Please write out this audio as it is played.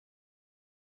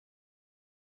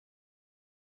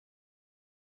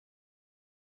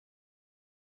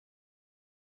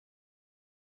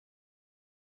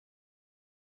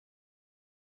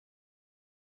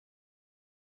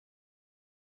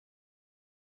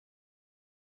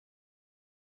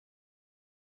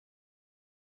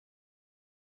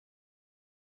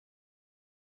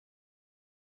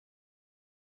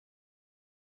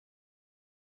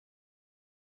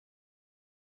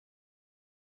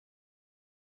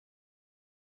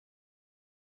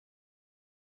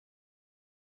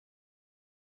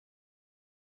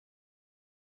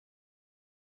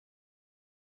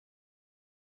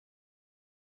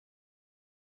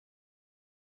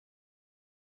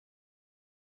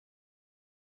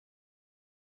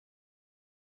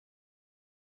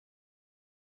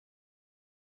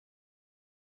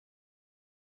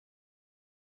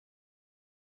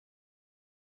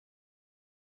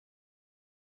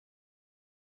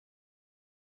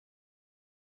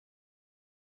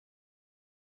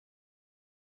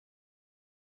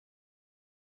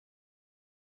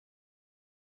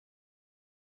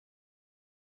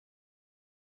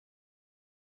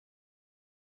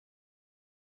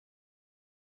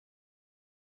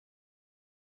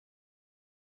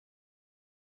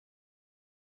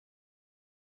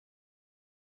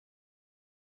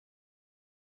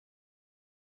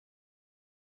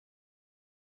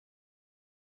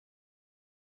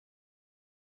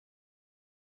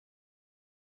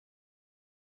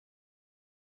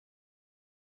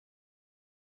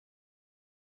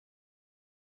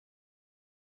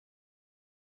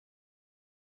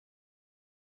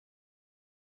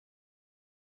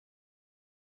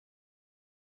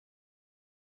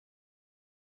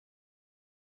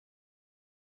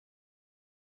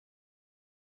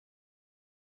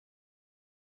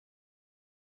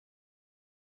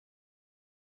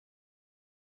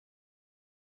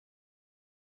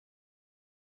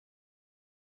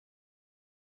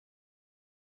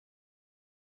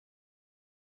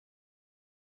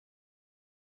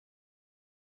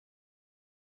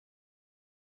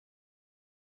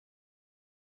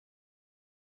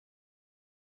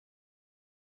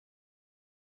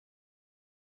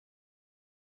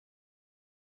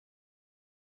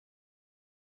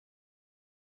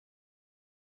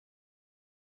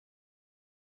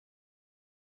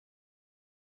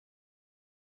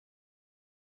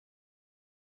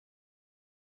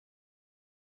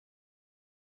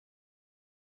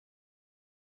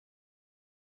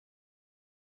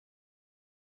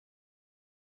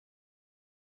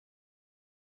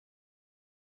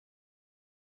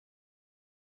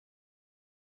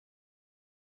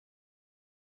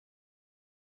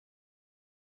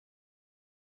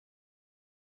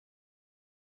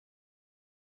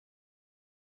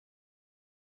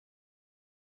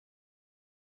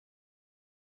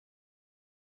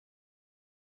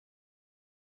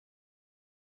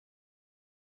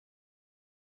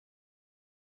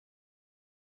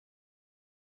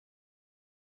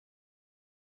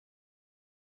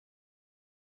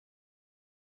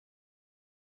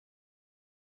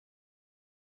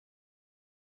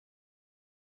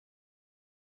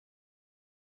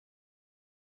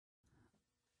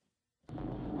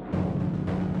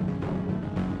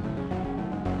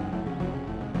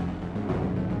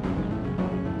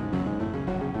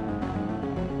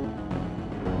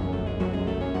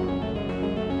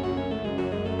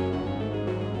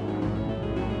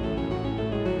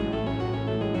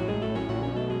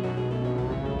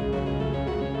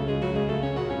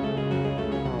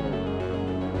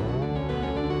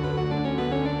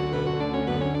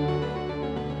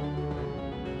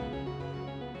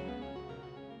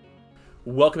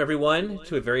Welcome, everyone,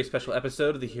 to a very special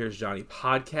episode of the Here's Johnny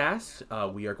podcast.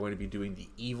 We are going to be doing the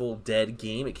Evil Dead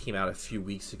game. It came out a few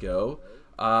weeks ago.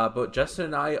 But Justin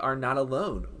and I are not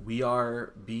alone. We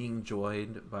are being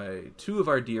joined by two of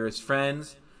our dearest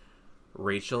friends,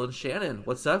 Rachel and Shannon.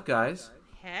 What's up, guys?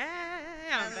 Hey,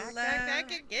 I'm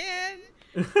back again.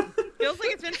 Feels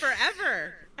like it's been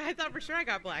forever. I thought for sure I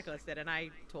got blacklisted, and I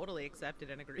totally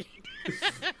accepted and agreed.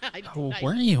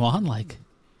 Weren't you on like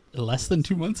less than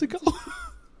 2 months ago?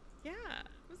 Yeah,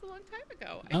 it was a long time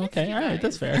ago. Okay, all right,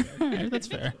 that's fair. All right, that's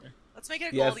fair. Let's make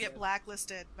it a goal to get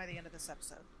blacklisted by the end of this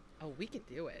episode. Oh, we could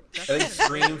do it. I think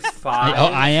Scream 5.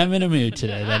 I am in a mood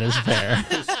today. That is fair.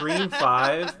 Scream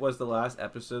 5 was the last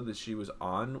episode that she was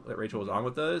on, that Rachel was on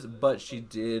with us, but she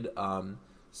did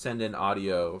send in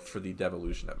audio for the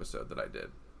Devolution episode that I did.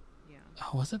 Yeah.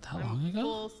 Oh, was it that long ago?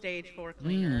 Full stage 4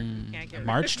 cleaner. Can't get rid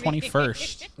March of me.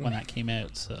 21st when that came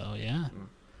out. So yeah.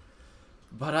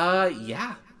 But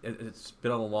yeah, it's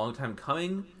been a long time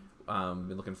coming.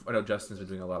 Been looking. I know Justin's been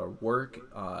doing a lot of work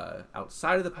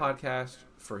outside of the podcast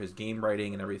for his game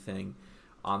writing and everything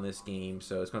on this game,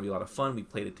 so it's going to be a lot of fun. We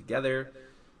played it together.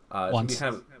 Once. It's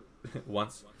going to be kind of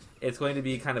once. It's going to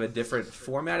be kind of a different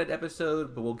formatted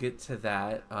episode, but we'll get to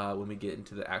that when we get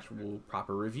into the actual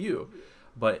proper review.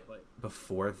 But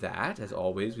before that, as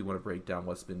always, we want to break down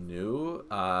what's been new.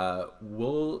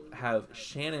 We'll have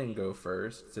Shannon go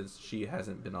first since she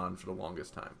hasn't been on for the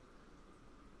longest time.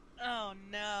 Oh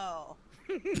no.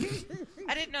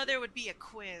 I didn't know there would be a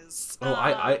quiz. Oh,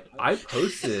 I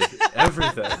posted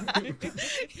everything. You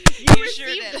sure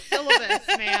received did. the syllabus,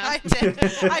 man. I did.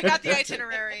 I got the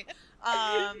itinerary.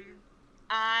 I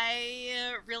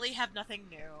really have nothing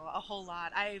new. A whole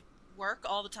lot. I work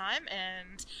all the time,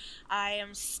 and I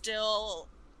am still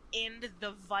in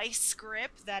the vice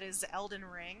grip that is Elden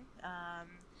Ring.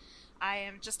 I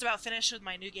am just about finished with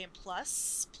my New Game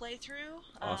Plus playthrough.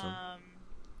 Awesome.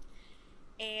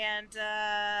 And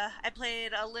I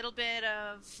played a little bit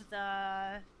of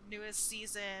the newest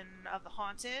season of The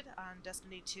Haunted on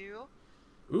Destiny 2.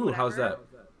 Ooh, whatever. how's that?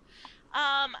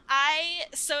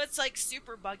 So it's like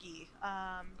super buggy.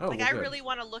 I good. really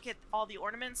want to look at all the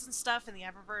ornaments and stuff in the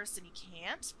Eververse, and you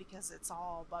can't because it's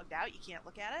all bugged out. You can't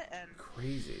look at it, and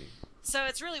Crazy. so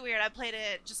it's really weird. I played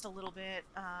it just a little bit.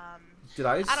 Did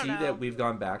I don't see know. that we've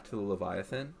gone back to the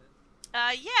Leviathan?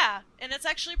 Yeah, and it's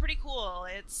actually pretty cool.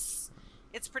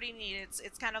 It's pretty neat.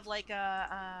 It's kind of like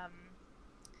a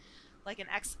like an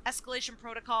escalation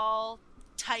protocol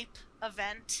type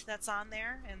event that's on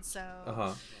there, and so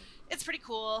it's pretty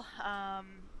cool.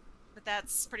 But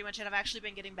that's pretty much it. I've actually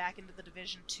been getting back into the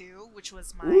Division 2, which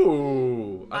was my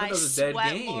Ooh, I thought my that was a dead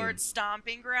Sweat game. Lord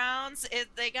stomping grounds.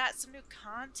 They got some new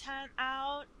content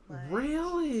out.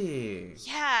 Really?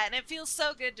 Yeah, and it feels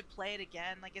so good to play it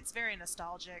again. Like, it's very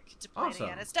nostalgic to play Awesome. it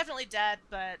again. It's definitely dead,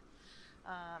 but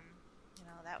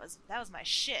that was my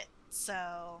shit.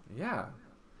 So Yeah.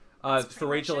 That's For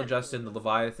pretty Rachel much and it. Justin, the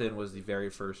Leviathan was the very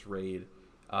first raid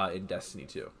in Destiny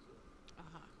 2.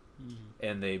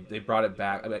 And they brought it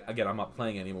back. I mean, again, I'm not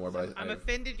playing anymore, but I'm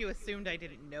offended you assumed I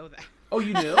didn't know that. Oh,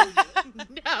 you knew?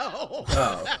 No. Oh.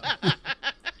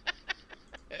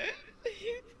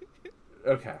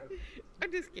 Okay.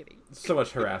 I'm just kidding. So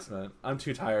much harassment. I'm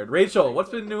too tired. Rachel,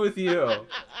 what's been new with you?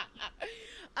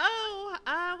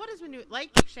 What has been new?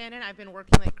 Like Shannon, I've been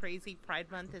working like crazy.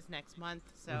 Pride Month is next month,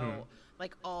 so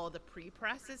like all the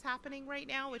pre-press is happening right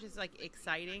now, which is like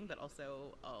exciting, but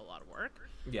also a lot of work.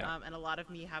 Yeah. And a lot of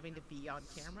me having to be on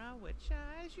camera, which,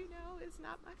 as you know, is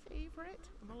not my favorite.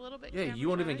 I'm a little bit. Yeah, you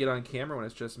won't camera even shy. get on camera when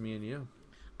it's just me and you.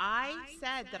 I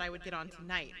said that I would get on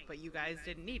tonight, but you guys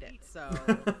didn't need it, so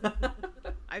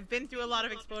I've been through a lot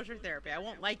of exposure therapy. I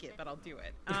won't like it, but I'll do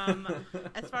it.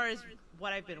 As far as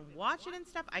what I've been watching and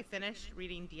stuff, I finished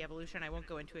reading De-Evolution. I won't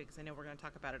go into it because I know we're going to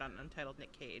talk about it on Untitled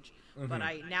Nick Cage. But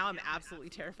now I'm absolutely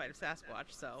terrified of Sasquatch,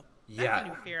 so that's a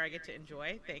new fear I get to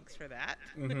enjoy. Thanks for that.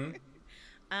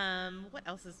 What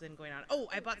else has been going on? Oh,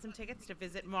 I bought some tickets to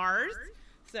visit Mars.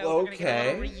 So we're going to get a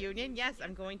little reunion. Yes,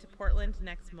 I'm going to Portland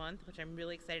next month, which I'm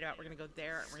really excited about. We're going to go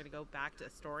there, and we're going to go back to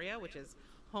Astoria, which is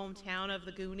hometown of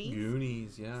the Goonies.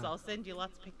 Goonies, yeah. So I'll send you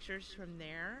lots of pictures from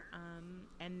there.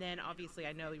 And then, obviously,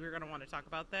 I know you're going to want to talk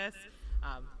about this.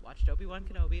 Watched Obi-Wan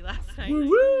Kenobi last night.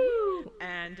 Woo-woo!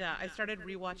 And I started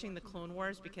rewatching the Clone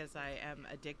Wars because I am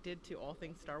addicted to all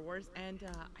things Star Wars. And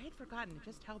I had forgotten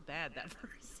just how bad that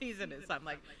first season is. So I'm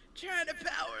like, trying to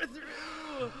power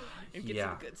through and get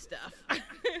some good stuff.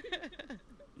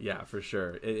 Yeah, for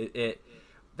sure.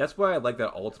 That's why I like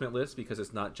that ultimate list, because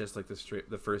it's not just like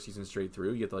the first season straight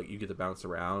through. You get to bounce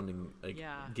around and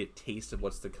get taste of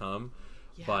what's to come.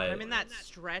 Yeah, but I'm in that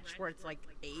stretch where it's like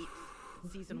 8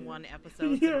 season 1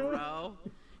 episodes in a row,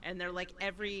 and they're like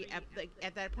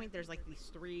at that point there's like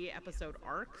these 3 episode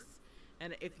arcs,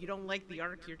 and if you don't like the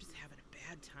arc, you're just having a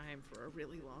bad time for a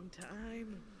really long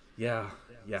time. Yeah.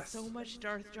 Yes. So much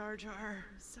Darth Jar Jar.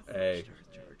 So Hey, much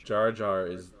Darth Jar Jar. Jar Jar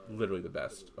is literally the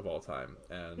best of all time,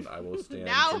 and I will stand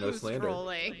Now for no who's slander.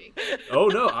 trolling? Oh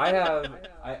no,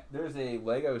 there's a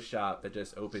Lego shop that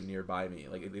just opened nearby me.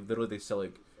 Like they sell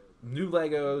like new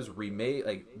Legos, remade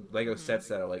like Lego sets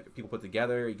that are like people put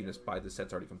together. You can just buy the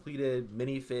sets already completed,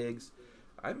 minifigs.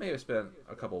 I may have spent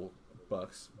a couple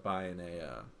bucks buying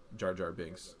a Jar Jar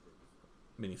Binks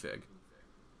minifig.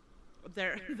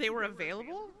 They were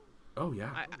available? Oh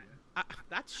yeah.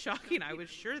 That's shocking. I was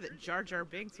sure that Jar Jar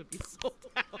Binks would be sold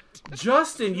out.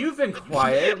 Justin, you've been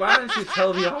quiet. Why don't you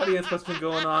tell the audience what's been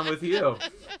going on with you?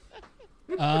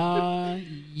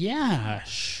 Yeah,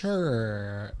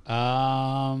 sure.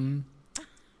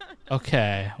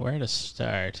 Okay, where to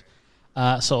start?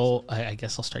 So I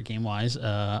guess I'll start game-wise.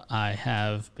 I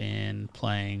have been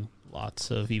playing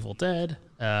lots of Evil Dead,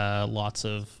 lots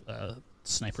of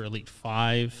Sniper Elite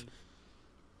 5,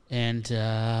 and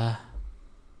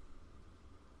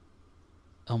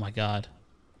oh my god,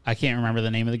 I can't remember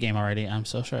the name of the game already. I'm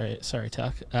so sorry,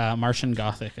 Tuck. Martian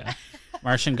Gothic.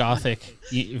 Martian Gothic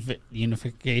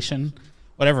Unification,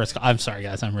 whatever it's called. I'm sorry,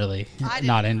 guys. I'm really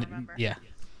not in. remember. Yeah.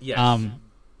 Yes.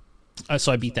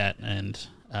 So I beat that, and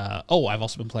I've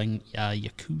also been playing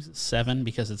Yakuza 7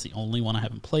 because it's the only one I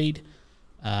haven't played.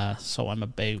 So I'm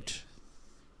about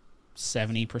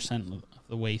 70% of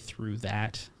the way through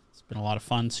that. It's been a lot of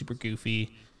fun, super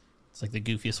goofy. It's like the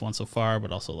goofiest one so far,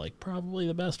 but also like probably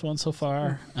the best one so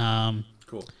far.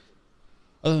 Cool.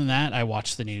 Other than that, I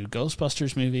watched the new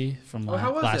Ghostbusters movie from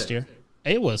how was last it? year.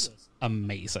 It was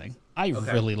amazing. I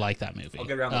really like that movie. I'll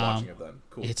get around to watching it then.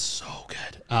 Cool. It's so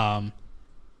good.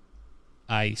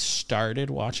 I started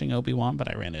watching Obi-Wan,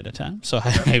 but I ran out of time. So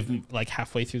I'm like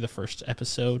halfway through the first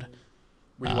episode.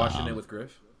 Were you watching it with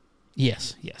Griff?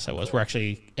 Yes, I was. We're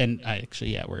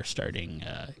we're starting.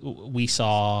 We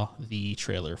saw the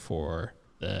trailer for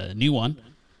the new one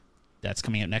that's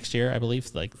coming out next year, I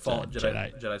believe. Like Fall,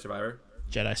 Jedi Survivor.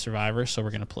 Jedi Survivor. So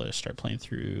we're gonna start playing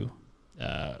through.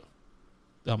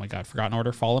 Oh my God, Forgotten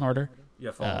Order, Fallen Order.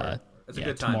 Yeah, Fallen Order. It's a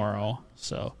good time. Tomorrow.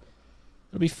 So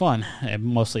it'll be fun. And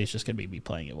mostly it's just gonna be me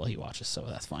playing it while he watches, so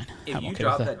that's fine. If I'm you okay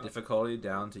drop with that difficulty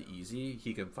down to easy,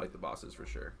 he can fight the bosses for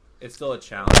sure. It's still a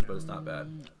challenge, but it's not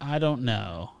bad. I don't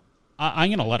know.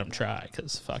 I'm gonna let him try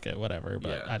because fuck it, whatever.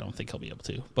 But Yeah. I don't think he'll be able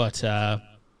to. But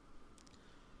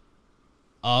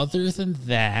other than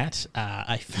that,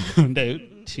 I found out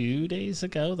 2 days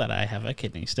ago that I have a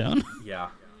kidney stone. Yeah.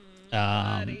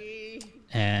 Buddy.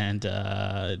 And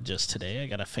just today I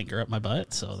got a finger up my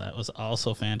butt, so that was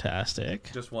also fantastic.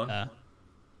 Just one?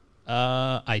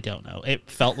 I don't know. It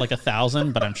felt like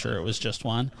 1,000, but I'm sure it was just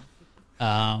one.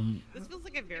 This feels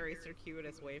like a very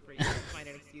circuitous way for you to find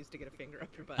an excuse to get a finger up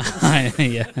your butt.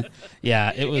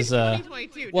 yeah. It was. It's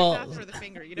 2022. well, just ask for the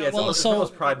finger. You know, Yeah, it's Well, almost, so- it's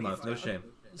almost Pride Month. No shame.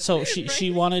 So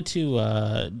she wanted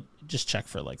to just check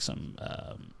for like some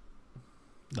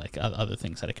like other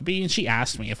things that it could be, and she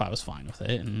asked me if I was fine with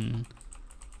it, and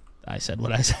I said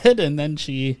what I said, and then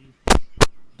she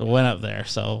went up there.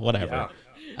 So whatever.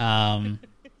 Yeah.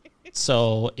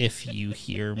 So if you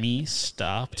hear me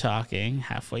stop talking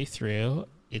halfway through,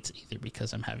 it's either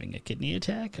because I'm having a kidney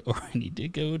attack or I need to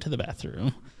go to the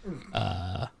bathroom.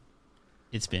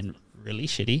 It's been really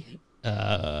shitty.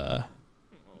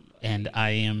 And I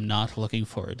am not looking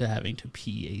forward to having to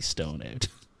pee a stone out.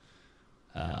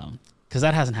 Because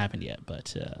that hasn't happened yet,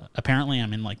 but apparently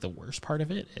I'm in like the worst part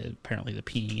of it. Apparently the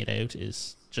peeing it out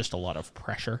is just a lot of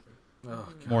pressure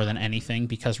more than anything,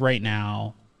 because right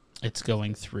now it's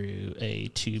going through a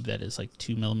tube that is like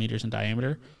 2 millimeters in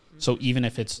diameter. So even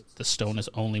if the stone is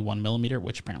only 1 millimeter,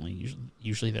 which apparently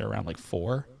usually they're around like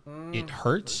 4, it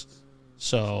hurts.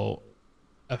 So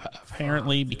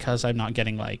apparently because I'm not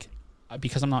getting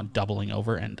because I'm not doubling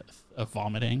over and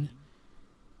vomiting,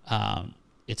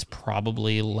 it's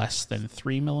probably less than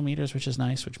 3 millimeters, which is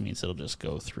nice, which means it'll just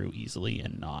go through easily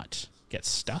and not get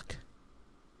stuck.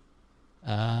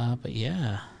 But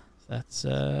yeah, that's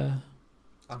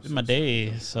been my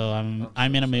day. So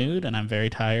I'm in a mood and I'm very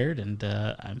tired, and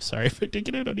I'm sorry if I take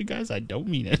it out on you guys. I don't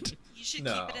mean it. You should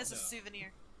keep it as a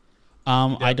souvenir.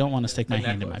 I don't want to stick my The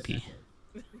hand in my necklace. pee.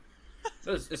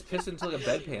 No, it's pissed into like a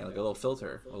bedpan, like a little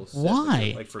filter. A little sieve,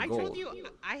 Why? Like for I gold. told you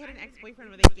I had an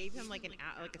ex-boyfriend where they gave him like a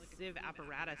sieve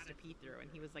apparatus to pee through, and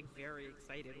he was like very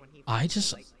excited when he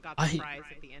got the prize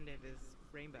at the end of his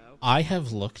rainbow. I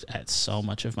have looked at so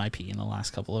much of my pee in the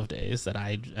last couple of days that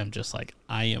I am just like,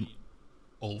 I am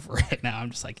over it now.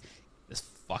 I'm just like, this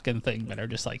fucking thing better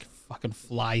just like fucking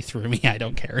fly through me. I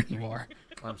don't care anymore.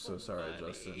 I'm so sorry,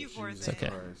 Justin. You poor Jesus thing. Okay.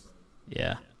 Christ.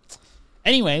 Yeah.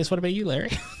 Anyways, what about you,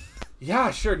 Larry?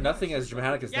 Yeah, sure. Nothing as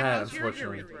dramatic as Yeah, that, how's your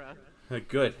unfortunately. urethra?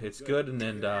 Good. It's good,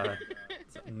 and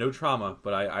no trauma.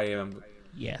 But I am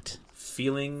Yet.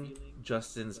 feeling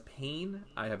Justin's pain.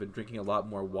 I have been drinking a lot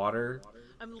more water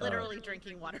I'm literally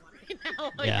drinking water right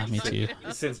now. Like, Yeah, me too.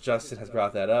 since Justin has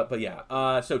brought that up. But yeah,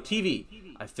 so TV.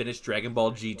 I finished Dragon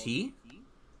Ball GT,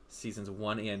 seasons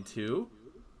 1 and 2.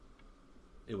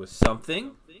 It was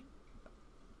something.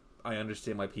 I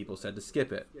understand why people said to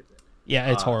skip it.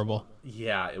 Yeah, it's horrible.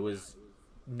 Yeah, it was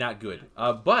not good.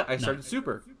 But I started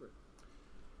Super.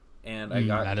 And I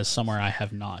got... That is somewhere I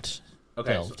have not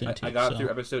Okay, delved so into. I got so. through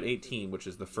episode 18, which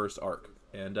is the first arc.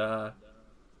 And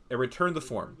it returned the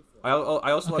form. I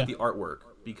also like Okay. the artwork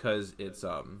because it's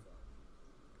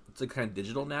like kind of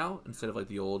digital now instead of like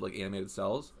the old like animated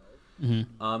cells.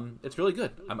 Mm-hmm. It's really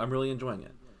good. I'm really enjoying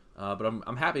it. But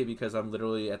I'm happy because I'm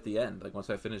literally at the end. Like once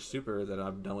I finish Super, then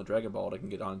I'm done with Dragon Ball. I can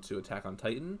get on to Attack on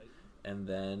Titan, and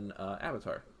then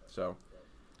Avatar. So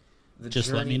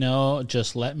Just let me know.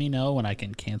 Just let me know when I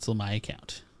can cancel my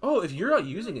account. Oh, if you're not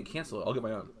using it, cancel it. I'll get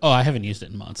my own. Oh, I haven't used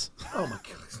it in months. Oh my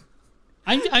god.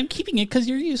 I'm keeping it because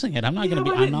you're using it. I'm not Yeah, gonna be.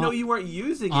 but I I'm didn't know not. you weren't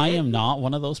using it. I am not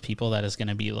one of those people that is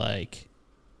gonna be like,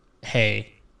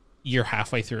 "Hey, you're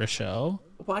halfway through a show."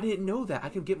 Well, I didn't know that. I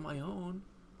can get my own.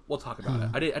 We'll talk about it.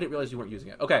 I didn't realize you weren't using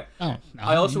it. Okay. Oh, no,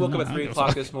 I also woke up no, at I 3 don't o'clock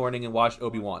give a this fuck. morning and watched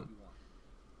Obi-Wan.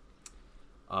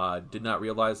 Did not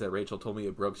realize that Rachel told me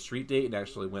it broke street date and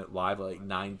actually went live at like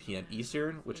 9 p.m.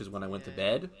 Eastern, which is when I went to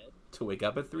bed to wake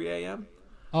up at 3 a.m.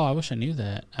 Oh, I wish I knew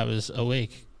that. I was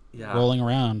awake, Yeah. rolling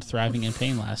around, thriving in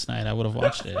pain last night. I would have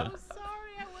watched it. I'm sorry.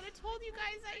 I would have told you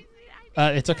guys.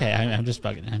 I It's okay. I'm just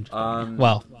bugging. I'm just bugging. Um,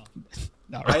 Well,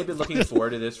 not I really. had been looking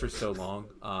forward to this for so long.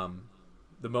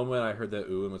 The moment I heard that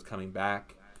Ewan was coming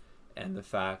back, and the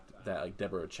fact that like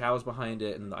Deborah Chow was behind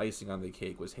it, and the icing on the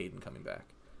cake was Hayden coming back.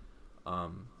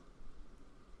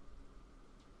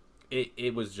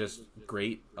 It was just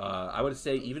great. I would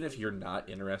say even if you're not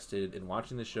interested in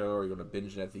watching the show or you're going to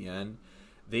binge it at the end,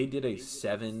 they did a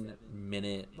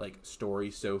 7-minute like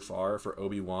story so far for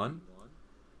Obi-Wan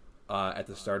at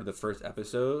the start of the first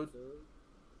episode.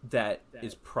 That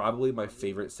is probably my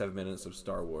favorite 7 minutes of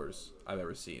Star Wars I've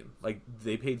ever seen. Like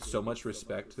they paid so much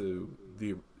respect to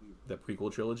the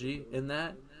prequel trilogy in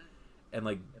that, and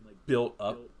like built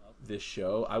up this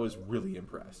show. I was really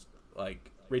impressed. Like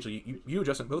Rachel, you and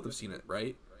Justin both have seen it,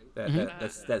 right?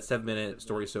 That's that 7-minute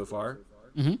story so far.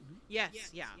 Yes.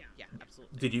 Yeah.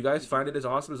 Absolutely. Did you guys find it as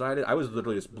awesome as I did? I was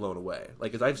literally just blown away.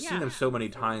 Like, cause I've seen Yeah. them so many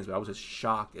times, but I was just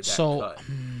shocked at that So- cut.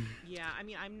 Yeah. I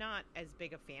mean, I'm not as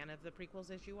big a fan of the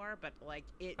prequels as you are, but like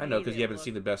it. I know made because it you haven't look-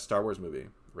 seen the best Star Wars movie,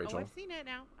 Oh, Rachel. I've seen it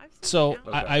now. So it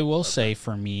now. Okay. I will Okay. say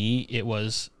for me, it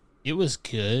was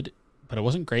good, but it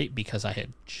wasn't great because I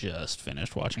had just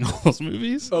finished watching all those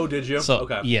movies. Oh, did you? So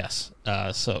Okay. yes,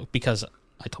 so because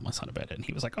I told my son about it, and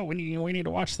he was like, "Oh, we need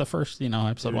to watch the first,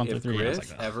 episode Dude, 1 through if 3." I was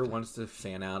Griff like, "Ugh." ever wants to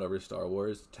fan out over Star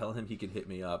Wars, tell him he can hit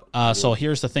me up. So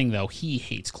here's the thing, though. He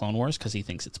hates Clone Wars because he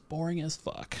thinks it's boring as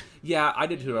fuck. Yeah, I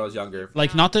did too when I was younger.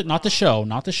 Like not the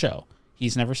show.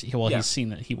 He's never seen. Well, Yeah. he's seen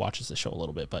that. He watches the show a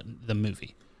little bit, but the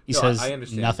movie. He No, says I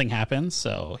understand. nothing happens,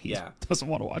 so he Yeah. doesn't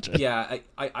want to watch it. Yeah,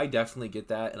 I definitely get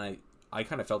that, and I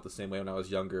kind of felt the same way when I was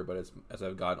younger, but as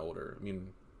I've gotten older, I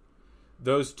mean,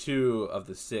 those 2 of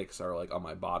the 6 are like on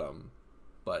my bottom,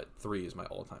 but 3 is my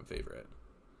all-time favorite.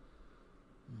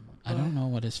 I don't know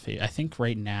what his favorite. I think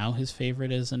right now his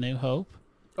favorite is A New Hope,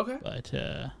 Okay. but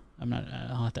I'm not.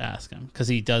 I'll have to ask him because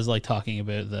he does like talking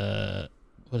about the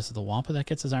the Wampa that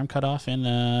gets his arm cut off in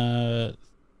not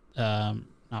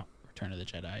Return of the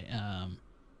Jedi.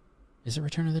 Is it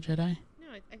Return of the Jedi? No,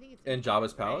 I think it's And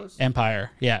Jabba's Palace?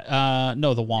 Empire. Yeah.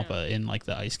 No, the Wampa in like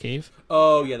the ice cave.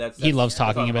 Oh, yeah, that's He loves that's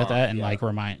talking on about that and yeah.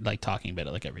 like talking about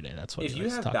it like every day. That's what If he you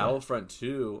likes have to talk about. Battlefront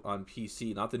 2 on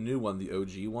PC, not the new one, the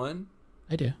OG one,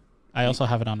 I do. I also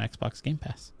have it on Xbox Game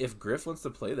Pass. if Griff wants to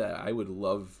play that, I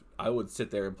would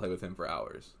sit there and play with him for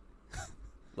hours.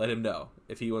 Let him know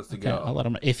if he wants to Okay, I'll go. let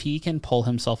him. If he can pull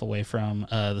himself away from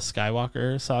the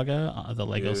Skywalker saga, the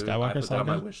Lego Dude, I Skywalker put that on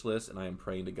my saga, wish list, and I am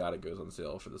praying to God it goes on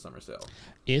sale for the summer sale.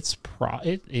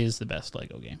 it is the best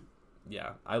Lego game.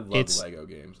 Yeah, I love It's Lego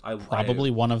games. I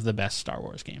Probably one of the best Star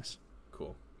Wars games.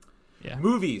 cool. Yeah.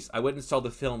 Movies. I went and saw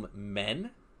the film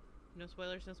Men. no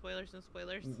spoilers. No spoilers. No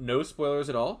spoilers. No spoilers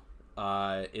at all.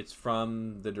 It's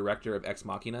from the director of Ex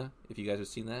Machina. If you guys have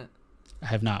seen that, I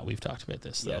have not. We've talked about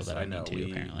this though. yes, That I I know. need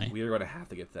to apparently. We are going to have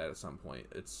to get that at some point.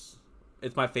 It's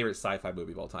my favorite sci-fi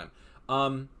movie of all time.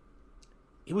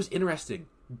 It was interesting.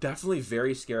 definitely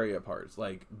very scary at parts,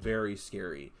 like very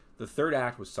scary. The third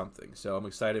act was something, so I'm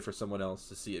excited for someone else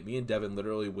to see it. Me and Devin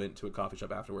literally went to a coffee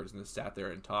shop afterwards and just sat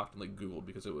there and talked and like Googled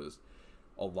because it was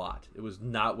a lot. It was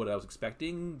not what I was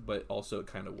expecting, but also it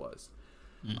kind of was.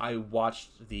 I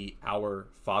watched the Our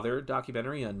Father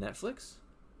documentary on Netflix.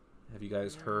 Have you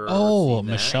guys heard? Oh, seen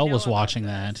that? Michelle was I know about watching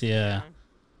this, that. Yeah,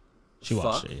 she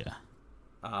watched Fuck. it.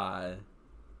 Yeah.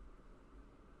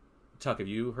 Tuck, have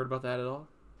you heard about that at all?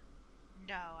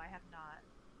 No, I have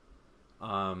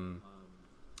not.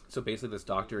 So basically this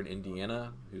doctor in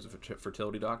Indiana, who's a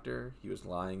fertility doctor, he was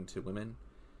lying to women,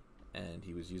 and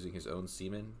he was using his own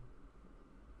semen.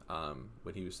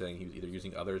 When he was saying he was either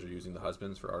using others or using the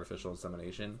husbands for artificial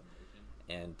insemination.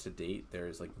 And to date,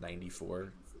 there's like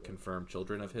 94 confirmed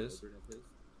children of his,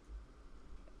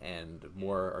 and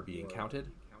more are being counted.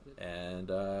 And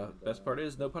best part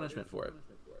is no punishment for it.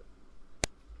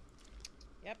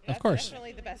 Yep, Of that's course.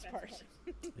 definitely the best part.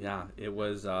 Yeah, it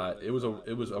was rough,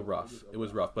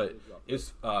 but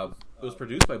it was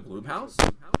produced by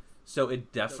Blumhouse, so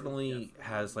it definitely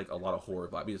has like a lot of horror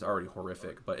vibe. I mean, it's already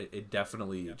horrific, but it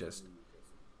definitely just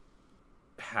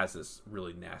has this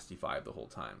really nasty vibe the whole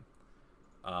time.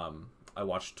 I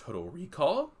watched Total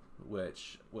Recall,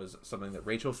 which was something that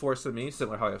Rachel forced on me,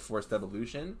 similar to how I forced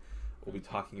Evolution. We'll be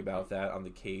talking about that on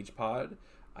the Cage Pod.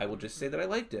 I will just say that I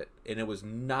liked it, and it was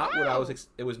not what I was.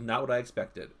 It was not what I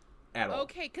expected at all.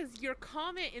 Okay, because your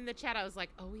comment in the chat, I was like,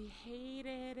 "Oh, we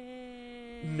hated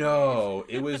it." No,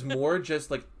 it was more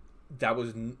just like that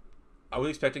was. I was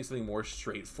expecting something more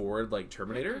straightforward, like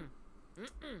Terminator,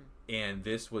 and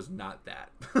this was not that.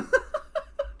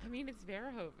 I mean, it's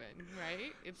Verhoeven,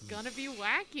 right? It's gonna be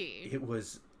wacky.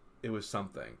 It was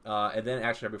something. And then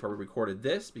actually, before we recorded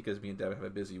this, because me and Deb have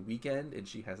a busy weekend, and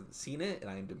she hasn't seen it, and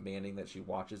I am demanding that she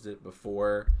watches it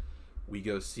before we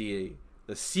go see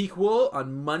the sequel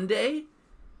on Monday.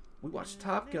 We watched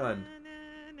Top Gun.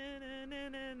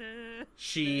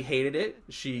 She hated it.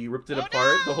 She ripped it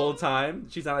apart the whole time.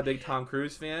 She's not a big Tom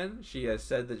Cruise fan. She has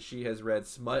said that she has read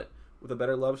Smut with a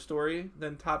better love story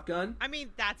than Top Gun. I mean,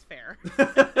 that's fair.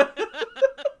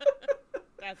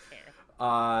 That's fair.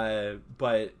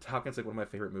 But Top Gun's like one of my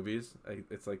favorite movies.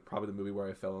 It's like probably the movie where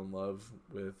I fell in love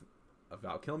with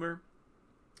Val Kilmer,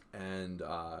 and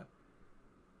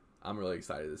I'm really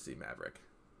excited to see Maverick.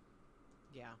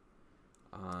 Yeah.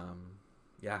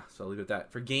 Yeah. So I'll leave it at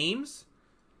that. For games,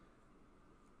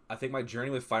 I think my journey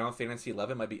with Final Fantasy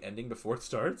XI might be ending before it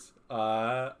starts.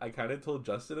 I kind of told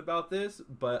Justin about this,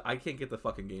 but I can't get the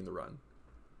fucking game to run.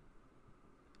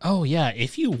 Oh yeah,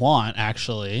 if you want,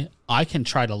 actually, I can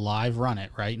try to live run it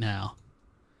right now.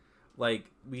 Like,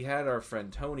 we had our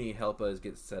friend Tony help us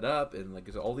get set up, and like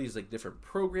there's all these like different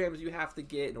programs you have to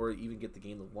get in order to even get the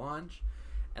game to launch.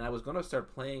 And I was going to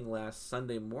start playing last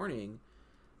Sunday morning,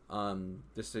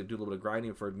 just to do a little bit of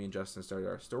grinding before me and Justin started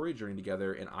our story journey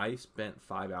together, and I spent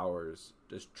 5 hours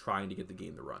just trying to get the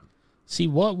game to run. See,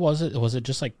 what was it? Was it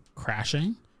just like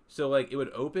crashing? So like it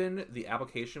would open, the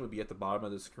application would be at the bottom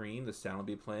of the screen, the sound would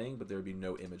be playing, but there would be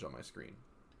no image on my screen.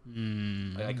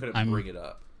 Like, I couldn't bring it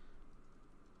up.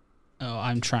 Oh,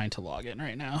 I'm trying to log in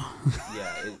right now.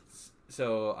 Yeah,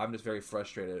 so I'm just very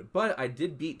frustrated. But I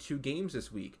did beat 2 games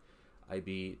this week. I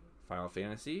beat Final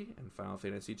Fantasy and Final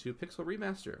Fantasy 2 Pixel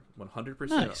Remaster 100%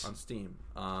 Nice. on Steam.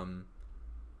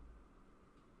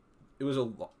 It was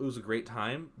a great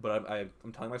time, but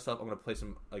I'm telling myself I'm going to play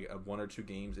some like 1 or 2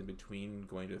 games in between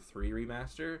going to 3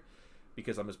 Remaster,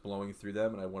 because I'm just blowing through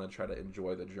them and I want to try to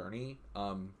enjoy the journey.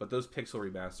 But those Pixel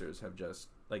Remasters have just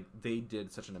like, they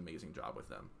did such an amazing job with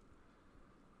them.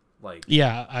 Like,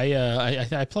 Yeah,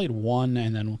 I played 1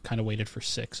 and then kind of waited for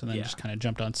 6 and then Yeah. just kind of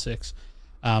jumped on 6.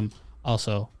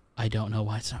 Also, I don't know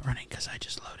why it's not running because I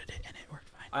just loaded it and it worked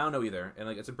fine. I don't know either, and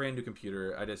like it's a brand new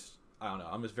computer. I don't know.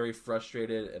 I'm just very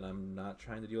frustrated, and I'm not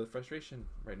trying to deal with frustration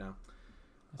right now.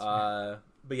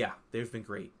 But yeah, they've been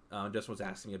great. Justin was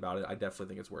asking me about it. I definitely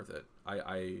think it's worth it.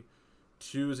 I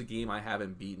 2 is a game I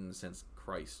haven't beaten since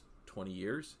 20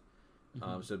 years.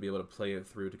 So to be able to play it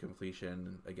through to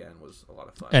completion again was a lot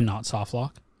of fun. And not soft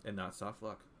lock. And not soft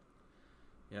lock.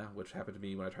 Yeah, which happened to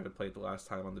me when I tried to play it the last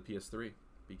time on the PS3,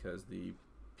 because the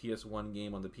PS1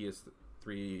 game on the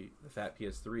PS3, the fat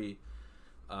PS3,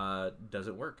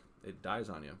 doesn't work. It dies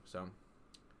on you. So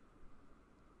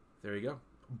there you go.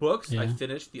 Books. I Yeah.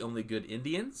 finished The Only Good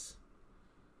Indians.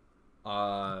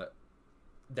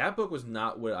 That book was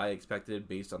not what I expected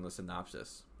based on the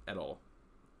synopsis at all.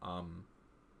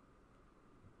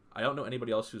 I don't know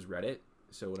anybody else who's read it.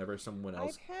 So whenever someone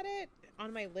else, I've had it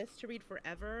on my list to read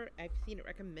forever. I've seen it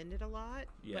recommended a lot,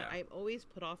 Yeah. but I'm always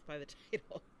put off by the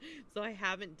title, so I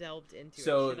haven't delved into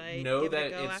so it. Should I know give that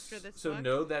it a go it's after this so book?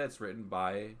 know that it's written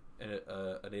by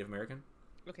a Native American.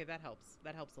 Okay, that helps.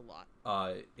 That helps a lot.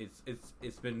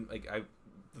 It's been like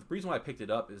the reason why I picked it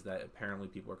up is that apparently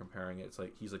people are comparing it. It's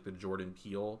like he's like the Jordan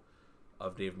Peele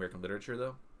of Native American literature,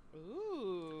 though.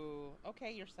 Ooh,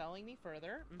 okay, you're selling me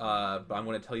further. But I'm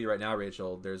going to tell you right now,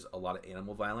 Rachel, there's a lot of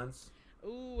animal violence,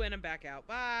 Ooh, and I'm back out.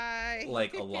 Bye.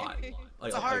 like a lot. Like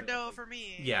It's a hard no for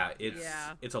me. Yeah, it's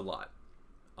Yeah. it's a lot.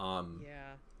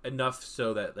 Yeah. Enough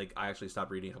so that like I actually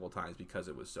stopped reading a couple times because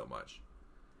it was so much,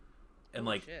 and Oh,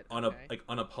 like shit, on okay. like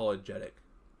unapologetic,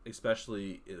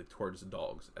 especially towards the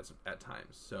dogs at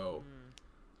times. So,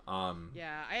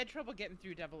 Yeah, I had trouble getting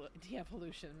through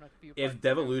de-evolution. A few if parts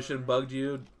devolution ago. bugged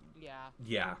you, Yeah.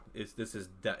 yeah,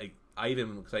 I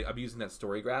even cause I'm using that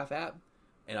Storygraph app,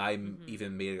 and I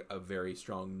even made a very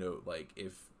strong note like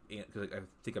if because I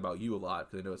think about you a lot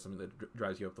because I know it's something that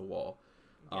drives you up the wall.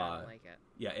 Yeah, I don't like it.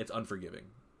 Yeah, it's unforgiving.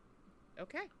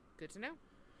 Okay, good to know.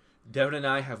 Devin and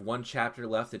I have one chapter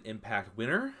left in Impact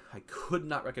Winter. I could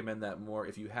not recommend that more.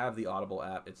 If you have the Audible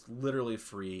app, it's literally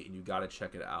free and you got to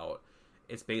check it out.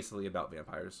 It's basically about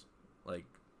vampires. Like,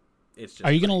 it's just.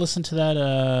 Are you going to listen to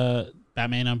that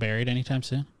Batman Unburied anytime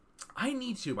soon? I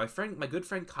need to. My good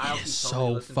friend Kyle. It's keeps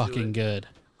telling me to so listen to fucking it. good.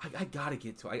 I gotta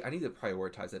get to it. I need to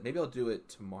prioritize it. Maybe I'll do it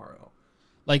tomorrow.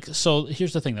 Like, so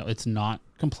here's the thing though, it's not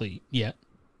complete yet,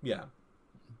 Yeah.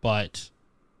 but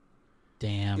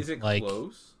damn, Is it like,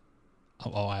 close?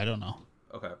 oh, I don't know.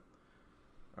 Okay.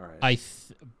 All right.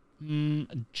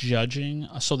 Judging,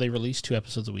 so they release 2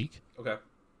 episodes a week. Okay.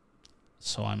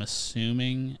 So I'm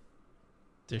assuming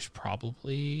it's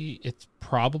probably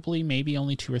maybe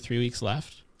only 2 or 3 weeks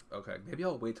left. Okay. Maybe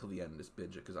I'll wait till the end and just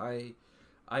binge it because I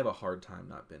have a hard time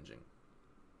not binging.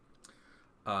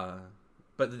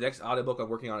 But the next audiobook I'm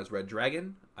working on is Red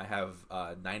Dragon. I have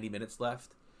 90 minutes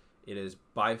left. It is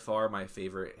by far my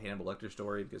favorite Hannibal Lecter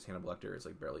story because Hannibal Lecter is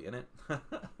like barely in it.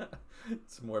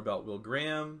 It's more about Will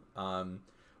Graham.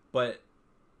 But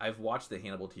I've watched the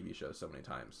Hannibal TV show so many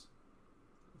times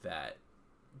that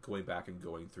going back and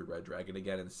going through Red Dragon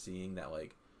again and seeing that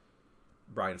like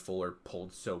Brian Fuller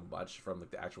pulled so much from like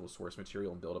the actual source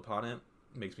material and build upon it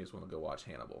makes me just want to go watch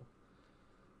Hannibal.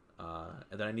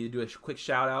 And then I need to do a quick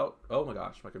shout out. Oh my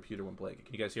gosh, my computer went blank.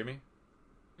 Can you guys hear me?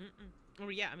 Oh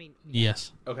yeah, I mean,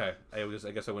 Yes. Okay,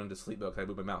 I guess I went into sleep mode because I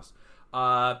moved my mouse.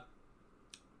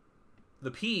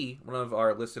 The P, one of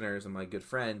our listeners and my good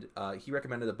friend, he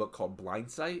recommended a book called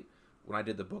Blind Sight when I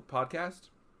did the book podcast.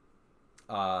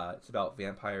 It's about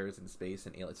vampires in space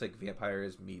and aliens. It's like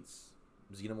vampires meets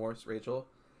xenomorphs, Rachel.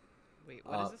 wait,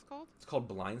 what is this called? It's called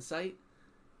Blind Sight.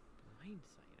 Blindsight.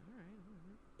 All right.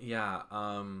 Yeah.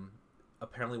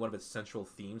 Apparently one of its central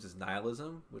themes is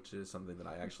nihilism, which is something that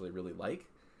I actually really like.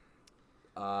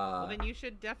 Well, then you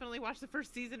should definitely watch the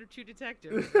first season of True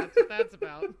Detective. That's what that's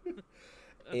about.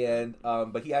 And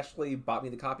but he actually bought me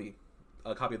a copy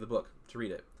of the book to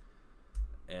read it,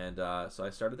 and so I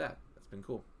started that. That's been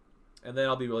cool. And then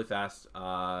I'll be really fast.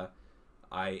 I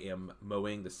am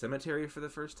mowing the cemetery for the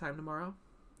first time tomorrow.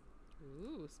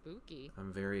 Ooh, spooky.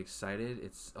 I'm very excited.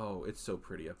 It's so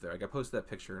pretty up there. Like I posted that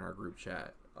picture in our group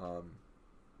chat.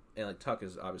 And like Tuck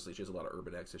is obviously, she has a lot of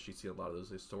urban access. She's seen a lot of those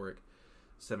historic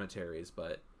cemeteries,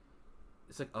 but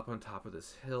it's like up on top of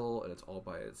this hill and it's all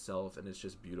by itself and it's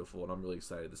just beautiful. And I'm really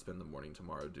excited to spend the morning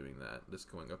tomorrow doing that.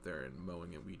 Just going up there and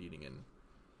mowing and weed eating and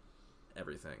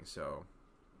everything. So,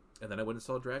 and then I went and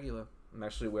saw Dragula. I'm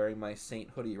actually wearing my Saint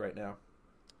hoodie right now.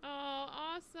 Oh,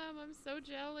 awesome. I'm so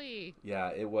jelly.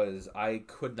 Yeah, I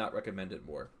could not recommend it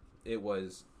more. It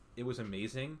was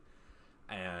amazing.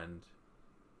 And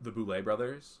the Boulet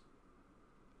brothers,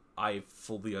 I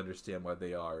fully understand why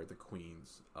they are the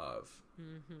queens of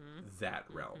that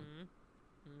realm.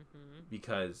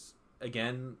 Because,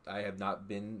 again, I have not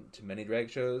been to many drag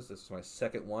shows. This is my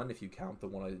second one, if you count the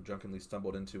one I drunkenly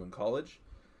stumbled into in college.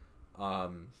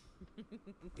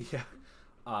 Yeah.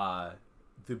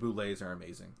 The Boulets are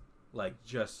amazing. Like,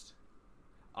 just...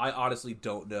 I honestly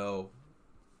don't know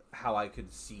how I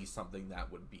could see something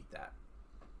that would beat that.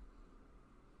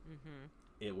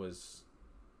 It was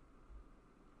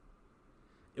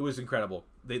incredible.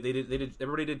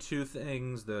 Everybody did 2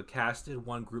 things. The cast did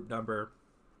 1 group number,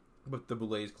 but the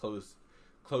Boulets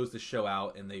closed the show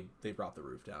out and they brought the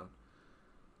roof down.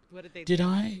 What did they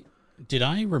Did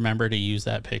I remember to use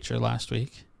that picture last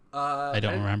week? I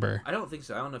don't remember. I don't think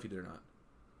so. I don't know if you did or not.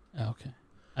 Oh, okay.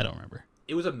 I don't remember.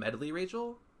 It was a medley,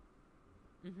 Rachel.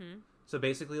 So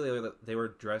basically, they were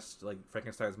dressed like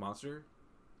Frankenstein's monster.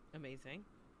 Amazing.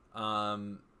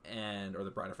 or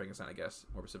the Bride of Frankenstein, I guess,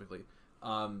 more specifically.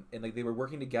 And like they were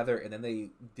working together, and then they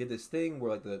did this thing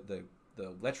where like the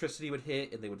electricity would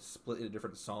hit, and they would split into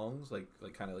different songs, like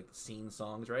kind of like scene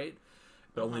songs, right?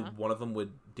 But only one of them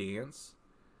would dance,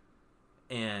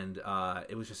 and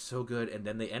it was just so good. And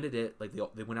then they ended it like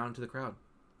they went out into the crowd.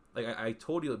 Like I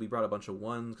told you that we brought a bunch of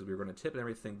ones because we were going to tip and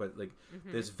everything, but like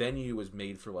this venue was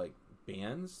made for like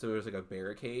bands, so there was like a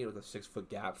barricade with a 6-foot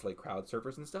gap for like crowd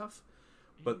surfers and stuff.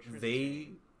 But they,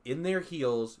 in their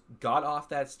heels, got off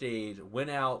that stage, went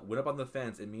up on the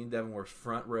fence, and me and Devin were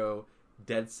front row,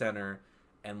 dead center,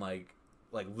 and like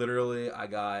literally, I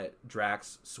got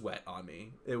Drax sweat on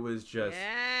me. It was just,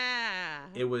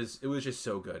 it was just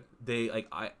so good. They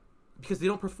because they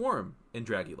don't perform in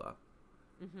Dragula.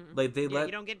 Like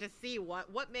you don't get to see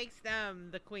what makes them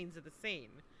the queens of the scene.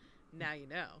 Now you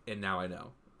know. And now I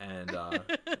know. And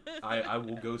I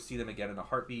will go see them again in a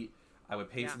heartbeat. I would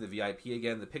pay for the VIP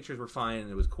again. The pictures were fine,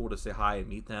 and it was cool to say hi and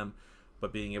meet them.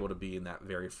 But being able to be in that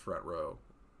very front row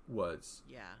was...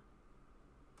 Yeah.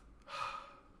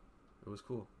 It was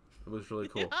cool. It was really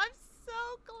cool. I'm so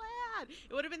glad.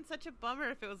 It would have been such a bummer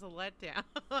if it was a letdown.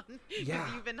 Yeah.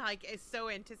 Because you've been so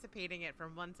anticipating it for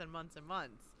months and months and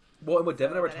months. Well, and what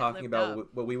Devin and I were talking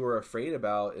about, what we were afraid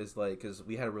about is like, because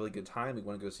we had a really good time, we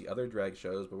want to go see other drag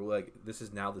shows, but we're like, this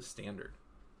is now the standard.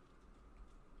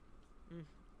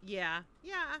 Yeah.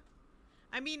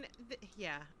 I mean,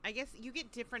 I guess you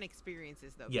get different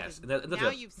experiences though. Yes, that's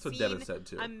you've what seen Devin said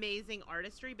too. Amazing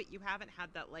artistry, but you haven't had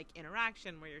that like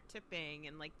interaction where you're tipping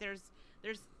and like there's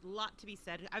a lot to be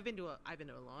said. I've been to a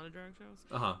lot of drag shows,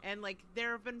 and like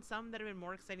there have been some that have been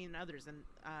more exciting than others. And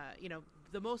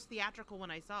the most theatrical one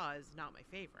I saw is not my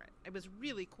favorite. It was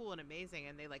really cool and amazing,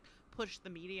 and they like pushed the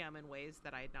medium in ways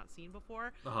that I had not seen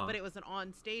before. But it was an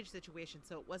on-stage situation,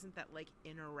 so it wasn't that like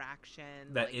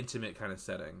interaction, that like, intimate kind of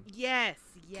setting. Yes.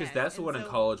 Because that's what in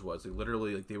college was. Like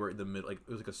literally, like they were in the middle, like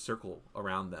it was like a circle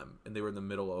around them, and they were in the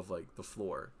middle of like the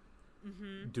floor.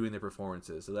 Doing their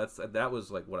performances, so that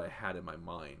was like what I had in my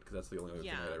mind, because that's the only other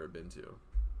thing I'd ever been to.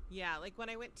 Yeah, like when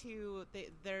I went to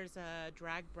there's a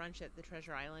drag brunch at the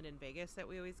Treasure Island in Vegas that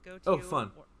we always go to. Oh, fun!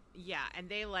 Yeah, and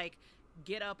they like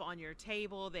get up on your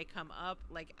table. They come up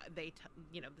like this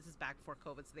is back before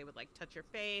COVID, so they would like touch your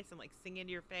face and like sing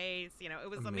into your face. It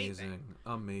was amazing.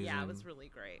 Amazing. Yeah, it was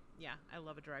really great. Yeah, I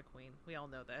love a drag queen. We all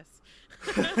know this.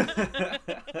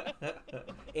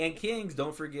 And kings,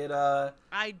 don't forget.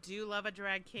 I do love a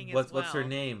drag king as well. What's her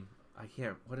name? I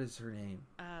can't. What is her name?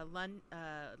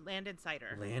 Landon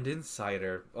Cider. Landon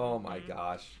Cider. Oh my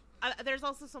gosh. There's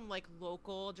also some like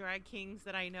local drag kings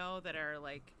that I know that are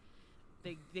like.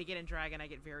 They get in drag and I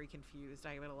get very confused.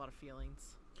 I get a lot of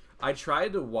feelings. I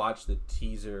tried to watch the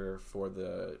teaser for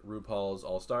the RuPaul's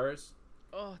All Stars.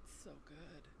 Oh, it's so good.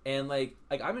 And like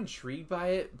I'm intrigued by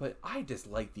it, but I just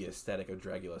like the aesthetic of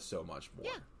Dragula so much more.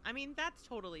 Yeah, I mean that's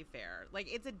totally fair.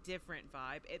 Like it's a different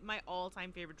vibe. My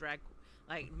all-time favorite drag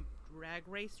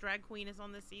race drag queen is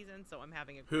on this season, so I'm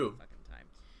having a great fucking time.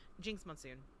 Jinx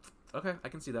Monsoon. Okay, I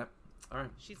can see that. All right.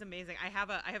 She's amazing. I have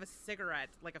a cigarette,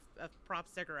 like a prop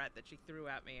cigarette that she threw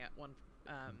at me at one.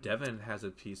 Devin has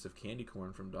a piece of candy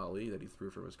corn from Dali that he threw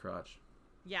from his crotch.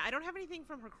 Yeah, I don't have anything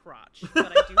from her crotch,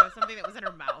 but I do have something that was in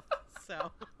her mouth.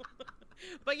 So,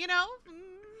 but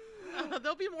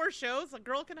there'll be more shows. A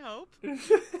girl can hope.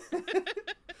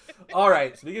 All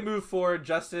right, so we can move forward.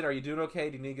 Justin, are you doing okay?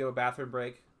 Do you need to go to a bathroom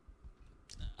break?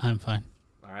 I'm fine.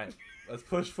 All right, let's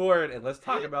push forward and let's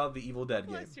talk about the Evil Dead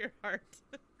game. Bless your heart.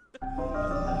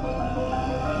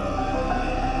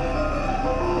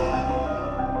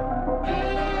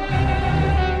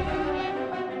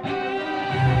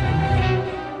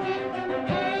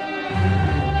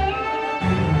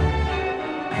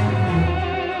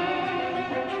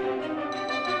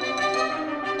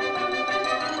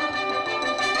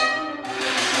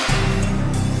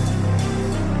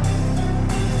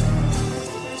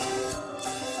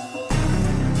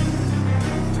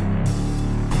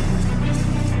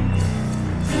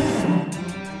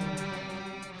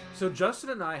 So Justin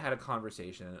and I had a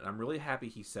conversation, and I'm really happy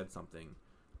he said something,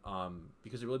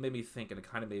 because it really made me think, and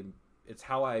it's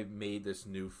how I made this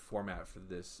new format for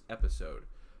this episode.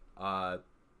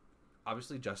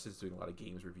 Obviously, Justin's doing a lot of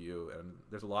games review, and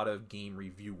there's a lot of game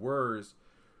reviewers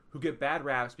who get bad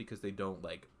raps because they don't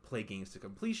like play games to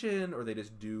completion, or they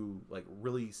just do like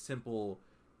really simple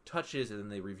touches, and then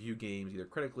they review games either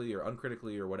critically or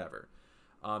uncritically or whatever.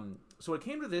 So when it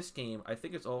came to this game, I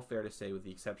think it's all fair to say, with the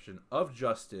exception of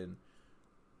Justin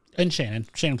and Shannon.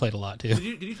 Shannon played a lot too.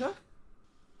 Did you talk?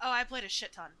 Oh, I played a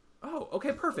shit ton. Oh,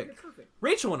 okay, perfect.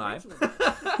 Rachel and I,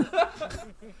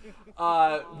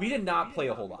 we did not play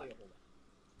a whole lot.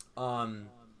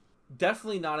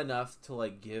 definitely not enough to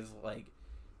like give like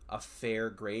a fair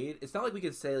grade. It's not like we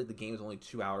could say like the game is only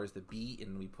 2 hours to beat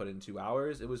and we put in 2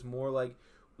 hours. It was more like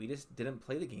we just didn't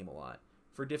play the game a lot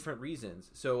for different reasons.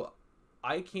 So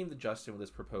I came to Justin with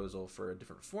this proposal for a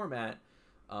different format,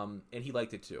 and he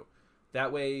liked it too.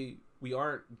 That way we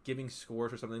aren't giving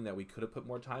scores for something that we could have put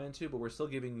more time into, but we're still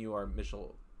giving you our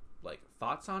initial like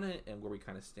thoughts on it and where we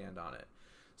kind of stand on it.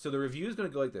 So the review is going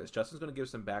to go like this. Justin's going to give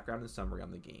some background and summary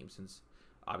on the game, since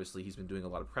obviously he's been doing a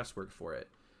lot of press work for it.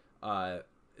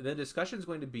 The discussion is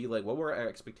going to be like, what were our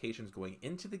expectations going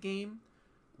into the game?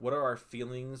 What are our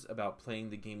feelings about playing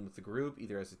the game with the group,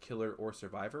 either as a killer or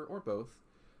survivor, or both?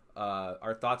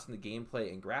 Our thoughts on the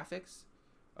gameplay and graphics.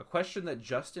 A question that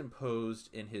Justin posed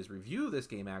in his review of this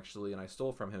game, actually, and I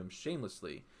stole from him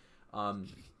shamelessly.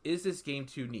 Is this game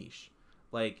too niche?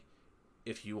 Like,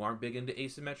 if you aren't big into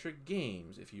asymmetric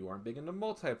games, if you aren't big into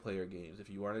multiplayer games, if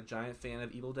you aren't a giant fan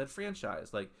of Evil Dead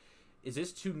franchise, like, is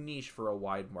this too niche for a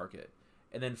wide market?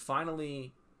 And then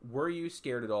finally, were you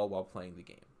scared at all while playing the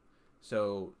game?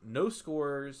 So no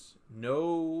scores,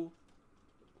 no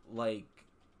like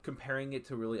comparing it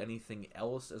to really anything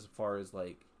else as far as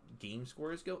like game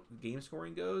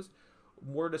scoring goes.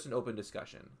 More just an open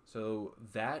discussion. So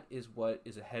that is what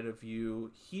is ahead of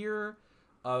you here.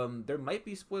 There might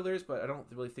be spoilers, but I don't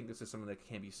really think this is something that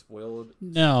can be spoiled.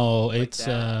 No, like it's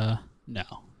that. no.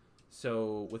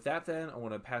 So with that, then I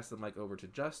want to pass the mic over to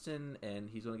Justin, and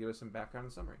he's going to give us some background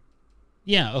and summary.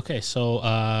 Yeah, okay.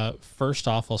 So first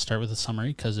off, I'll start with the summary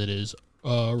because it is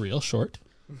real short.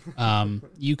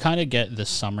 You kind of get the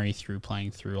summary through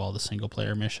playing through all the single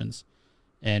player missions.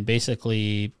 And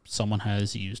basically, someone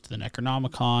has used the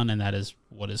Necronomicon, and that is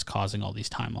what is causing all these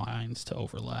timelines to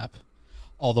overlap.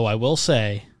 Although I will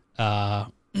say,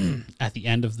 at the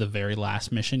end of the very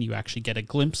last mission, you actually get a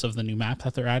glimpse of the new map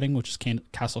that they're adding, which is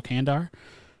Castle Kandar.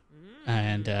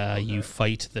 And you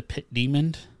fight the Pit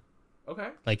Demon. Okay.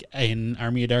 Like in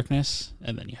Army of Darkness,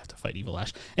 and then you have to fight Evil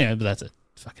Ash. Anyway, but that's a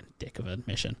fucking dick of a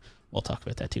mission. We'll talk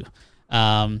about that too.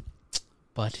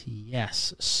 But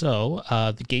yes, so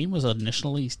the game was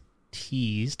initially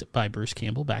teased by Bruce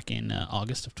Campbell back in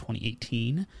August of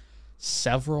 2018,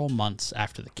 several months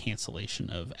after the cancellation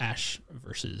of Ash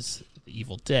versus the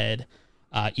Evil Dead,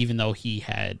 even though he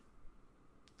had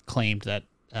claimed that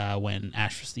when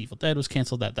Ash vs. the Evil Dead was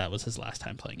canceled, that was his last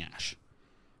time playing Ash.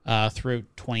 Throughout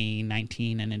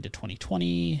 2019 and into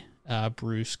 2020,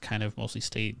 Bruce kind of mostly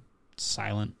stayed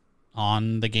silent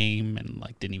on the game and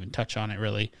like didn't even touch on it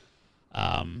really.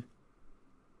 And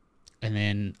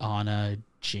then on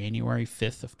January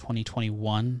 5th of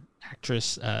 2021,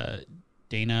 actress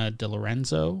Dana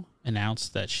DeLorenzo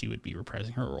announced that she would be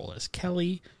reprising her role as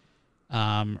Kelly.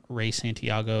 Ray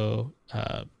Santiago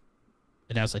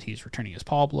announced that he's returning as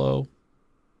Pablo.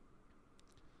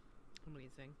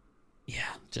 Amazing.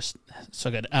 Yeah, just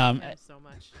so good. So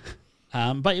much.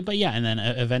 But yeah, and then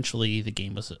eventually the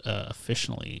game was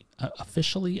officially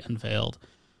unveiled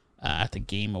at the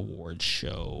Game Awards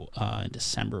show in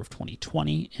December of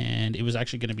 2020, and it was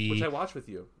actually going to be... Which I watched with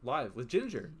you, live, with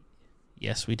Ginger.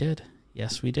 Yes, we did.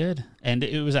 And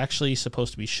it was actually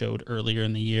supposed to be showed earlier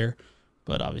in the year,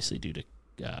 but obviously due to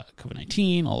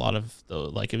COVID-19, a lot of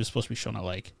it was supposed to be shown at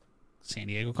like San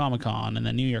Diego Comic-Con and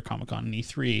then New York Comic-Con and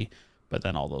E3, but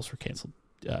then all those were canceled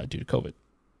due to COVID.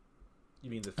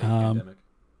 You mean the fake pandemic?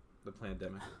 The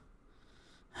pandemic.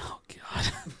 Oh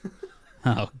God.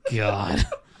 Oh God.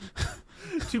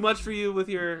 Too much for you with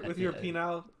your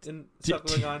penile and stuff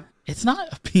going on? It's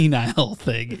not a penile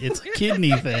thing. It's a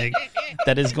kidney thing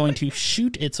that is going to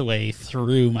shoot its way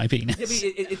through my penis. I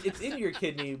mean, it's in your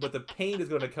kidney, but the pain is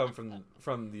going to come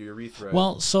from the urethra.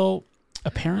 Well, so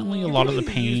apparently a lot of the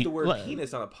pain... Use the word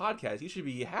penis on a podcast. You should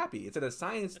be happy. It's in a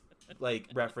science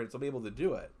reference. I'll be able to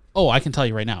do it. Oh, I can tell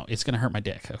you right now. It's going to hurt my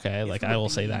dick, okay? I will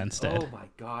say that instead. Oh my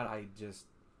God.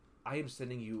 I am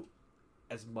sending you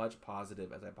as much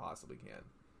positive as I possibly can.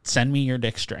 Send me your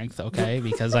dick strength, okay?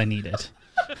 Because I need it.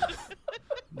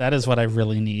 That is what I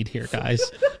really need here,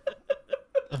 guys.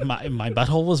 My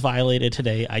butthole was violated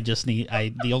today.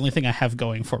 The only thing I have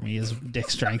going for me is dick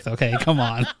strength, okay? Come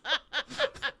on.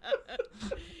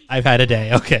 I've had a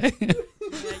day, okay? Yeah,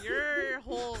 your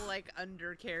whole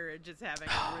undercarriage is having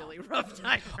a really rough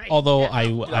time right Although now.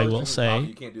 I will say...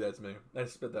 You can't do that to me. I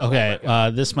spit that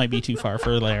Okay, this might be too far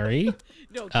for Larry.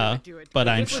 No, do it. But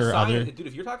I'm If it's sure science, other... Dude,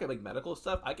 if you're talking medical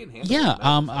stuff, I can handle Yeah,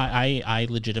 medical stuff. I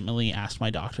legitimately asked my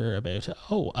doctor about,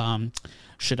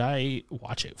 should I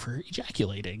watch it for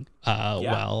ejaculating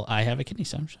while I have a kidney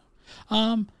stone?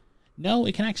 No,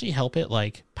 it can actually help it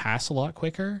pass a lot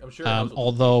quicker. I'm sure it helps with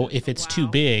although location. if it's too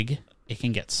big, it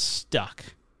can get stuck.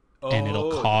 and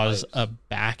it'll Oh, cause nice. a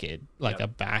backage, like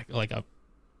Yep. a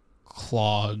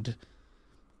clogged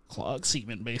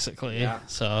semen, basically. Yeah.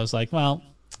 So I was like, well,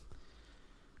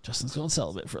 Justin's going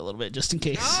celibate for a little bit just in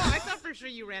case. Oh, I thought for sure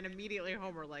you ran immediately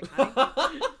home. Or like,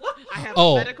 I have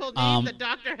Oh, a medical need the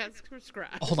doctor has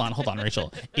prescribed. Hold on,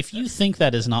 Rachel. If you think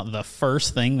that is not the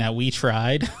first thing that we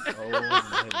tried, Oh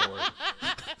my lord.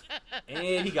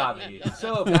 And he got me.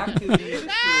 So back to the history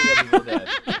of Evil Dead.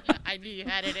 I knew you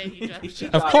had it in you, Justin. She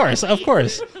of got course.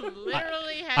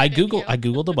 Literally had I it in you.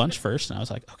 googled a bunch first, and I was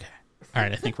like, okay, all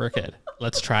right, I think we're good.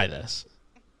 Let's try this.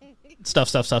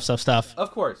 Stuff.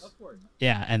 Of course.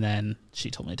 Yeah, and then she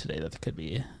told me today that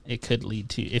it could lead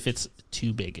to, if it's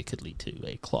too big, it could lead to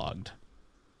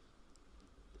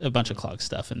a bunch of clogged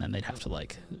stuff, and then they'd have to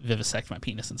like vivisect my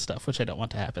penis and stuff, which I don't want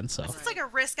to happen. So It's like a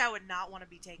risk I would not want to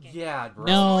be taking. Yeah, bro.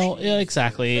 no, yeah,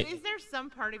 exactly. But is there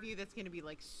some part of you that's gonna be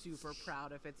like super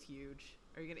proud if it's huge?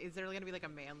 Is there gonna be like a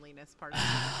manliness part of you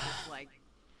that's just like,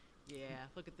 yeah,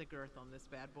 look at the girth on this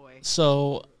bad boy.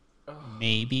 So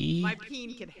maybe My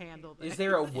peen can handle this. Is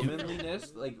there a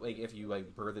womanliness like if you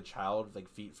like birth a child like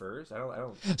feet first? I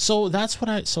don't So that's what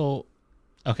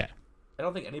okay. I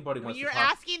don't think anybody wants You're to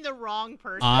talk. asking the wrong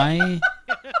person.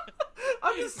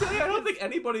 I'm just saying I don't think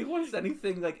anybody wants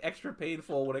anything like extra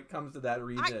painful when it comes to that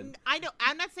region. I know.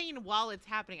 I'm not saying while it's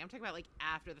happening. I'm talking about like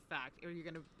after the fact. Or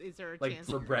is there a Like chance?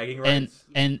 for bragging and rights.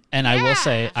 and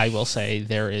Yeah. I will say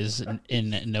there is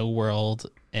in no world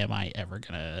am I ever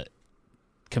gonna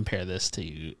compare this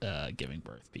to giving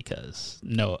birth, because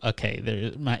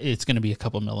it's gonna be a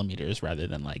couple millimeters rather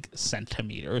than like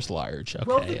centimeters large. Okay,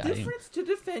 Well, the difference to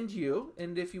defend you,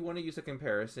 and if you want to use a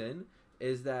comparison,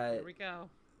 is that Here we go.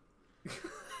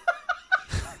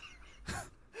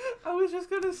 I was just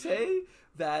gonna say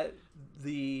that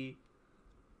the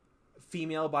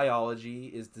female biology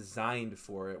is designed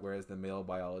for it, whereas the male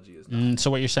biology is not. So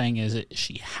what you're saying is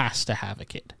she has to have a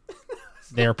kid.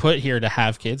 They're put here to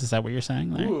have kids. Is that what you're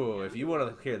saying, Larry? Ooh, if you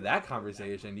want to hear that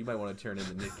conversation, you might want to turn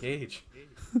into Nick Cage,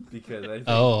 because I think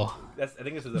Oh, I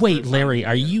think this is the wait, first time Larry,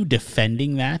 are hearing it. you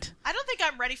defending that? I don't think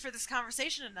I'm ready for this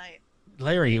conversation tonight.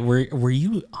 Larry, were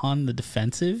you on the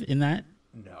defensive in that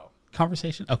No,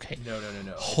 conversation? Okay. no. It's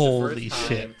the Holy first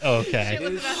shit. time- Okay.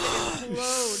 Shit was about to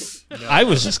explode. No. I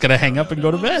was just gonna hang up and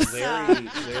go to bed.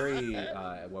 Larry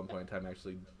at one point in time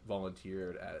actually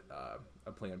volunteered at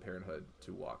a Planned Parenthood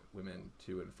to walk women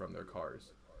to and from their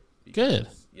cars. Good.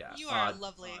 Yeah. You are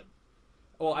lovely.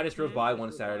 Well, I just drove by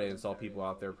one Saturday and saw people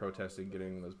out there protesting,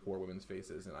 getting those poor women's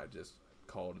faces, and I just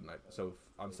called. So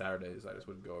on Saturdays, I just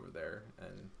would go over there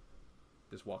and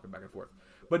just walk back and forth.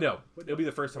 But no, it'll be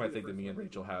the first time I think that me and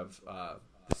Rachel have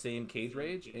the same cage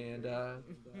rage, and are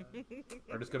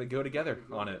just gonna go together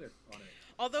on it.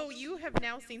 Although you have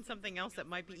now seen something else that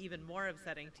might be even more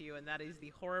upsetting to you, and that is the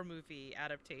horror movie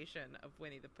adaptation of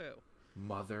Winnie the Pooh.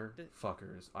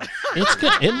 Motherfuckers! It's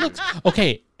good. It looks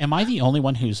okay. Am I the only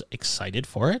one who's excited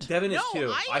for it? Devin is No,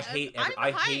 too. I'm I hate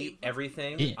hyped.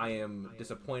 everything. It- I am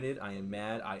disappointed. I am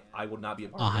mad. I will not be a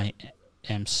part of it.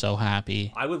 I am so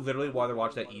happy. I would literally rather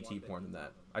watch that ET porn than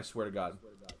that. I swear to God.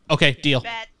 Okay, deal.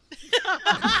 Bet.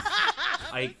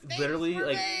 I literally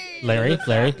like. Larry.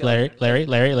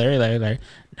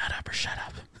 Not up or shut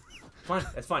up. Fine,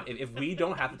 that's fine. If we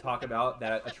don't have to talk about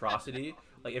that atrocity,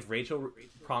 like if Rachel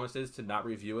promises to not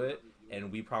review it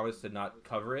and we promise to not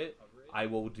cover it, I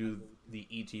will do the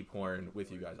ET porn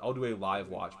with you guys. I'll do a live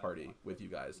watch party with you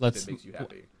guys if it makes you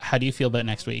happy. How do you feel about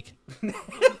next week?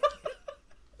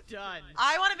 Done.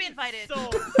 I want to be invited. So,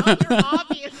 you're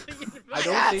obviously I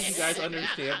don't think you guys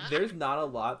understand. There's not a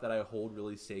lot that I hold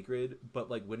really sacred, but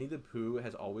like Winnie the Pooh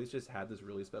has always just had this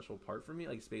really special part for me,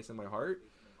 like space in my heart.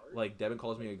 Like Devin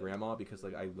calls me a grandma because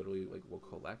like I literally like will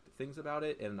collect things about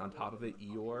it, and on top of it,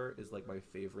 Eeyore is like my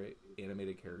favorite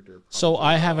animated character. So probably.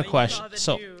 I have a You saw question. the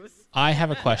So news. I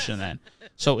have a question then.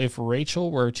 So if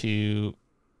Rachel were to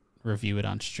review it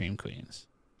on Stream Queens,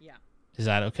 Yeah. is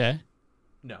that okay?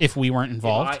 No. If we weren't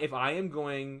involved? If I am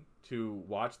going to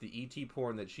watch the ET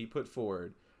porn that she put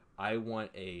forward, I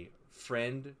want a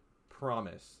friend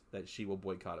promise that she will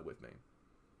boycott it with me.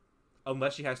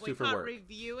 Unless she has to for Boycott work.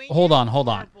 reviewing Hold it on, hold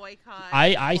or on. boycott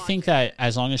I think watching that it?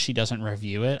 as long as she doesn't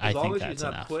review it, I As long think as that's she's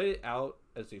not enough. put it out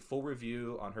as a full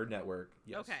review on her network,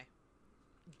 yes. Okay.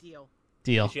 Deal.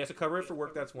 Deal. If she has to cover it for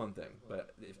work, that's one thing.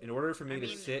 But in order for me to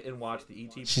sit and watch the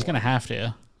ET She's porn, gonna have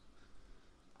to,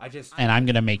 I just... and I'm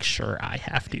gonna make sure I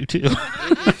have to too.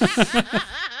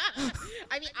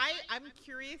 I mean, I'm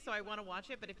curious, so I want to watch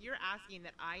it. But if you're asking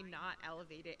that I not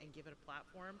elevate it and give it a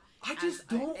platform, I just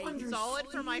don't a understand. solid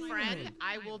for my friend,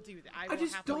 I will do that. I will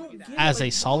just happily don't do that. get As a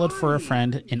like, solid for a why?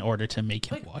 friend in order to make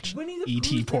him Like, watch Winnie the ET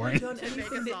Pooh's porn. never done To make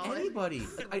anything a to solid. anybody.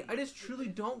 Like, I just truly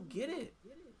don't get it.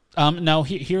 No,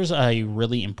 here's a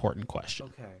really important question.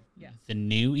 Okay, Yes. The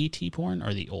new ET porn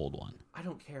or the old one? I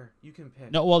don't care. You can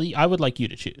pick. No, well, I would like you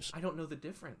to choose. I don't know the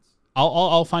difference.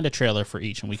 I'll find a trailer for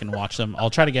each and we can watch them. I'll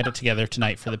try to get it together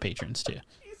tonight for the patrons too.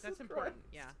 That's important.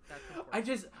 Yeah, that's important. I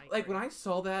just like agree. when I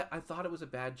saw that, I thought it was a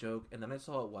bad joke, and then I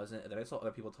saw it wasn't, and then I saw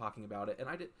other people talking about it, and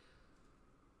I did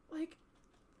like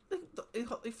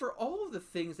for all of the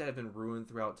things that have been ruined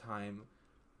throughout time,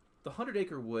 the 100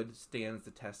 Acre Wood stands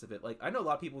the test of it. Like, I know a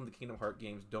lot of people in the Kingdom Hearts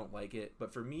games don't like it,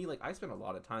 but for me, like, I spent a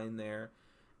lot of time there,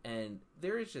 and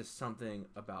there is just something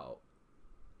about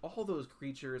all those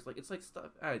creatures. Like, it's like stuff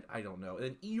I don't know. And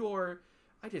then Eeyore,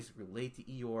 I just relate to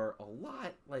Eeyore a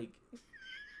lot. Like,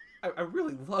 I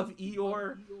really love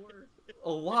Eeyore a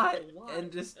lot,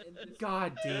 and just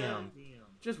goddamn,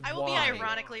 just I will be why?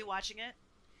 ironically watching it.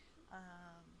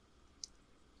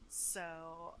 So,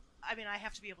 I mean, I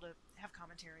have to be able to have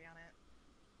commentary on it.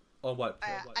 Oh, what?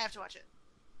 I have to watch it.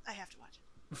 I have to watch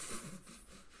it.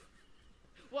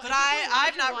 Well, But I I'm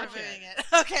think not we'll watch reviewing it.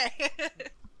 it. Okay.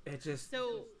 It just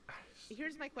So,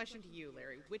 here's my question to you,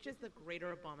 Larry. Which is the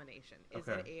greater abomination? Is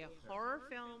Okay. it a horror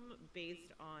film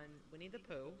based on Winnie the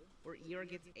Pooh, where Eeyore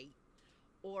gets ate,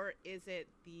 or is it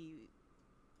the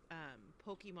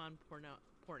Pokemon porno?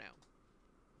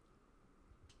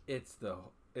 it's the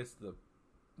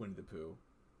Winnie the Pooh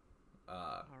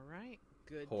All right,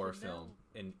 good horror to know. film,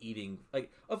 and eating,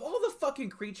 like, of all the fucking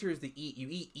creatures that you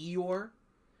eat Eeyore.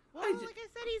 Well, I ju- like I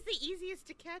said, he's the easiest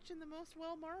to catch and the most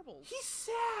well marbled. He's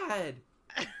sad.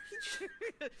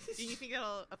 Do you think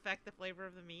it'll affect the flavor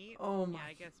of the meat? Oh my! Yeah,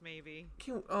 I guess maybe.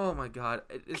 Oh my god!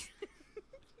 It's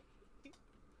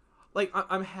like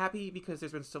I'm happy because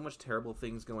there's been so much terrible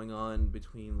things going on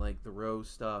between like the Rose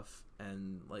stuff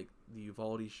and like the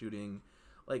Uvalde shooting.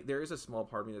 Like, there is a small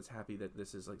part of me that's happy that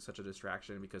this is like such a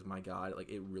distraction, because my god, like,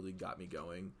 it really got me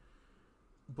going.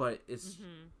 But it's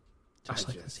Just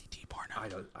I like just- the CT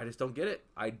porno. I just don't get it.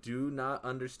 I do not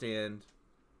understand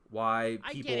why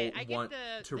I people get it. I want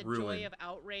get to the ruin. joy of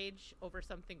outrage over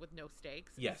something with no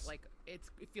stakes. Yes. Like, it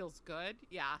feels good.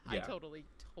 Yeah, I Yeah. totally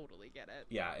get it.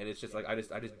 Yeah, and it's just like I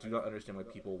just do not understand why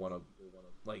people want to,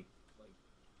 like,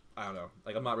 I don't know.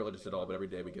 Like, I'm not religious at all, but every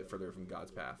day we get further from God's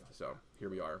path. So here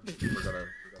we are. We're gonna.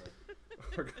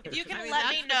 If you can I mean, let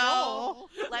that's me the know, goal.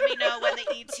 let me know when the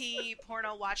ET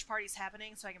porno watch party's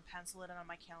happening, so I can pencil it in on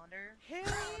my calendar. Hell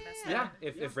miss Yeah,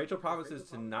 if Rachel promises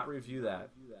to not review that,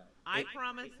 I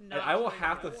promise not. and I will to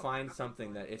have to review it. find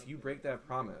something that if you break that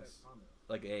promise,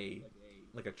 like a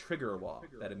trigger law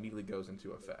that immediately goes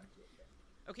into effect.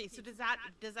 Okay, so does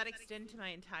that extend to my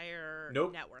entire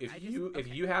Nope. network? If I you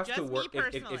okay. have to Just me work, if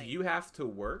personally. you have to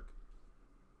work,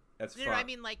 that's No, fine. I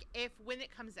mean, like, if when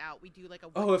it comes out, we do like a.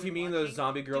 Oh, if you weekly mean those watching,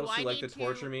 zombie girls do I who like to need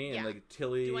torture me, and yeah. like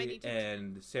Tilly Do I need to-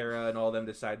 and Sarah and all of them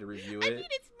decide to review I it? mean,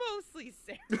 it's mostly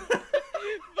Sarah.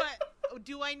 But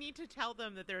do I need to tell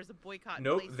them that there's a boycott? in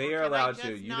Nope, place, they or are can I allowed to.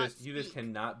 just You not just speak?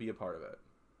 cannot be a part of it.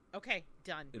 Okay,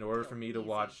 done. In order Deal. for me to Easy.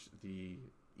 watch the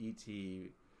ET,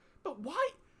 but why?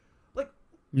 Like,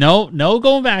 No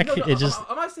going back. no, It just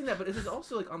I'm not saying that, but this is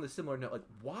also like on the similar note. Like,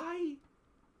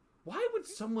 why would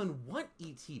someone want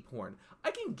ET porn? I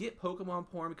can get Pokemon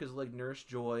porn because of, like, Nurse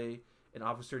Joy and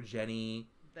Officer Jenny.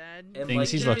 Then And, Things like,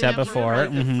 he's you know, looked at like, before. like,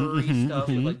 the Mhm, furry mhm, stuff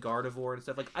with mhm. like Gardevoir and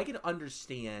stuff. Like, I can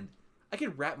understand. I can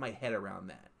wrap my head around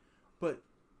that. But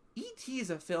E.T. is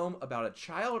a film about a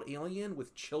child alien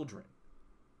with children.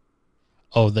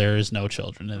 there is no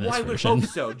children in this Well, I would version. hope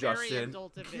so, Very Justin.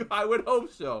 adult of it. I would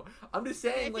hope so. I'm just I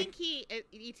saying, like, think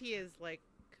E.T. is like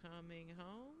coming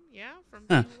home. Yeah, from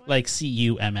Huh, being away. like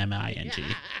CUMMING.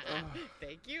 Yeah.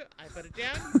 Thank you. I put it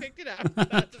down. You picked it up.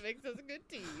 That's what makes us a good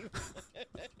team.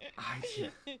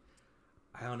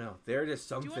 I don't know. There is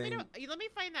Do you want me something. to? Let me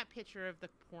find that picture of the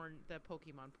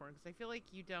Pokemon porn, because I feel like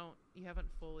you haven't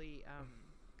fully.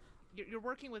 You're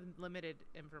working with limited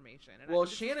information. And Well,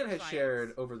 this is Shannon for has science.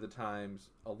 shared over the times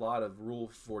a lot of Rule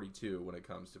 42 when it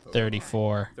comes to Pokemon.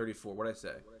 34. 34. What did I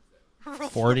say?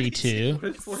 42. What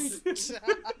is 42?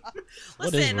 What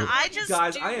is Listen, Rule- I just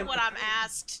Guys, do I am- what I'm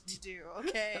asked to do.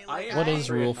 Okay. I am What is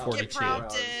very Rule up- 42? Get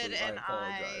prompted I and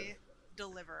apologize. I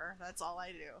deliver. That's all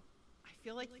I do. I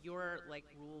feel like you're like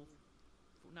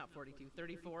not 42,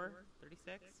 34,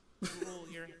 36.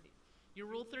 Your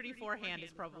Rule 34 hand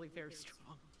is probably very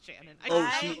strong, Shannon. I Oh,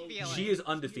 just I feel she it. is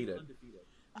undefeated.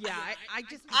 Yeah, I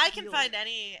just. I can feel find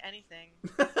it. anything.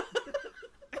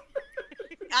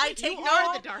 I take You no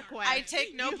are the dark web. I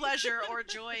take no pleasure or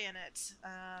joy in it.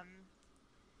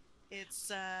 It's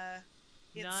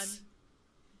None.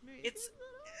 It's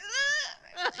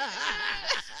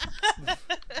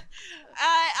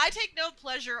I take no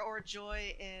pleasure or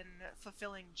joy in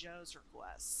fulfilling Joe's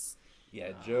requests.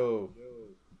 Yeah, Joe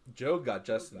got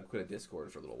Justin to quit a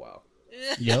Discord for a little while.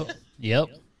 Yep.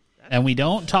 And we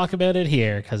don't talk about it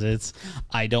here because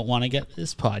I don't want to get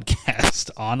this podcast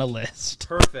on a list.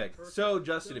 Perfect. So,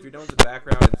 Justin, if you're done with the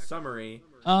background and summary.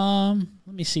 Let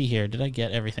me see here. Did I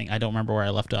get everything? I don't remember where I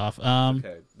left off.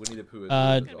 Okay, Winnie the Pooh is It's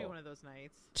gonna be one of those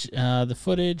nights. The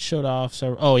footage showed off.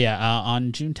 So,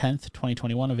 on June 10th,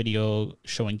 2021, a video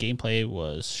showing gameplay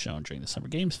was shown during the Summer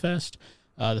Games Fest.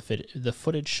 The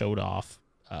footage showed off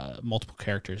multiple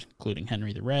characters, including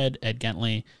Henry the Red, Ed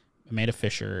Gentley, Amanda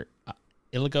Fisher,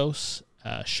 Illigos,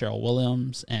 Cheryl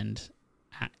Williams, and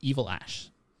Evil Ash.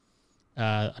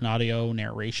 An audio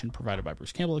narration provided by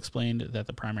Bruce Campbell explained that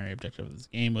the primary objective of this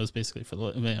game was basically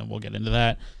we'll get into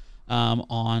that.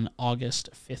 On August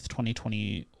 5th,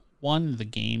 2021, the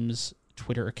game's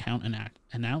Twitter account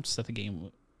announced that the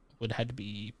game would had to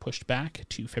be pushed back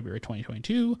to February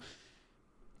 2022.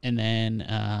 And then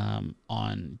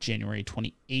on January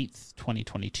 28th,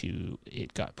 2022,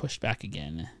 it got pushed back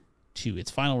again to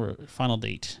its final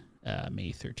date,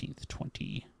 May 13th,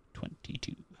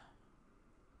 2022.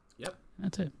 Yep.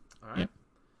 That's it. All right. Yep.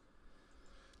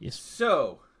 Yes.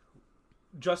 So,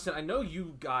 Justin, I know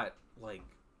you got like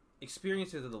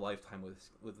experiences of the lifetime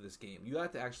with this game. You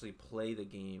got to actually play the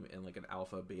game in like an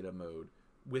alpha beta mode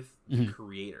with the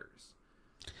creators.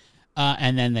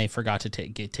 And then they forgot to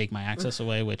take my access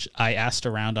away, which I asked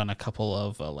around on a couple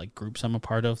of like groups I'm a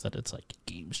part of that it's like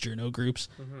Games Journal groups,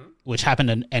 which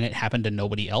happened and it happened to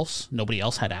nobody else. Nobody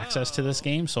else had access to this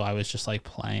game, so I was just like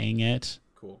playing it.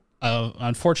 Cool.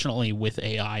 Unfortunately, with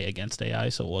AI against AI,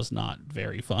 so it was not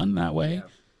very fun that way, Yeah.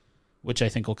 which I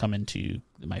think will come into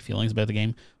my feelings about the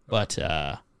game. But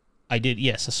I did,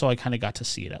 yes. So I kind of got to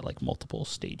see it at like multiple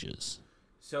stages.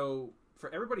 So for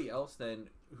everybody else then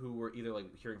who were either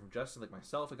like hearing from Justin, like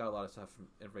myself, I got a lot of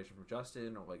information from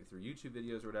Justin or like through YouTube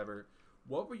videos or whatever.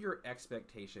 What were your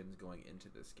expectations going into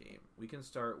this game? We can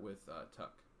start with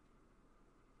Tuck.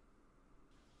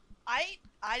 I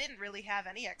didn't really have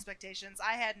any expectations.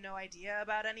 I had no idea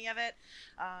about any of it.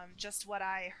 Just what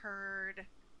I heard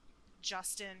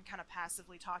Justin kind of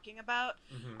passively talking about.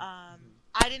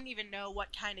 I didn't even know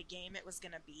what kind of game it was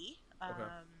going to be.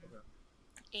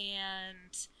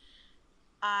 And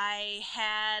I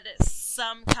had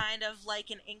some kind of like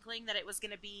an inkling that it was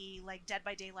going to be like Dead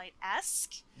by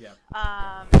Daylight-esque. Yeah.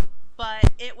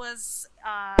 But it was,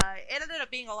 it ended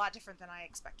up being a lot different than I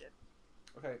expected.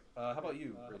 Okay. How about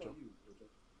you, Rachel?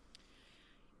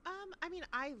 I mean,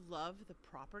 I love the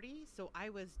property, so I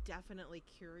was definitely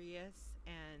curious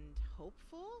and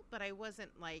hopeful, but I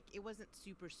wasn't like, it wasn't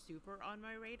super on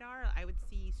my radar. I would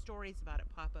see stories about it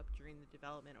pop up during the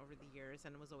development over the years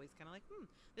and was always kind of like,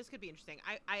 this could be interesting.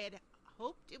 I had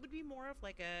hoped it would be more of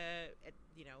like a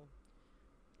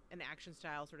an action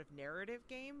style sort of narrative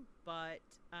game, but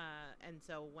and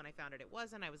so when I found it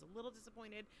wasn't. I was a little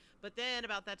disappointed, but then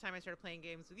about that time I started playing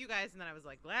games with you guys, and then I was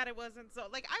like glad it wasn't. So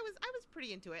like I was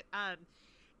pretty into it.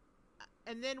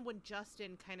 And then when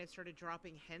Justin kind of started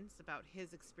dropping hints about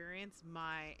his experience,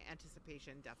 my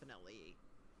anticipation definitely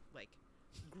like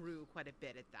grew quite a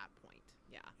bit at that point.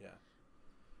 Yeah.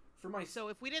 For my So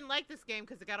if we didn't like this game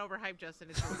because it got overhyped, Justin,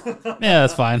 it's your fault. Yeah,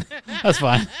 that's fine. That's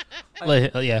fine.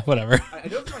 Yeah, whatever. I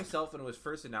know for myself, when it was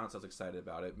first announced, I was excited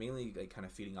about it, mainly like kind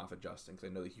of feeding off of Justin because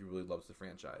I know that he really loves the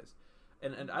franchise,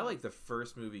 and I like the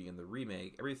first movie and the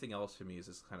remake. Everything else to me is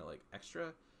just kind of like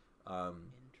extra.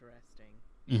 Interesting.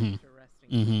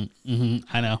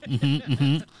 I know.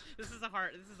 This is a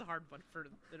hard one for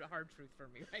the hard truth for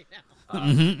me right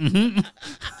now.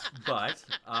 But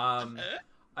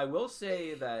I will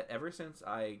say that ever since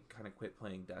I kind of quit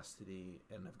playing Destiny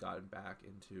and have gotten back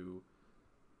into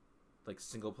like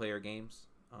single player games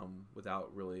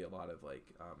without really a lot of like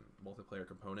multiplayer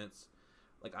components,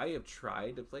 like I have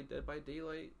tried to play Dead by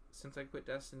Daylight since I quit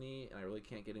Destiny and I really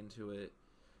can't get into it.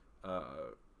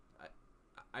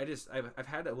 I've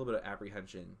had a little bit of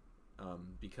apprehension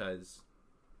because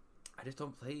I just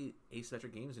don't play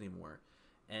asymmetric games anymore,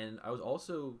 and I was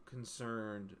also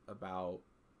concerned about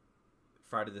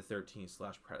Friday the 13th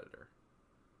 / Predator.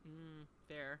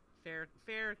 Fair.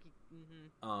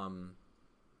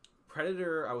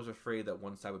 Predator, I was afraid that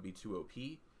one side would be too OP.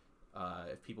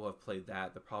 If people have played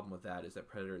that, the problem with that is that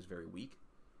Predator is very weak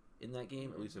in that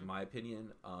game, at least in my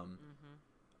opinion.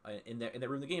 In that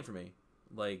ruined the game for me.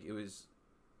 Like it was,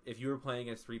 if you were playing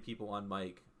as 3 people on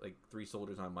mic, like 3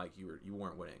 soldiers on mic, you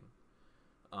weren't winning.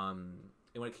 And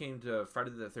when it came to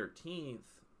Friday the 13th,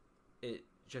 it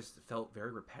just felt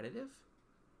very repetitive.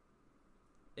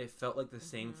 It felt like the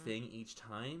same thing each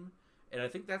time. And I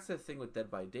think that's the thing with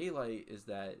Dead by Daylight is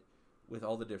that with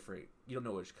all the different, you don't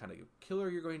know which kind of killer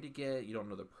you're going to get. You don't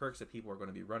know the perks that people are going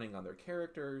to be running on their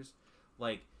characters.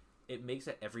 Like, it makes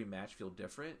it every match feel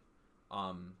different.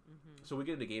 So we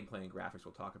get into gameplay and graphics,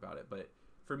 we'll talk about it. But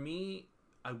for me,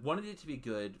 I wanted it to be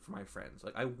good for my friends.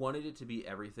 Like, I wanted it to be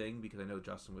everything because I know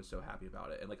Justin was so happy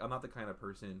about it. And, like, I'm not the kind of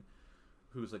person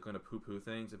who's, like, going to poo-poo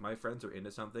things. If my friends are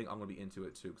into something, I'm going to be into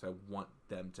it, too, because I want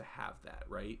them to have that,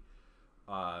 right?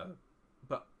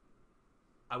 But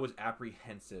I was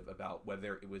apprehensive about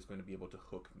whether it was going to be able to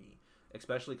hook me.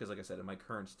 Especially because, like I said, in my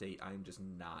current state, I'm just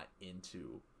not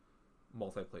into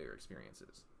multiplayer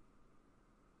experiences.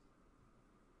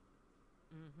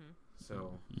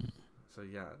 So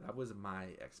yeah, that was my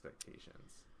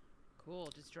expectations. Cool,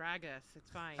 just drag us. It's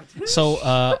fine. So,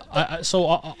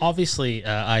 obviously,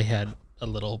 I had a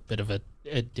little bit of a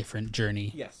different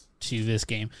journey Yes. to this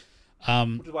game.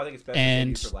 Which is why I think it's best to save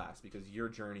you for last, because your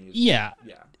journey is... Yeah.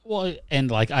 Well,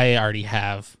 and, like, I already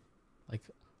have,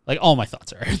 like all my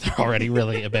thoughts are they're already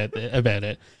really about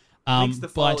it. Links to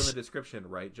follow in the description,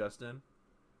 right, Justin?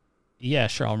 Yeah,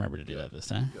 sure, I'll remember to do that this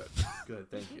time. Good,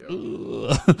 thank you.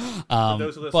 For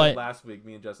those who listened last week,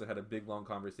 me and Justin had a big, long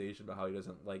conversation about how he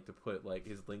doesn't like to put, like,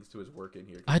 his links to his work in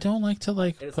here. I don't like to,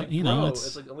 like, it's put, like, you know,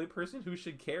 it's like the only person who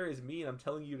should care is me, and I'm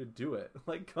telling you to do it.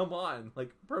 Like, come on.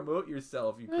 Like, promote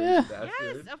yourself, you crazy bastard.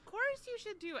 Yes, of course you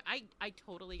should do it. I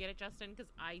totally get it, Justin,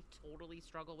 because I totally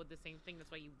struggle with the same thing.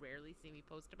 That's why you rarely see me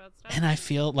post about stuff. And I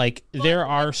feel like there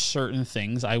are certain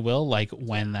things I will, like,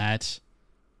 when that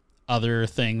other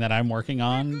thing that I'm working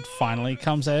on finally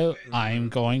comes out, I'm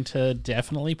going to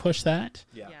definitely push that.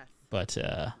 Yeah. Yes. But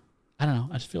I don't know.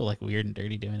 I just feel like weird and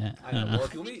dirty doing it. I know. know. Well,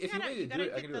 if you want me to do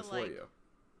it, I can do it for you.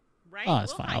 Right? Oh,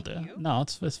 it's We'll fine. I'll do find it. you. No,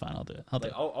 it's fine. I'll do it. I'll do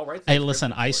Like, it. I'll write Hey, the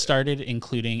listen, description I for you. started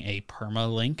including a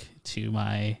perma link to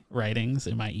my writings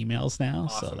in my emails now,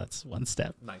 so Awesome. that's one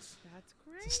step. Nice. That's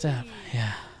great. It's a step.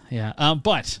 Yeah.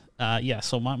 But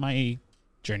so my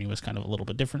journey was kind of a little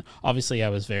bit different. Obviously, I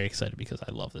was very excited because I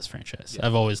love this franchise. Yeah.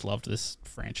 I've always loved this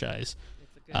franchise.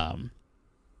 It's a good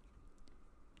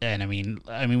And I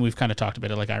mean, we've kind of talked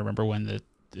about it. Like, I remember when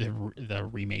the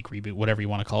remake, reboot, whatever you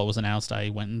want to call it, was announced.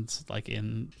 I went and, like,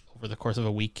 over the course of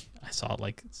a week, I saw it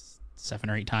like 7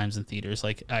 or 8 times in theaters.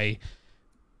 Like, I've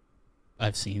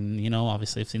seen,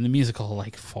 obviously I've seen the musical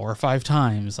like 4 or 5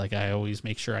 times. Like, I always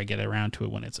make sure I get around to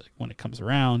it when it comes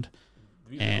around.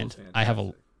 The musical's And I have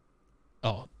fantastic.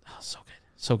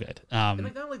 so good. And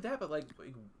like, not only that, but like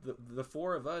the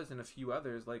 4 of us and a few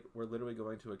others, like, we're literally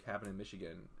going to a cabin in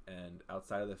Michigan, and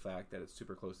outside of the fact that it's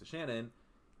super close to Shannon,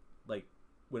 like,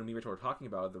 when we were talking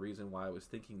about it, the reason why I was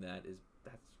thinking that is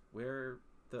that's where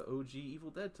the OG Evil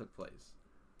Dead took place.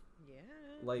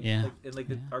 Yeah.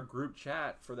 Our group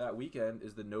chat for that weekend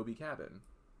is the Nobi cabin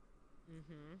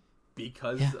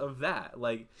because Yeah. of that.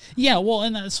 Like, Yeah, well,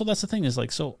 and so that's the thing is,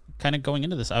 like, so kind of going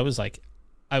into this, I was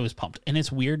pumped. And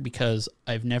it's weird because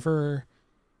I've never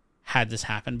had this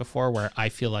happen before where I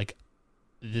feel like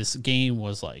this game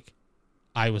was like,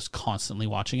 I was constantly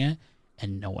watching it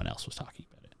and no one else was talking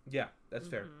about it. yeah, that's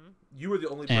fair. You were the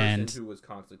only person who was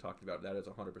constantly talking about it. That is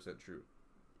 100% true.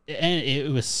 And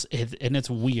and it's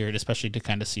weird, especially to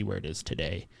kind of see where it is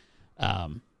today.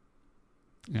 And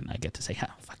I get to say, I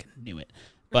fucking knew it.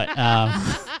 But,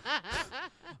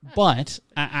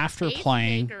 after Ace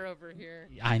playing, Maker over here.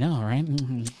 I know, right?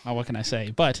 Oh, what can I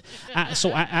say? But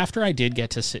after I did get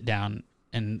to sit down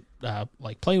and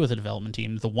like play with the development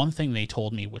team, the one thing they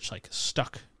told me, which like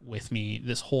stuck with me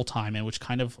this whole time, and which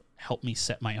kind of helped me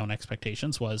set my own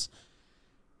expectations, was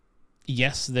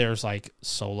yes, there's like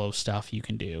solo stuff you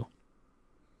can do,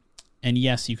 and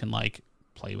yes, you can like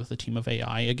play with a team of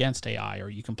AI against AI, or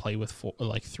you can play with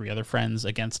 3 other friends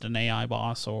against an AI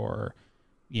boss, or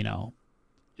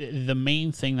the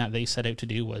main thing that they set out to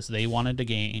do was they wanted a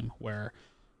game where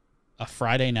a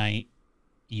Friday night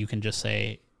you can just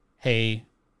say, hey,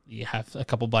 you have a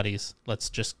couple buddies, let's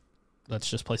just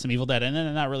play some Evil Dead. And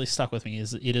then that really stuck with me,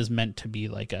 is it is meant to be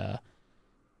like I'm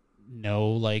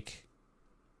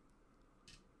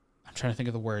trying to think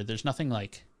of the word, there's nothing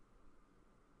like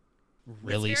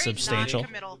really It's very substantial.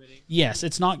 non-committal. Yes,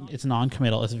 it's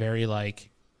non-committal. It's very like,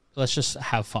 let's just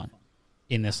have fun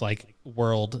in this like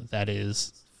world that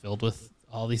is filled with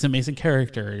all these amazing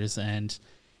characters. And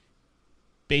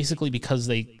basically because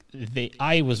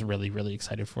I was really, really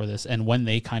excited for this. And when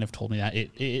they kind of told me that,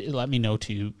 it let me know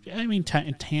to,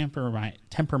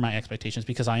 temper my expectations,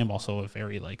 because I am also a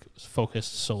very like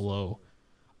focused solo.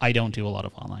 I don't do a lot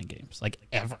of online games, like,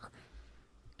 ever.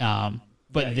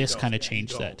 But Yeah, this you kind of don't.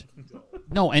 changed You that.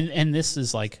 don't. No, and this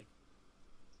is like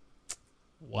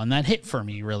one that hit for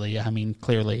me, really. I mean,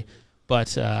 clearly.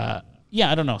 But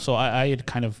yeah, I don't know. So I had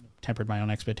kind of tempered my own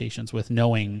expectations with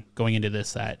knowing going into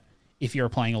this that if you're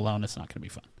playing alone, it's not going to be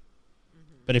fun.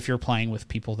 But if you're playing with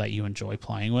people that you enjoy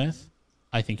playing with,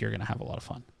 I think you're going to have a lot of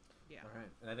fun. Yeah. All right,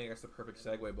 and I think that's the perfect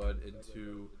segue, Bud,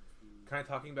 into kind of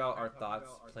talking about our thoughts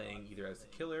playing either as the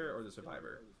killer or the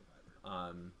survivor.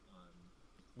 I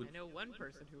know one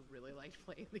person who really liked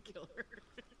playing the killer.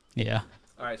 Yeah.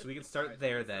 All right, so we can start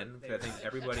there then, because I think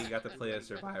everybody got to play as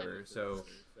survivor. So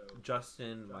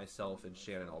Justin, myself, and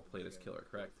Shannon all played as killer,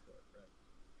 correct?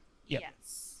 Yep.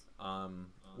 Yes.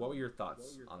 What were your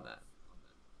thoughts on that?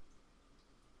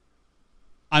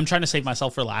 I'm trying to save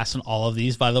myself for last in all of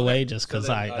these, by the way, just because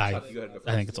So then, I Chuck, you go ahead and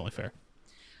go think first. it's only fair.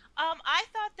 I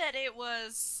thought that it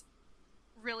was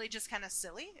really just kind of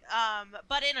silly,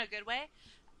 but in a good way.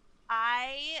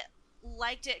 I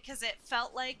liked it because it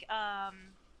felt like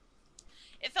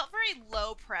it felt very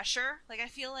low pressure. Like I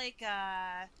feel like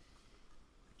like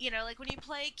when you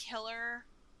play Killer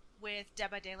with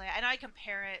Dead by Daylight, I know I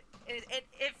compare it.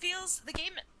 It feels, the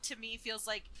game to me feels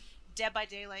like Dead by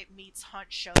Daylight meets Hunt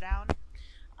Showdown.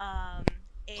 And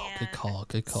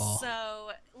Good call.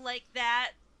 So like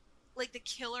that, like the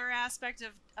killer aspect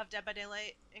of Dead by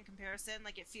Daylight in comparison,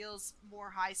 like it feels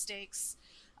more high stakes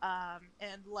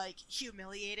and like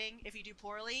humiliating if you do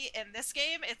poorly. In this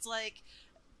game, it's like,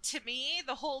 to me,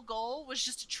 the whole goal was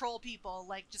just to troll people,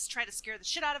 like just try to scare the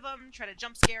shit out of them, try to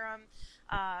jump scare them.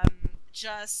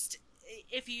 Just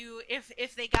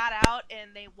if they got out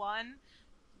and they won,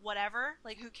 whatever,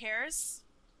 like who cares?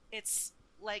 It's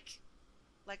like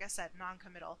I said,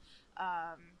 non-committal.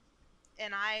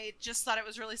 And I just thought it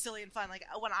was really silly and fun. Like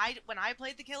when I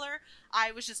played the killer,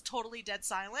 I was just totally dead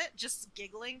silent, just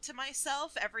giggling to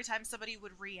myself every time somebody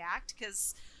would react,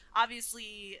 because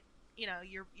obviously,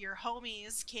 your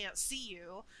homies can't see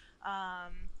you.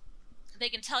 They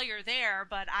can tell you're there,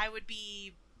 but I would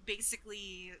be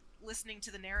basically listening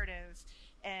to the narrative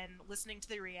and listening to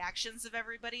the reactions of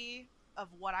everybody of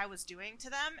what I was doing to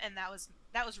them, and that was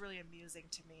really amusing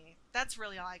to me. That's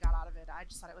really all I got out of it. I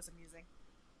just thought it was amusing.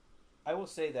 I will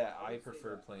say that I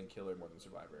preferred playing killer more than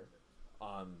survivor.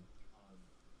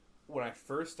 When I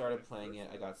first started playing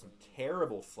it, I got some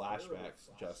terrible flashbacks,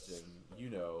 Justin,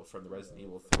 from the Resident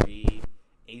Evil 3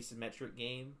 asymmetric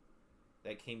game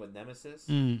that came with Nemesis.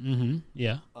 Mm-hmm.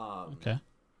 Yeah. Okay.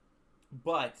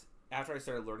 But after I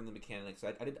started learning the mechanics,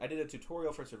 I did a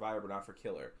tutorial for survivor, but not for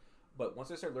killer. But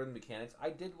once I started learning the mechanics, I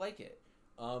did like it.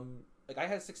 I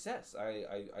had success.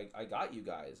 I got you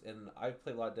guys, and I've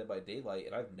played a lot of Dead by Daylight,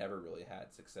 and I've never really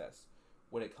had success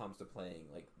when it comes to playing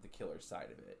like the killer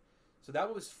side of it. So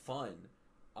that was fun,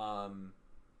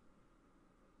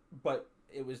 but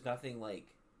it was nothing like.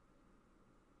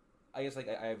 I guess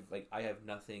I have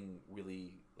nothing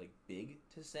really like big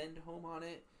to send home on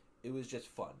it. It was just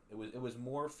fun. It was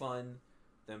more fun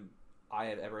than I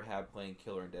have ever had playing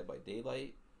Killer and Dead by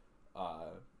Daylight.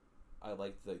 I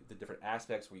liked the different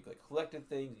aspects where you like collected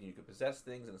things and you could possess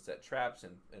things and set traps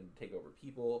and take over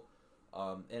people.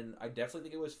 And I definitely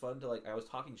think it was fun to I was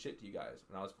talking shit to you guys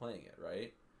when I was playing it,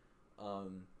 right?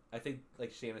 I think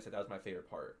like Shannon said, that was my favorite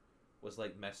part, was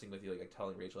like messing with you, like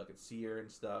telling Rachel I could see her and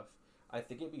stuff. I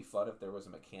think it'd be fun if there was a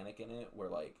mechanic in it where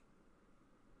like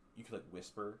you could like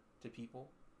whisper to people.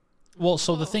 Well,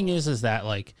 so the thing is that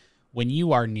like when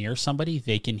you are near somebody,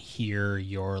 they can hear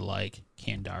your like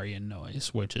Kandarian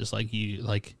noise, which is like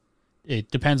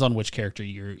it depends on which character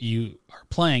you are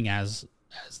playing as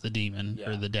the demon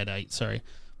or the Deadite, sorry,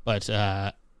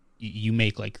 but you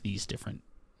make like these different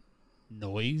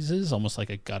noises, almost like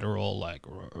a guttural like.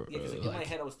 Yeah, because in my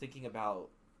head I was thinking about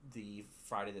the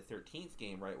Friday the 13th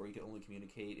game, right, where you can only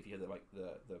communicate if you have the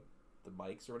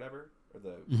mics or whatever, or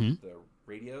the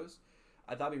radios.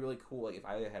 I thought it'd be really cool, like if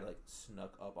I had like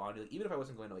snuck up on you, like, even if I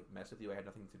wasn't going to like mess with you, I had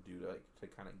nothing to do to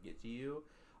kind of get to you.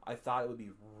 I thought it would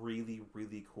be really,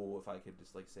 really cool if I could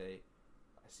just like say,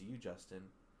 "I see you, Justin,"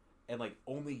 and like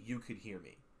only you could hear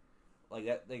me. Like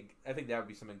that, like I think that would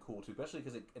be something cool too, especially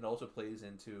because it also plays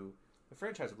into the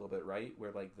franchise a little bit, right?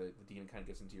 Where like the demon kind of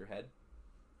gets into your head,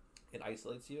 it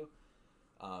isolates you.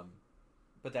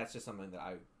 But that's just something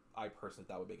that I personally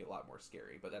thought would make it a lot more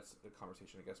scary. But that's the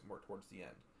conversation, I guess, more towards the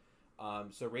end.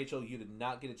 So Rachel, you did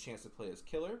not get a chance to play as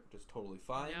killer, which is totally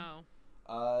fine. No.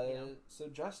 So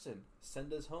Justin,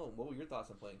 send us home. What were your thoughts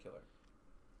on playing killer?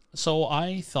 So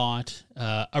I thought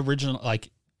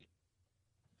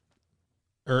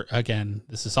again,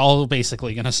 this is all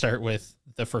basically going to start with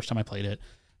the first time I played it.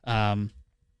 I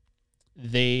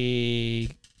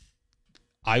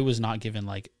was not given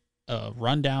like a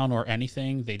rundown or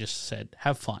anything. They just said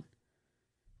have fun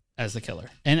as the killer,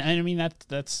 and I mean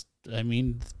that's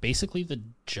basically the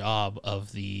job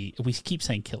of the. We keep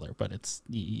saying killer, but it's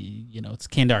it's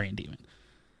Kandarian demon,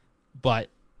 but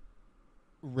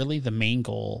really the main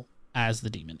goal as the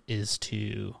demon is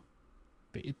to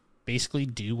basically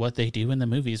do what they do in the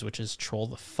movies, which is troll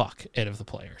the fuck out of the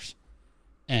players.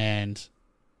 And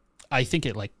I think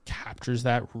it like captures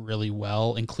that really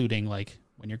well, including like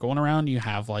when you're going around, you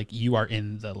have like you are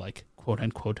in the like quote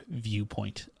unquote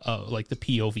viewpoint of like the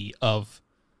POV of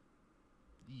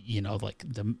like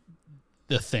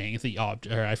the thing, the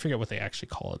object, or I forget what they actually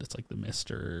call it. It's like the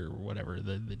mist or whatever,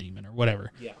 the demon or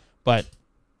whatever. Yeah. But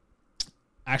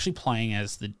actually playing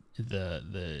as the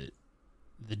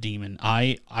demon,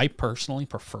 I personally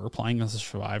prefer playing as a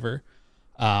survivor.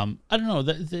 I don't know,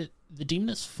 the demon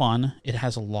is fun. It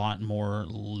has a lot more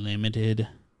limited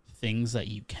things that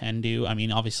you can do. I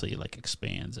mean, obviously it like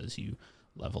expands as you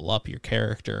level up your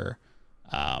character.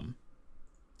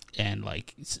 And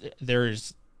like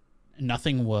there's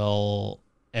nothing will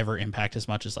ever impact as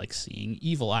much as like seeing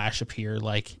Evil Ash appear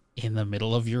like in the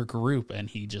middle of your group and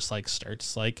he just like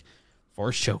starts like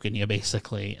force choking you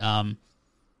basically. But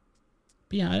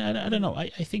yeah, I don't know. I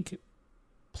think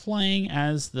playing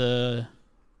as the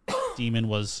demon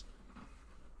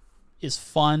is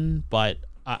fun, but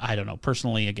I don't know.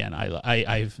 Personally, again,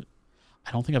 I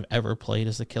don't think I've ever played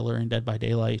as the killer in Dead by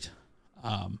Daylight.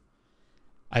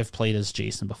 I've played as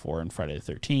Jason before in Friday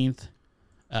the 13th.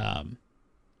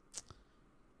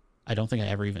 I don't think I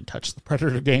ever even touched the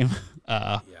Predator game.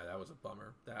 Yeah, that was a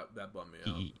bummer. That bummed me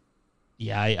out.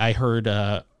 Yeah, I heard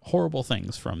horrible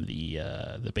things from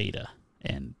the beta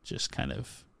and just kind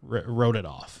of wrote it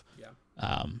off. Yeah,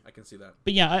 I can see that.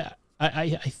 But yeah,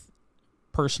 I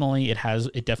personally, it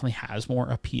definitely has more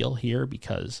appeal here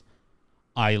because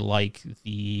I like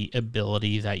the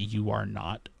ability that you are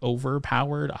not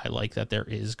overpowered. I like that there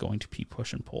is going to be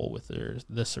push and pull with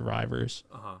the survivors.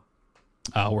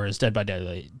 Whereas Dead by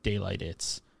Daylight,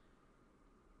 it's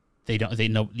they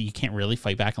know you can't really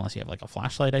fight back unless you have like a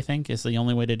flashlight. I think is the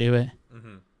only way to do it.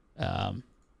 Mm-hmm.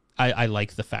 I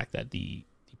like the fact that the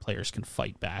players can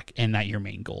fight back and that your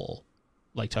main goal,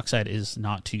 like Tuck said, is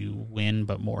not to win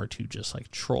but more to just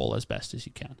like troll as best as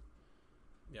you can.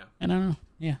 Yeah. And I don't know.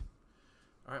 Yeah.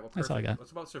 All right, well, perfect. That's all I got.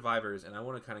 What's about survivors? And I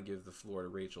want to kind of give the floor to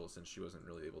Rachel since she wasn't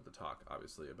really able to talk,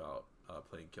 obviously, about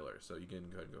playing killer. So you can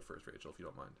go ahead and go first, Rachel, if you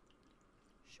don't mind.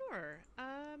 Sure.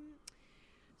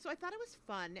 So I thought it was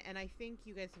fun, and I think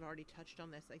you guys have already touched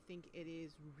on this. I think it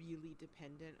is really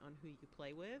dependent on who you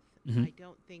play with. Mm-hmm. I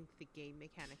don't think the game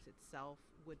mechanics itself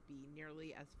would be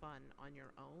nearly as fun on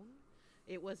your own.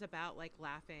 It was about like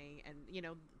laughing, and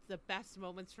the best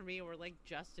moments for me were like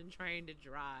Justin trying to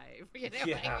drive. Yeah.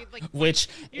 I mean, like, Which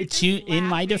in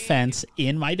my defense,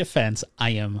 I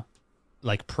am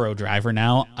like pro driver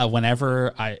now.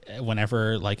 Whenever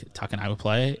like Tuck and I would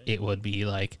play, it would be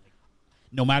like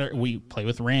no matter we play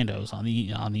with randos on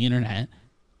the internet,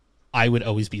 I would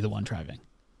always be the one driving.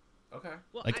 Okay.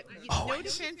 Well, like, no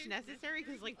defense necessary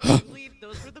because like truly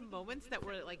those were the moments that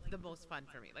were like the most fun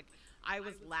for me. Like I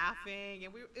was laughing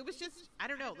and it was just I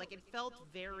don't know, like it felt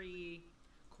very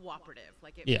cooperative.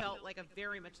 Like it felt like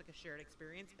very much like a shared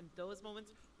experience, and those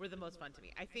moments were the most fun to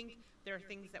me. I think there are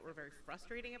things that were very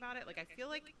frustrating about it. Like I feel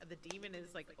like the demon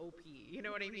is like OP. You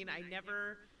know what I mean?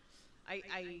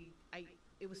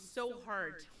 It was so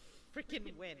hard to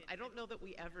freaking win. I don't know that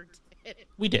we ever did.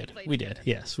 We did.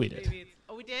 Yes, we did.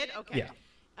 Oh, we did? Okay.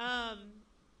 Yeah.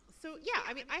 So yeah,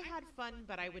 I mean, I had fun,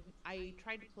 but I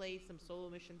tried to play some solo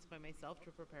missions by myself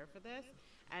to prepare for this,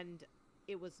 and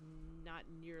it was not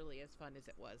nearly as fun as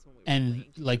it was when we were playing.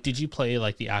 And like, did you play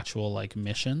like the actual like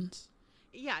missions?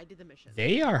 Yeah, I did the missions.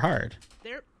 They are hard.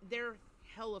 They're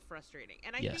hella frustrating,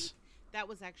 and I think that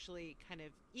was actually kind of,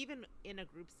 even in a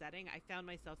group setting, I found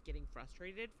myself getting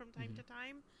frustrated from time to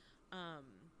time.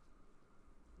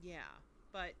 Yeah,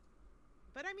 but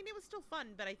I mean, it was still fun,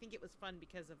 but I think it was fun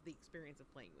because of the experience of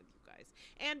playing with you guys.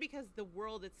 And because the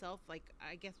world itself, like,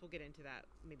 I guess we'll get into that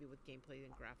maybe with gameplay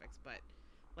and graphics, but,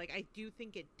 like, I do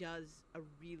think it does a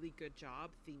really good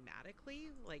job thematically,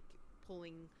 like,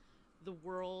 pulling the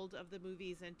world of the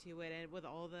movies into it, and with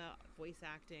all the voice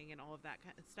acting and all of that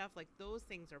kind of stuff. Like, those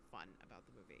things are fun about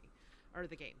the movie. Or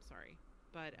the game, sorry.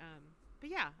 But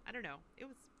yeah, I don't know. It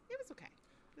was okay.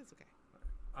 It was okay.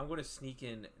 I'm going to sneak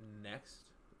in next.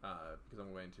 Because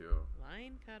I'm going to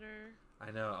Line cutter.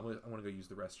 I know. I'm going to go use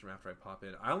the restroom after I pop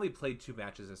in. I only played 2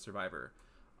 matches as Survivor.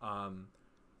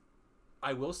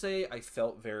 I will say I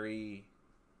felt very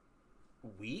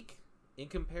weak in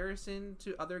comparison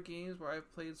to other games where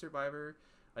I've played Survivor.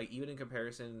 Like even in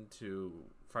comparison to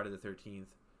Friday the 13th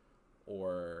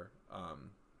or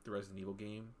the Resident Evil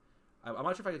game. I'm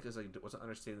not sure if I just wasn't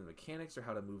understanding the mechanics or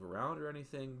how to move around or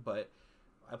anything, but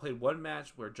I played one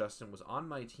match where Justin was on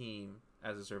my team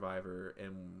as a survivor,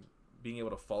 and being able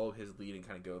to follow his lead and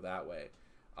kind of go that way,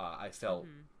 I felt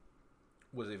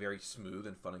was a very smooth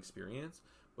and fun experience.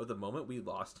 But the moment we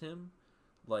lost him,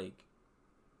 like,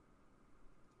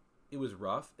 it was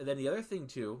rough. And then the other thing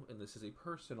too, and this is a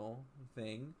personal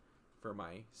thing for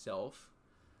myself.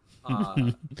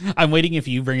 I'm waiting if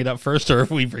you bring it up first or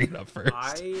if we bring it up first.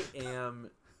 I am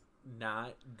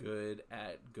not good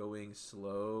at going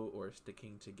slow or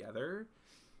sticking together.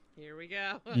 Here we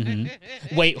go.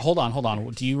 Wait, hold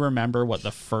on. Do you remember what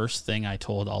the first thing I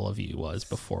told all of you was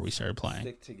before we started playing?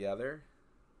 Stick together.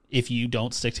 If you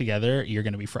don't stick together, you're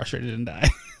going to be frustrated and die.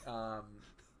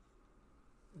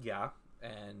 Yeah,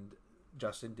 and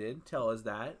Justin did tell us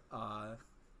that.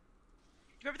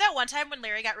 Remember that one time when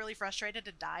Larry got really frustrated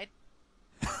and died?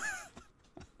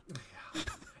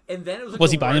 And then it was like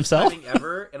Was the he by worst himself? timing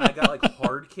ever, and I got like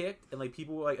hard kicked, and like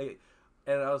people were like,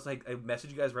 and I was like, I messaged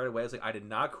you guys right away. I was like, I did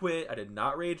not quit, I did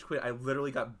not rage quit. I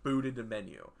literally got booted to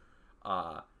menu.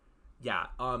 Yeah.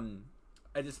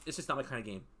 It's just not my kind of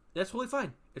game. That's totally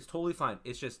fine. It's totally fine.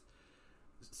 It's just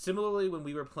similarly when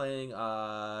we were playing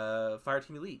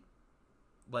Fireteam Elite.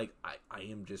 Like I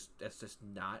am just that's just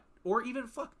not, or even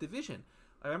Division.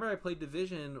 I remember I played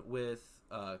Division with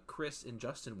Chris and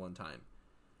Justin one time.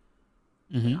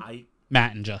 Mm-hmm.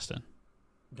 Matt and Justin.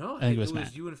 No, I think it was Matt.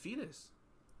 Matt. You and Fetus.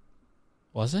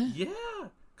 Was it? Yeah,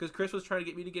 because Chris was trying to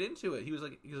get me to get into it. He was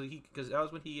like, because that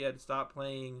was when he had stopped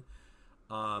playing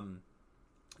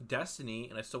Destiny,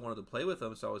 and I still wanted to play with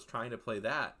him, so I was trying to play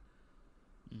that.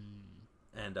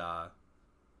 And yeah,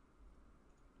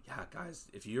 guys,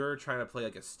 if you're trying to play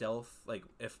like a stealth, like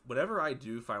if whenever I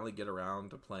do finally get around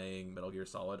to playing Metal Gear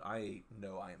Solid, I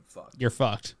know I am fucked. You're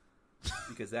fucked.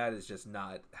 Because that is just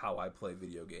not how I play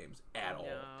video games at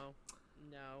all.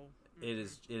 No. It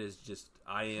is just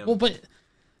I am Well, but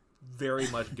very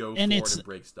much go and forward and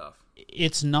break stuff.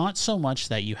 It's not so much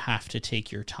that you have to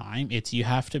take your time. It's you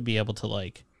have to be able to,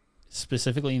 like,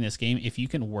 specifically in this game, if you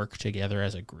can work together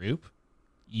as a group,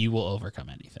 you will overcome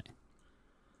anything.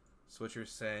 So what you're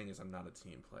saying is I'm not a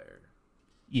team player.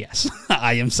 Yes,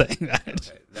 I am saying that.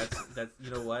 Okay, that's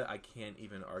you know what? I can't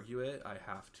even argue it. I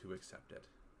have to accept it.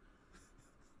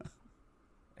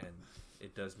 And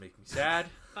it does make me sad.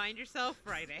 Find yourself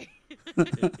Friday.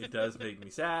 It does make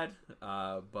me sad,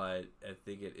 but I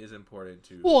think it is important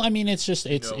to. Well, I mean, it's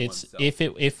oneself.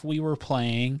 if we were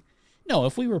playing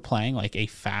like a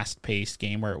fast-paced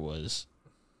game where it was,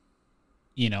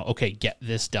 okay, get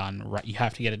this done right. You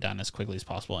have to get it done as quickly as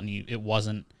possible, and it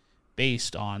wasn't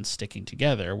based on sticking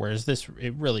together. Whereas this,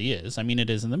 it really is. I mean, it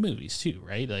is in the movies too,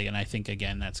 right? Like, and I think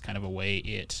again, that's kind of a way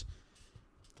it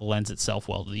lends itself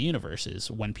well to the universe. Is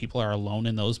when people are alone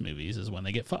in those movies is when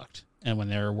they get fucked, and when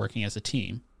they're working as a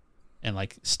team and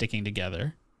like sticking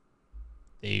together,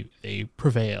 they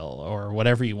prevail, or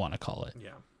whatever you want to call it. Yeah.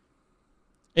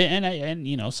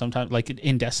 And sometimes, like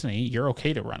in Destiny, you're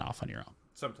okay to run off on your own.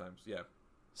 Sometimes, yeah.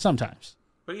 Sometimes.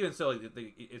 But even so,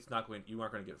 it's not going. You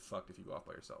aren't going to get fucked if you go off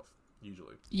by yourself.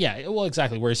 Usually. Yeah. Well,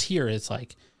 exactly. Whereas here, it's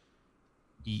like,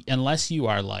 unless you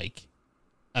are like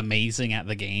amazing at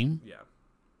the game. Yeah.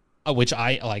 Which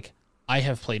I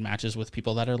have played matches with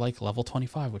people that are like level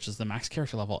 25, which is the max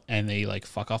character level, and they like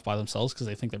fuck off by themselves because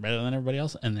they think they're better than everybody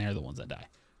else, and they're the ones that die.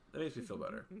 That makes me feel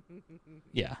better.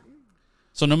 Yeah.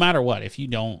 So no matter what, if you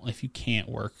can't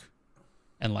work,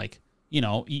 and like,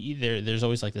 there's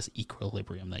always like this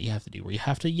equilibrium that you have to do where you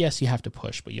have to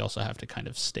push, but you also have to kind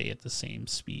of stay at the same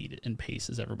speed and pace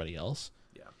as everybody else.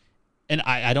 Yeah. And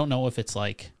I don't know if it's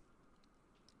like,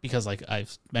 because like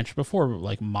I've mentioned before,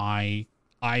 like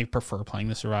I prefer playing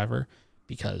the Survivor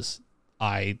because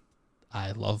I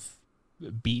love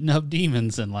beating up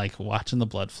demons and like watching the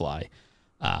blood fly.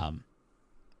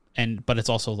 But it's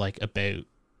also like about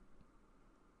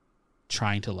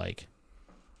trying to like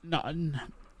not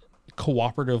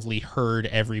cooperatively herd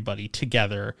everybody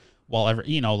together while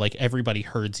like everybody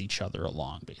herds each other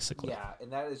along, basically. Yeah,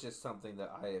 and that is just something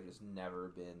that I have just never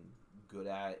been good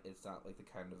at. It's not like the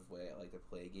kind of way I like to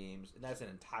play games, and that's an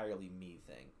entirely me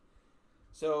thing.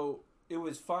 So it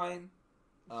was fine,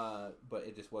 but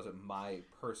it just wasn't my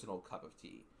personal cup of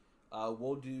tea.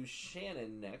 We'll do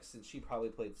Shannon next, since she probably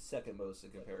played second most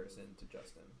in comparison to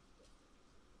Justin.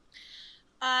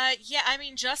 Yeah, I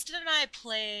mean, Justin and I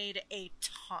played a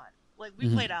ton. Like,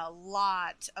 we played a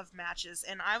lot of matches,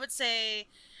 and I would say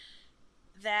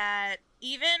that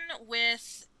even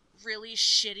with really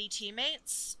shitty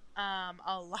teammates,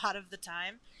 a lot of the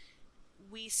time,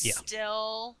 we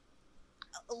still,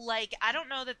 like, I don't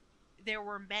know that there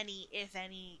were many, if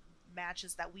any,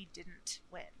 matches that we didn't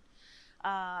win.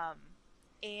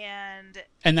 And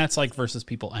that's like versus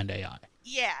people and AI.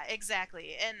 Yeah,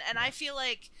 exactly. And I feel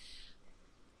like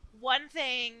one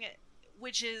thing,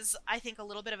 which is, I think, a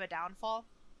little bit of a downfall,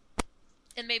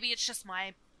 and maybe it's just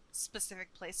my specific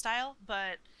playstyle,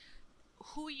 but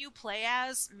who you play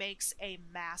as makes a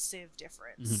massive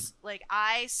difference. Like,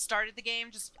 I started the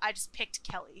game, I just picked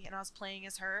Kelly, and I was playing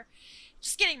as her,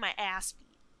 just getting my ass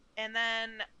beat. And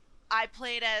then I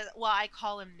played as, well, I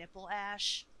call him Nipple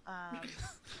Ash,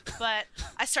 but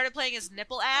I started playing as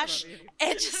Nipple Ash,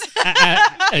 and just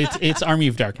it's Army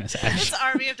of Darkness Ash. It's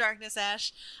Army of Darkness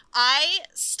Ash. I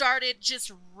started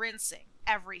just rinsing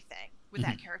everything with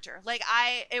that character. Like,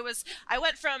 I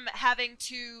went from having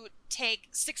to take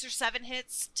 6 or 7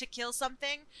 hits to kill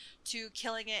something to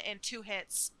killing it in 2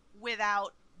 hits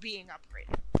without being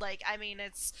upgraded. Like, I mean,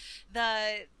 it's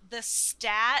the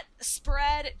stat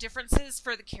spread differences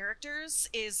for the characters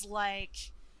is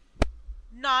like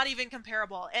not even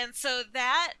comparable. And so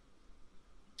that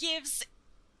gives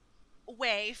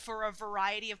way for a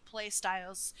variety of play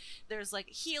styles. There's like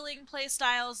healing play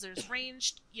styles, there's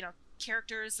ranged,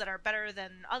 characters that are better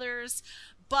than others,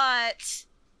 but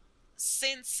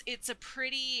since it's a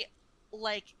pretty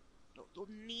like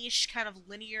niche kind of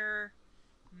linear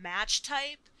match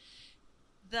type,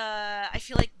 I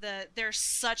feel like there's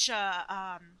such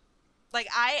a like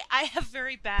I have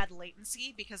very bad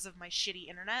latency because of my shitty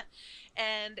internet,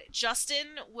 and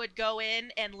Justin would go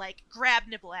in and like grab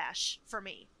Nipple Ash for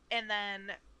me and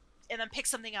then pick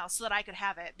something else so that I could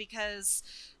have it, because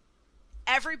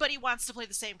everybody wants to play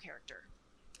the same character.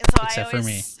 And so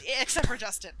except for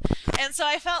Justin. And so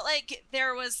I felt like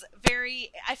there was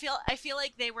I feel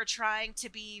like they were trying to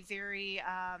be very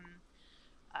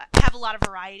have a lot of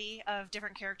variety of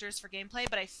different characters for gameplay,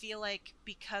 but I feel like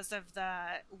because of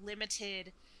the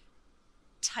limited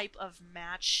type of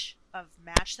match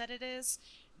that it is,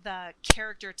 the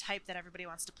character type that everybody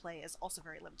wants to play is also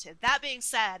very limited. That being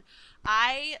said,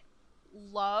 I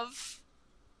love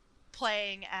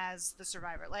playing as the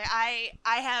survivor. Like, I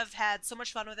have had so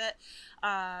much fun with it.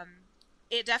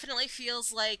 It definitely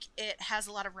feels like it has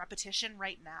a lot of repetition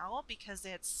right now, because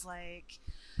it's like,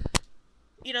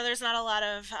 there's not a lot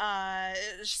of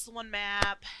just one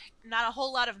map, not a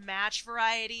whole lot of match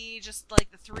variety, just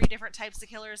like the 3 different types of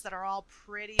killers that are all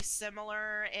pretty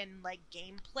similar in like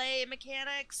gameplay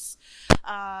mechanics.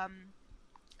 So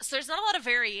there's not a lot of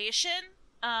variation,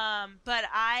 but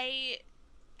I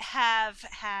have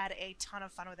had a ton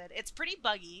of fun with it. It's pretty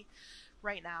buggy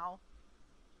right now.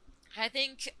 I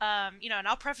think, and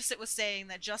I'll preface it with saying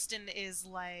that Justin is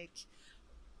like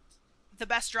the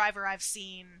best driver I've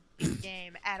seen in the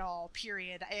game at all,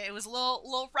 period. It was a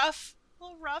little rough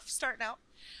starting out,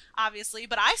 obviously,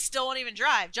 but I still won't even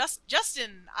drive.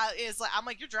 Justin is like, I'm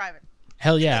like, you're driving.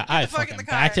 Hell yeah, I fucking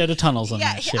backed out of tunnels on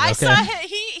that shit. I saw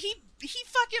he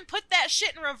fucking put that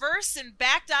shit in reverse and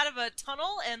backed out of a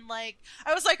tunnel, and like,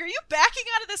 I was like, are you backing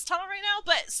out of this tunnel right now?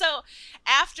 But so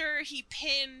after he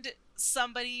pinned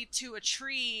somebody to a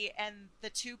tree and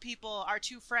our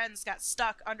 2 friends got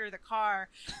stuck under the car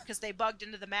because they bugged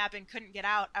into the map and couldn't get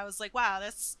out, I was like, wow,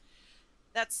 that's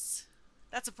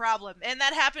a problem. And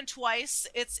that happened twice.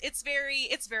 It's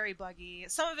very buggy.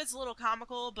 Some of it's a little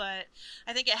comical, but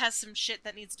I think it has some shit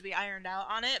that needs to be ironed out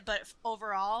on it. But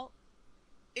overall,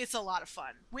 it's a lot of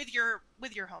fun with your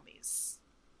homies,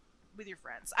 with your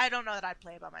friends. I don't know that I'd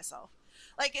play it by myself.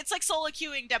 Like, it's like solo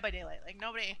queuing Dead by Daylight. Like,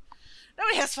 nobody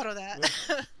has fun with that.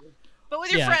 But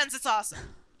with your friends, it's awesome.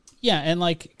 Yeah, and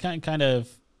like kind of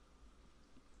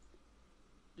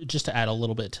just to add a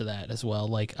little bit to that as well.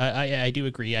 Like, I do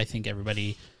agree. I think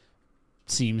everybody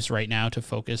seems right now to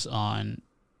focus on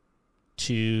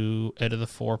 2 out of the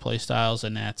 4 play styles,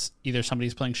 and that's either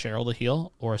somebody's playing Cheryl to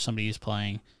heal, or somebody's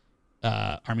playing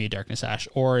Army of Darkness Ash,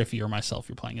 or if you're myself,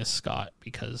 you're playing as Scott,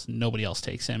 because nobody else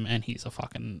takes him and he's a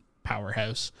fucking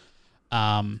powerhouse.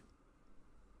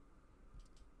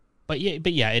 But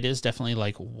yeah, it is definitely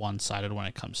like one-sided when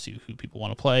it comes to who people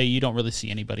want to play. You don't really see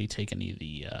anybody take any of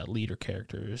the leader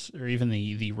characters or even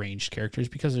the ranged characters,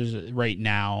 because right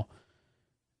now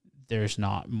there's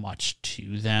not much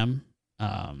to them.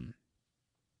 And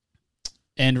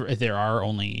there are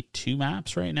only 2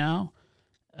 maps right now.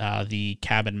 The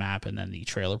cabin map and then the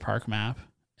trailer park map.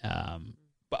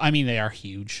 But I mean, they are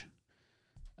huge.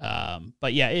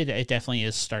 But yeah, it definitely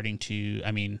is starting to,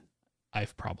 I mean,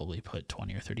 I've probably put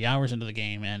 20 or 30 hours into the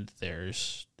game, and I'm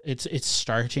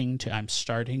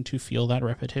starting to feel that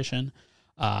repetition.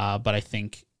 But I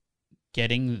think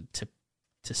getting to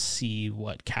see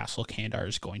what Castle Kandar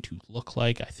is going to look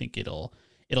like, I think it'll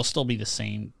still be the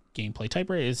same gameplay type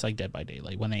rate, it's like Dead by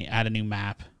Daylight. When they add a new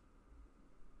map,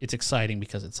 it's exciting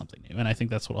because it's something new, and I think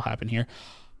that's what will happen here.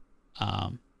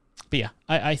 But yeah,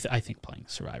 I think playing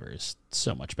Survivor is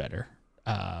so much better,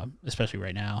 especially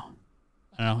right now.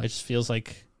 I don't know, it just feels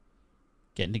like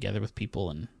getting together with people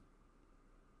and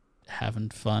having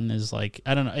fun is like,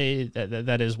 I don't know,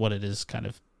 that is what it is kind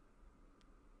of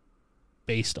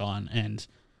based on, and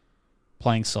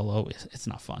playing solo, it's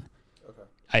not fun.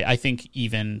 Okay. I think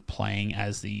even playing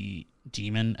as the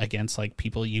demon against like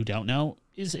people you don't know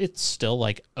it's still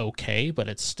like okay, but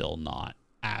it's still not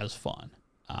as fun.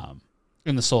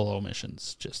 And the solo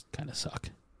missions just kind of suck,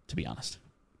 to be honest.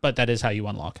 But that is how you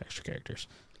unlock extra characters.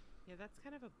 Yeah, that's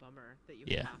kind of a bummer that you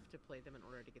Yeah. have to play them in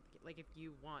order to get like if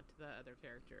you want the other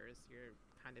characters, you're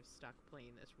kind of stuck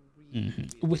playing this really,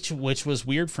 really Which was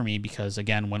weird for me because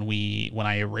again, when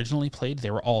I originally played,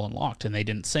 they were all unlocked and they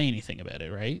didn't say anything about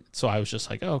it, right? So I was just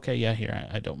like, oh, okay, yeah, here.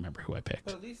 I don't remember who I picked.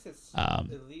 But at least it's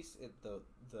the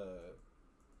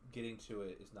getting to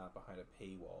it is not behind a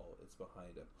paywall; it's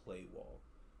behind a play wall.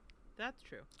 That's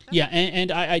true. Yeah,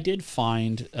 and I did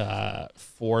find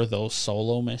for those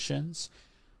solo missions,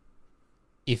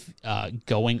 if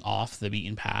going off the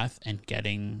beaten path and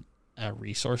getting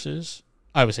resources,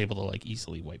 I was able to like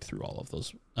easily wipe through all of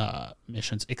those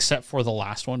missions, except for the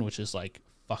last one, which is like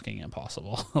fucking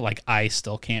impossible. Like I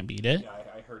still can't beat it. Yeah,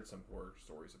 I heard some horror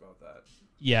stories about that.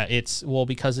 Yeah,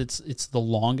 because it's the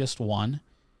longest one,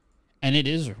 and it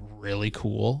is really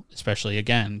cool, especially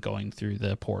again going through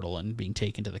the portal and being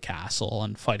taken to the castle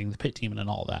and fighting the pit demon and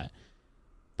all that.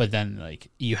 But then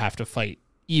like you have to fight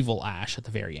evil Ash at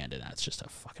the very end, and that's just a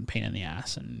fucking pain in the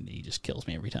ass, and he just kills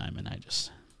me every time, and I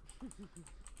just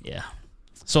yeah.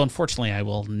 So unfortunately, I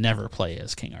will never play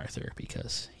as King Arthur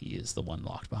because he is the one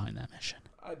locked behind that mission.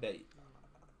 I bet.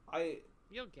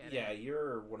 You'll get it. Yeah,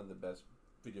 you're one of the best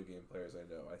video game players I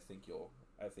know. I think you'll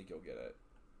get it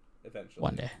eventually.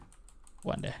 One day.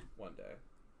 One day.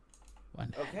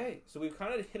 Okay, so we've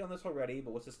kind of hit on this already,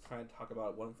 but let's just kind of talk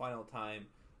about it one final time.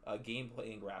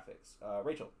 Gameplay and graphics.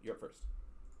 Rachel, you're up first.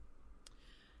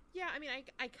 Yeah, I mean,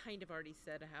 I kind of already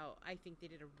said how I think they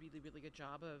did a really, really good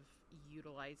job of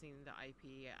utilizing the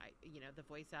IP. The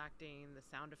voice acting, the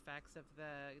sound effects of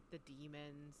the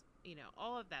demons,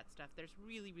 all of that stuff. There's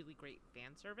really, really great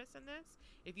fan service in this.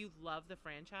 If you love the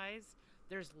franchise,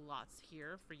 there's lots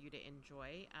here for you to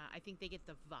enjoy. I think they get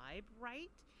the vibe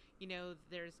right.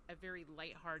 There's a very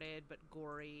lighthearted but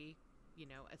gory,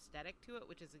 aesthetic to it,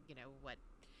 which is, what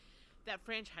that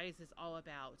franchise is all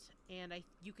about. And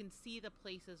you can see the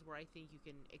places where I think you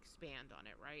can expand on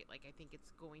it, right? Like, I think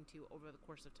it's going to, over the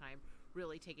course of time,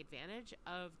 really take advantage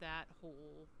of that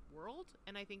whole world.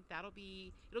 And I think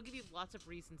it'll give you lots of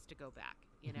reasons to go back,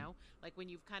 Like when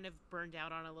you've kind of burned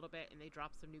out on a little bit and they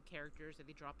drop some new characters or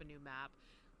they drop a new map,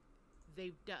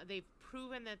 they've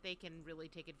proven that they can really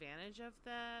take advantage of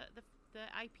the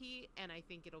IP, and I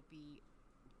think it'll be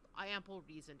ample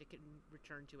reason to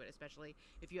return to it, especially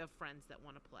if you have friends that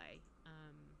want to play.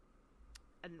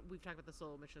 And we've talked about the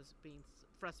solo missions being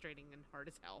frustrating and hard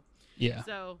as hell. Yeah.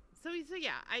 So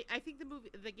yeah, I think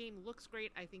the game looks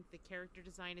great. I think the character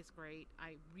design is great.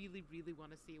 I really, really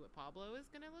want to see what Pablo is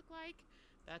going to look like.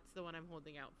 That's the one I'm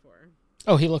holding out for.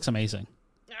 Oh, he looks amazing.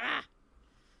 Ah!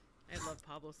 I love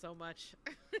Pablo so much.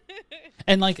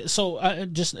 And like, so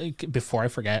just before I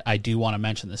forget, I do want to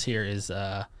mention this here is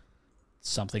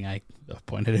something I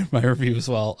pointed in my review as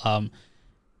well.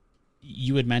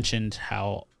 You had mentioned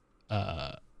how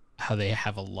they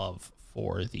have a love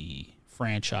for the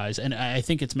franchise, and I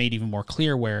think it's made even more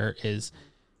clear where is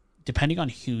depending on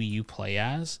who you play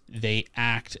as, they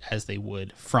act as they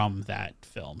would from that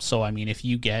film. So I mean, if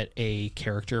you get a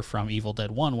character from Evil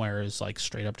Dead 1 where it's like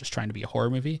straight up just trying to be a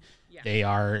horror movie,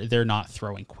 yeah, they're not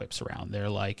throwing quips around. They're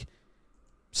like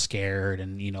scared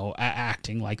and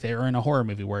acting like they're in a horror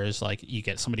movie, whereas like you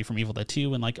get somebody from Evil Dead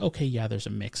 2 and like, okay, yeah, there's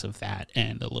a mix of that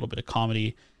and a little bit of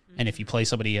comedy. And if you play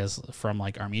somebody as from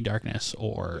like Army of Darkness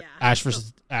or Ash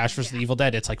versus the Evil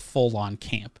Dead, it's like full on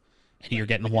camp, and you're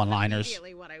getting one-liners.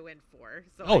 Immediately what I went for.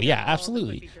 So oh yeah,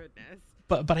 absolutely.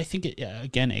 But I think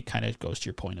it kind of goes to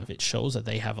your point of it shows that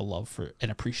they have a love for an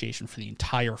appreciation for the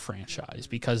entire franchise,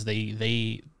 because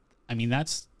they I mean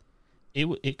that's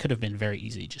it could have been very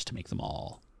easy just to make them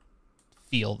all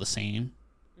feel the same,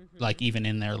 like even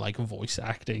in their like voice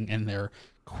acting and their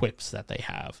quips that they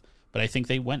have. But I think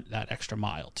they went that extra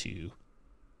mile to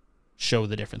show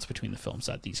the difference between the films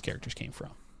that these characters came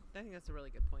from. I think that's a really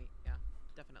good point. Yeah,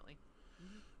 definitely.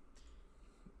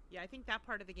 Yeah, I think that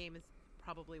part of the game is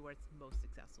probably where it's most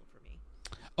successful for me.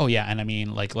 Oh yeah, and I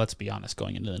mean, like, let's be honest,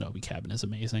 going into the Nobi cabin is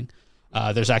amazing.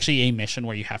 There's actually a mission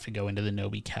where you have to go into the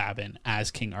Nobi cabin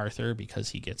as King Arthur because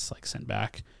he gets like sent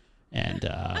back, and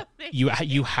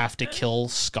you have to kill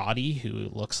Scotty, who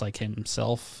looks like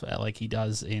himself, like he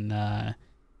does in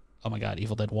oh my god,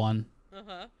 Evil Dead 1.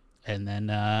 And then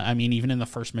I mean, even in the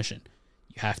first mission,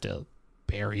 you have to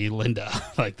bury Linda.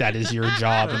 Like that is your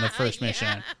job in the first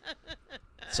mission.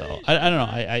 So I don't know.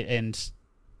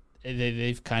 And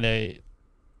they've kind of,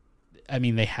 I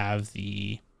mean, they have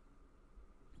the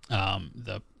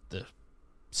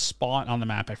spot on the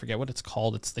map. I forget what it's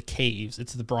called. It's the caves.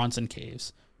 It's the Bronson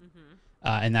Caves,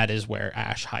 and that is where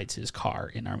Ash hides his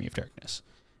car in Army of Darkness,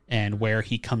 and where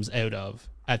he comes out of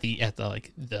at the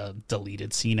like the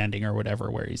deleted scene ending or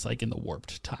whatever, where he's like in the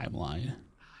warped timeline.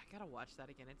 I gotta watch that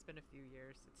again. It's been a few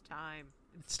years. It's time.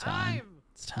 It's time.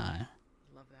 It's time.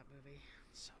 Love that movie.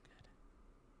 So good.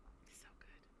 So good.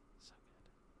 So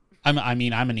good. I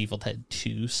mean, I'm an Evil Dead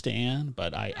 2 stan,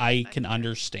 but I can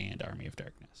understand Army of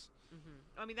Darkness.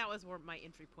 I mean, that was where my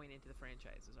entry point into the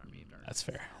franchise was Army of Darkness. That's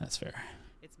fair. That's fair.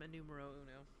 It's my numero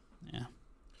uno. Yeah.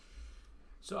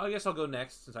 So I guess I'll go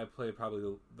next since I played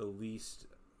probably the least,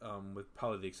 with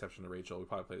probably the exception of Rachel. We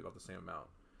probably played about the same amount.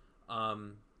 I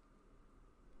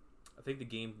think the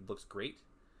game looks great.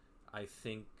 I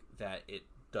think that it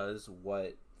does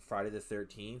what Friday the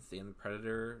 13th and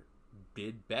Predator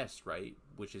did best, right?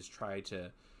 Which is try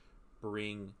to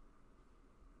bring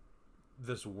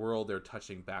this world they're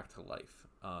touching back to life,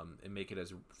 and make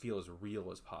it feel as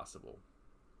real as possible.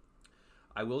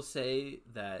 I will say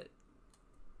that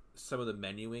some of the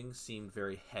menuing seemed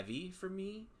very heavy for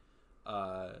me,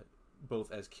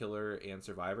 both as killer and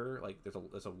survivor. Like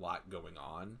there's a lot going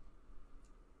on.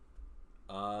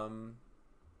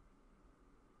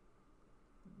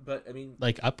 But I mean,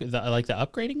 like the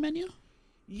upgrading menu.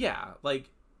 Yeah, like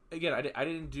again, I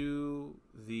didn't do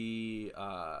the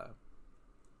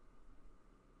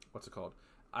what's it called?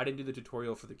 I didn't do the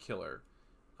tutorial for the killer,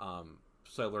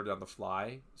 so I learned it on the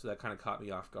fly. So that kind of caught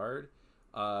me off guard.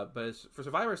 But for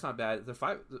Survivor, it's not bad. The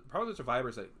problem with Survivor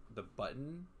is like the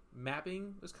button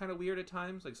mapping was kind of weird at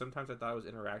times. Like sometimes I thought I was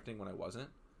interacting when I wasn't.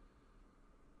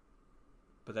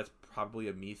 But that's probably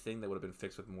a me thing that would have been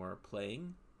fixed with more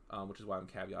playing, which is why I'm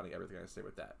caveating everything I say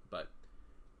with that. But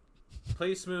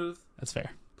plays smooth. That's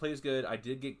fair. Plays good. I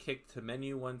did get kicked to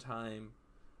menu one time,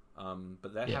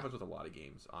 but that happens with a lot of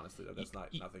games. Honestly, that's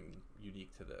not nothing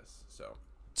unique to this.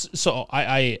 So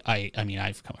I mean,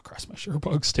 I've come across my sure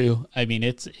bugs too. I mean,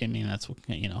 that's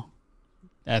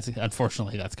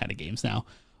unfortunately that's kind of games now.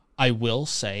 I will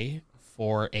say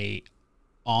for a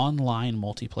online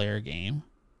multiplayer game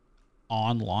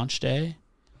on launch day,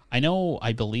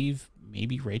 I believe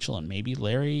maybe Rachel and maybe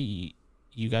Larry,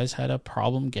 you guys had a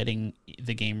problem getting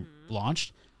the game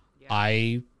launched.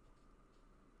 Yeah.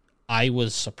 I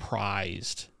was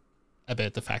surprised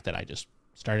about the fact that I just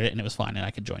started it and it was fine and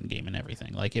I could join game and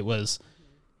everything. Like it was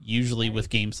usually with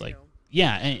games like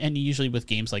and usually with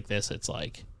games like this, it's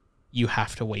like you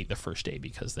have to wait the first day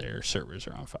because their servers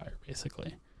are on fire,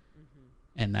 basically.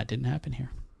 And that didn't happen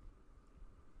here.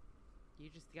 You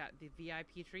just got the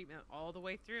VIP treatment all the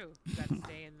way through. You got to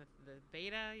stay in the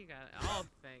beta. You got all the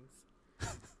things.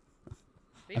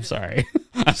 I'm sorry.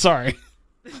 I'm sorry.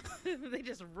 They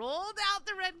just rolled out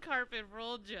the red carpet for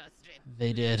old Justin.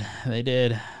 They did.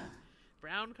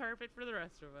 Brown carpet for the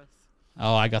rest of us.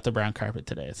 Oh, I got the brown carpet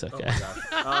today. It's okay.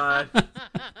 Oh my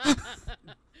gosh.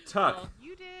 Tuck. Well,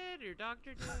 you did. Your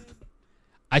doctor did.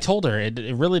 I told her it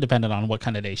really depended on what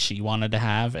kind of day she wanted to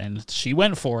have, and she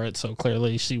went for it. So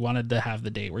clearly, she wanted to have the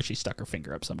day where she stuck her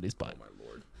finger up somebody's butt. Oh my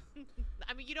lord!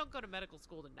 I mean, you don't go to medical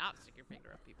school to not stick your finger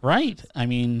up people. Right? I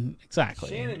mean, exactly.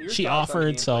 Shannon, she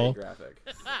offered, so.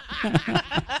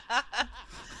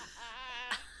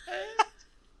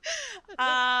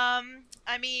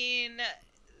 I mean,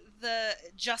 the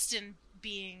Justin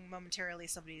being momentarily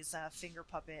somebody's finger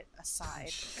puppet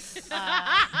aside,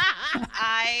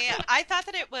 I thought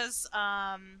that it was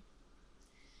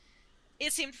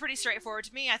it seemed pretty straightforward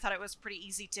to me. I thought it was pretty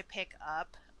easy to pick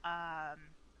up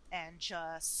and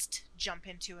just jump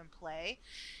into and play.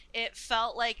 It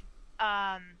felt like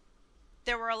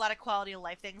there were a lot of quality of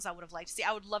life things I would have liked to see.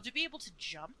 I would love to be able to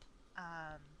jump,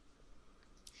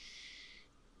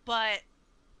 but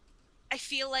I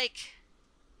feel like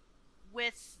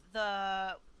with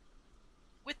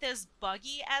as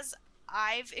buggy as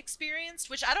I've experienced,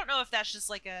 which I don't know if that's just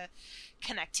like a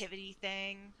connectivity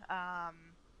thing.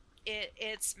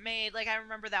 It's made, like, I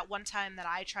remember that one time that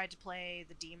I tried to play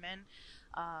the demon.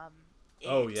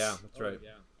 Oh yeah, that's right.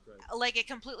 Like, it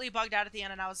completely bugged out at the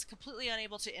end, and I was completely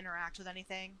unable to interact with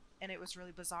anything, and it was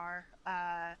really bizarre.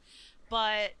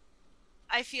 But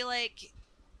I feel like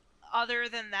other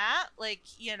than that, like,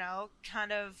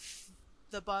 kind of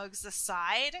the bugs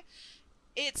aside,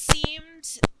 it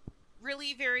seemed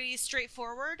really very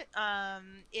straightforward.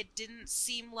 It didn't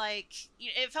seem like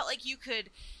it felt like you could,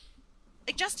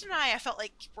 like Justin and I felt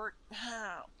like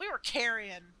we were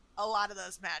carrying a lot of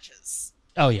those matches.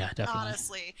 Oh yeah, definitely.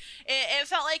 Honestly, it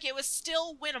felt like it was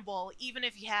still winnable, even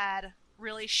if you had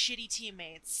really shitty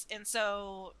teammates. And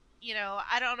so,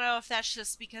 I don't know if that's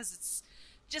just because it's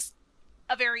just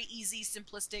a very easy,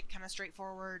 simplistic, kind of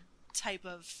straightforward type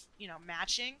of,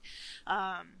 matching.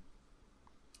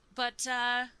 But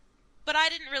I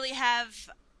didn't really have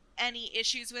any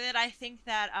issues with it. I think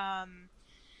that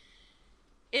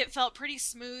it felt pretty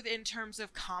smooth in terms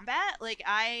of combat. Like,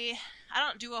 I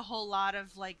don't do a whole lot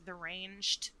of, like, the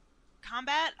ranged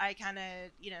combat. I kind of,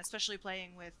 especially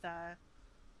playing with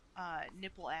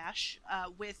Nipple Ash,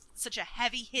 with such a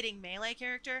heavy-hitting melee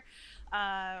character,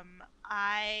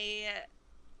 I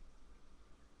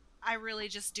really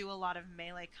just do a lot of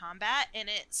melee combat, and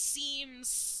it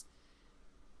seems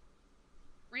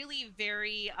really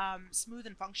very smooth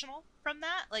and functional from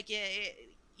that. Like,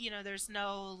 there's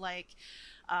no, like,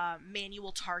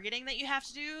 manual targeting that you have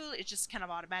to do. It just kind of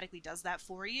automatically does that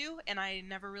for you, and I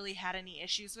never really had any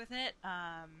issues with it.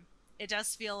 It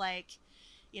does feel like,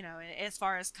 as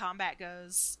far as combat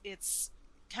goes, it's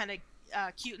kind of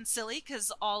cute and silly,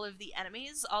 because all of the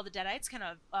enemies, all the Deadites, kind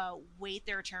of wait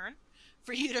their turn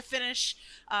for you to finish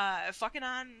fucking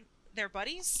on their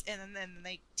buddies, and then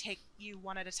they take you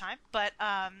one at a time. But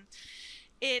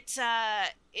it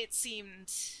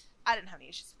seemed, I didn't have any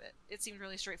issues with it. It seemed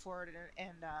really straightforward,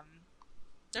 and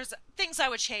there's things I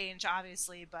would change,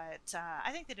 obviously, but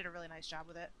I think they did a really nice job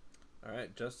with it. All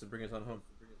right, Justin, bring us on home.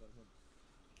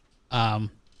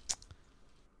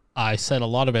 I said a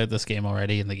lot about this game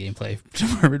already in the gameplay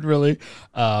department, really.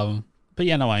 But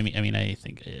yeah, no, I mean, I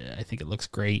think it looks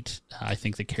great. I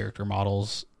think the character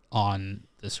models on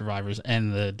the survivors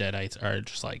and the Deadites are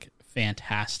just, like,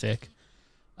 fantastic.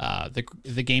 The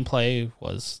gameplay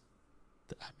was,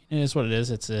 I mean, it is what it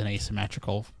is. It's an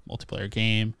asymmetrical multiplayer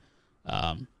game.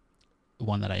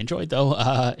 One that I enjoyed, though.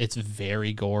 It's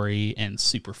very gory and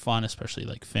super fun, especially,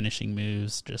 like, finishing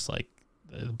moves, just, like,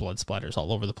 the blood splatters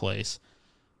all over the place.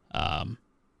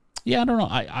 Yeah, I don't know.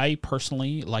 I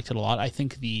personally liked it a lot. I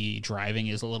think the driving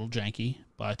is a little janky,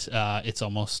 but it's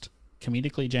almost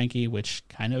comedically janky, which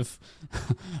kind of,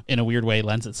 in a weird way,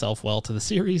 lends itself well to the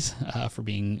series for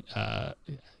being...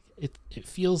 It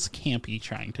feels campy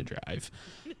trying to drive.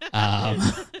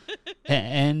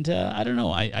 And I don't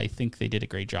know. I think they did a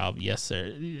great job. Yes,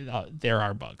 there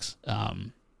are bugs.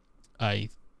 I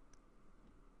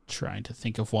trying to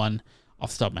think of one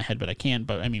off the top of my head, but I can't.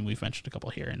 But I mean, we've mentioned a couple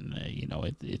here, and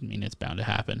it's bound to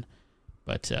happen.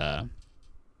 But yeah,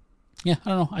 I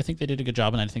don't know. I think they did a good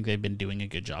job, and I think they've been doing a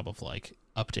good job of, like,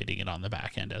 updating it on the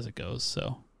back end as it goes.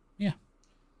 So yeah.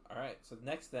 All right. So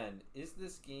next, then, is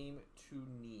this game too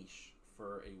niche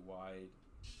for a wide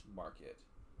market?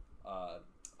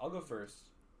 I'll go first.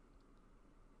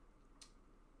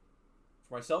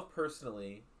 For myself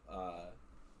personally,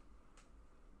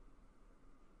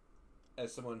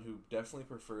 as someone who definitely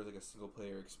prefers, like, a single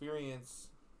player experience,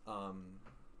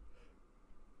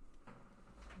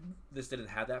 this didn't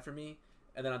have that for me.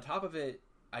 And then on top of it,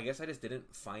 I guess I just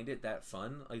didn't find it that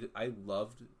fun. Like, I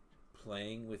loved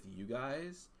playing with you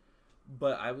guys,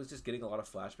 but I was just getting a lot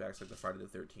of flashbacks, like the Friday the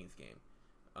 13th game.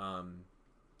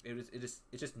 It's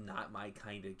just not my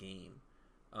kind of game,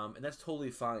 and that's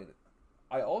totally fine.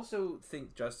 I also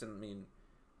think, Justin, I mean,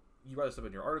 you brought this up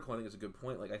in your article. I think it's a good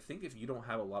point. Like, I think if you don't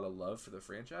have a lot of love for the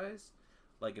franchise,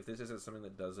 like, if this isn't something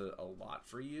that does it a lot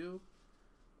for you,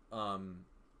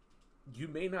 you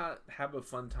may not have a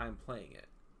fun time playing it.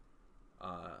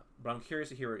 But I'm curious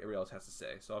to hear what everybody else has to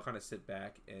say. So I'll kind of sit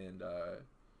back and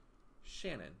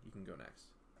Shannon, you can go next.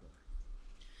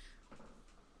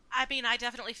 I mean, I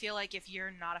definitely feel like if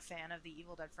you're not a fan of the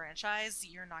Evil Dead franchise,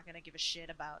 you're not going to give a shit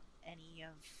about any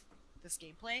of this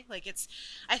gameplay. Like,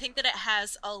 I think that it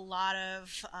has a lot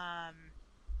of,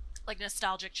 like,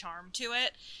 nostalgic charm to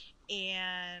it,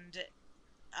 and,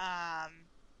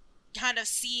 kind of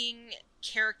seeing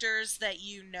characters that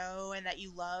you know and that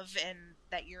you love and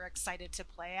that you're excited to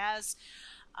play as.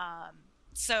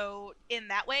 So in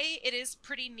that way, it is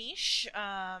pretty niche.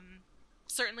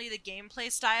 Certainly the gameplay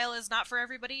style is not for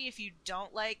everybody. If you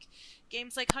don't like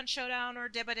games like Hunt Showdown or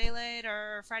Dead by Daylight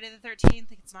or Friday the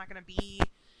 13th, it's not going to be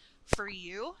for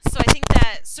you. So I think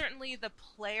that certainly the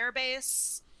player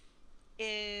base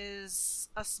is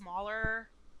a smaller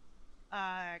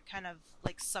kind of,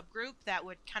 like, subgroup that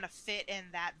would kind of fit in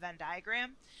that Venn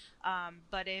diagram.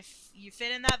 But if you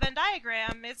fit in that Venn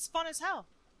diagram, it's fun as hell.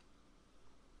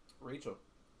 Rachel.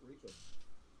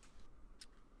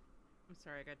 I'm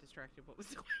sorry, I got distracted. What was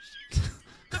the question?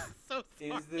 I'm so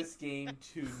sorry. Is this game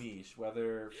too niche,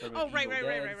 whether from an Oh, right, Evil right, Dead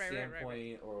right, right, right,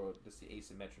 standpoint right. or just the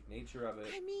asymmetric nature of it?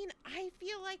 I mean, I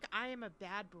feel like I am a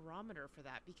bad barometer for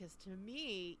that because to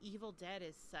me, Evil Dead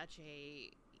is such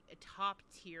a top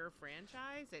tier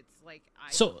franchise. It's like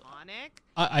iconic. So,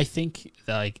 I think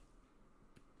that, like,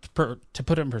 to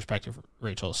put it in perspective,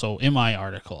 Rachel. So in my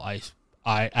article, I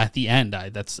at the end,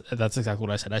 that's exactly what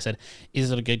I said. I said,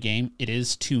 "Is it a good game? It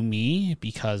is to me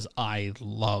because I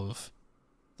love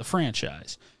the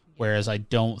franchise." Whereas I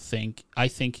think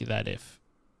that if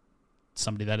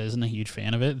somebody that isn't a huge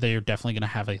fan of it, they're definitely going to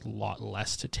have a lot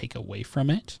less to take away from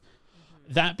it.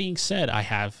 Mm-hmm. That being said, I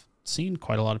have seen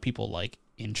quite a lot of people like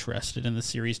interested in the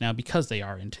series now because they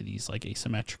are into these like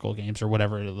asymmetrical games or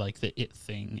whatever like the it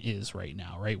thing is right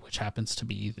now, right? Which happens to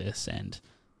be this and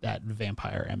that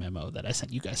vampire MMO that I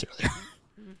sent you guys earlier.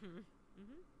 Mm-hmm.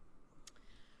 Mm-hmm.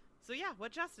 So yeah,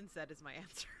 what Justin said is my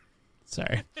answer.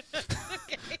 Sorry.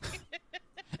 Okay.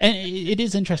 And it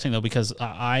is interesting though because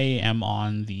I am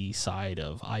on the side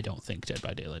of I don't think Dead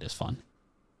by Daylight is fun,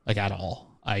 like at all.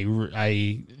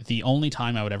 The only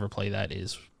time I would ever play that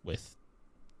is with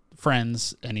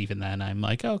friends, and even then I'm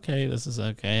like, okay, this is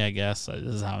okay, I guess this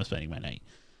is how I'm spending my night.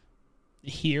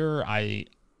 Here I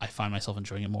find myself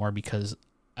enjoying it more because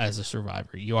as a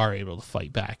survivor you are able to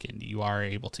fight back and you are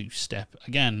able to step,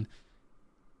 again,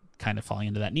 kind of falling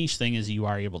into that niche thing, is you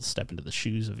are able to step into the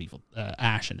shoes of evil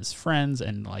Ash and his friends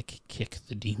and like kick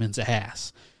the demon's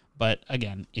ass. But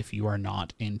again, if you are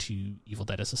not into Evil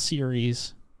Dead as a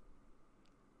series,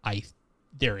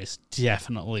 there is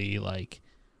definitely like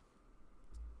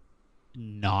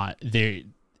not there.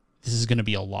 This is going to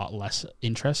be a lot less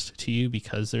interest to you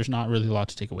because there's not really a lot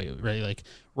to take away, right? Like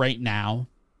right now,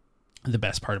 the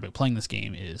best part about playing this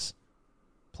game is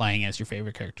playing as your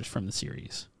favorite characters from the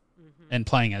series, and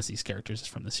playing as these characters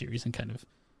from the series and kind of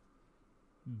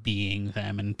being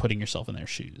them and putting yourself in their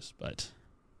shoes. But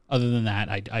other than that,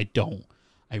 I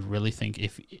really think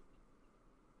if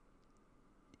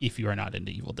you are not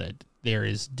into Evil Dead, there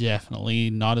is definitely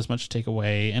not as much to take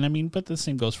away. And I mean, but the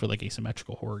same goes for like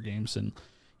asymmetrical horror games. And,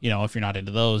 you know, if you're not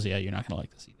into those, yeah, you're not going to like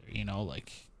this either. You know,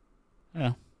 like, I don't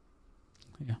know.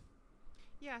 Yeah.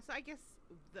 Yeah, so I guess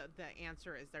the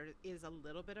answer is there is a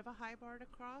little bit of a high bar to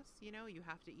cross. You know, you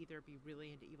have to either be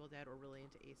really into Evil Dead or really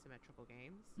into asymmetrical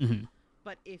games. Mm-hmm.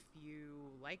 But if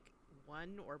you like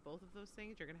one or both of those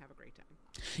things, you're going to have a great time.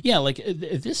 Yeah, like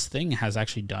this thing has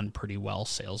actually done pretty well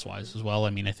sales-wise as well. I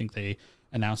mean, I think they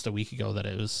announced a week ago that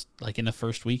it was, like, in the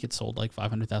first week, it sold like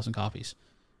 500,000 copies.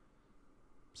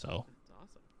 So, that's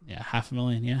awesome. Yeah,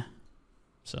 500,000, yeah.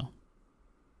 So,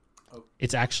 Oh.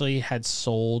 It's actually had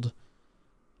sold,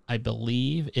 I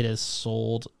believe it has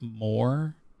sold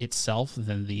more itself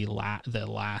than the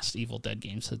last Evil Dead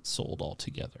games had sold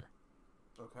altogether.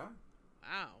 Okay.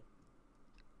 Wow.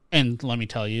 And let me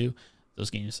tell you, those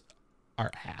games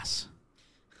are ass.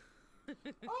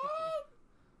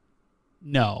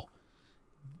 No,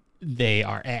 they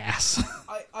are ass.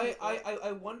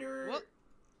 I wonder. What?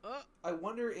 I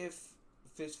wonder if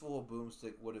Fistful of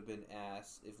Boomstick would have been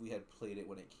ass if we had played it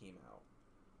when it came out.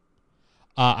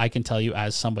 I can tell you,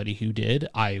 as somebody who did,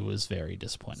 I was very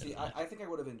disappointed. See, I think I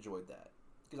would have enjoyed that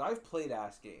because I've played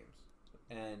ass games,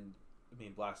 and I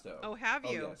mean Blasto. Oh, have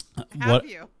you? Yes. Have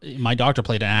you? My doctor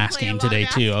played an ass Play a game lot of today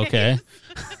ass too. Okay.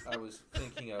 I was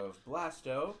thinking of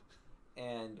Blasto,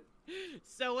 and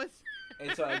So was.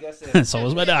 I guess if, So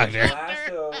was my doctor.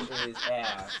 Blasto is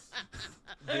ass,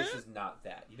 this is not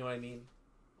that. You know what I mean?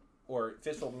 Or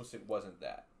Fistful of Boomstick wasn't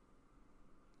that.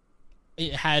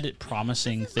 It had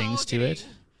promising This is things all to it.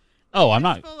 getting Oh, I'm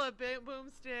not. Full of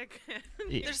boomstick.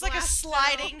 Yeah. There's like a Blasto.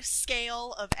 sliding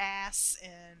scale of ass,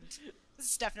 and this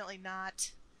is definitely not.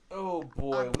 Oh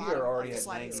boy, On we bottom are of already the at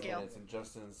sliding 90 scale. minutes, and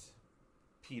Justin's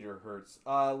Peter hurts.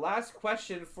 Last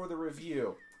question for the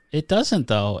review. It doesn't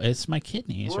though. It's my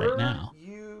kidneys Were right now.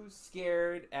 you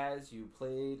scared as you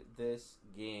played this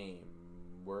game?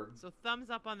 We're So thumbs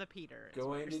up on the Peter. is what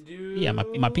going you're to saying. do. Yeah,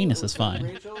 my penis is fine.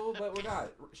 Rachel, but we're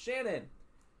not. Shannon,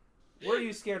 were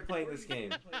you scared playing this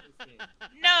game?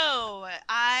 No,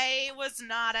 I was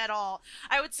not at all.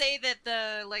 I would say that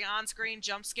the like on-screen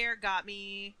jump scare got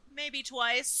me maybe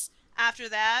twice. After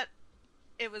that,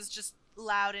 it was just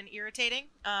loud and irritating.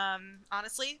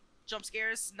 Honestly, jump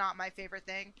scares not my favorite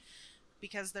thing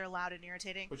because they're loud and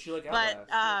irritating. But you like But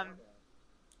Outlast.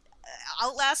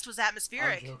 Outlast was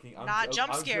atmospheric, I'm joking, not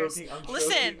jump scares. I'm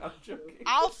Listen, joking.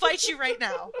 I'll fight you right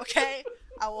now, okay?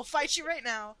 I will fight you right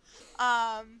now.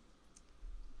 No,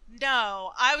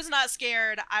 I was not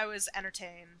scared. I was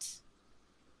entertained.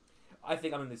 I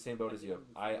think I'm in the same boat as you.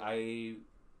 I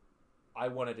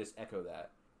want to just echo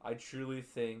that. I truly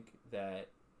think that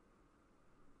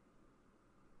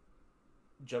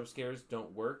jump scares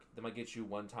don't work. They might get you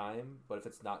one time, but if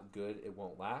it's not good, it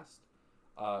won't last.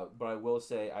 But I will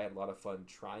say I had a lot of fun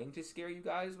trying to scare you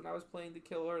guys when I was playing the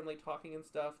killer and like talking and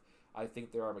stuff. I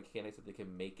think there are mechanics that they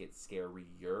can make it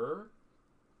scarier.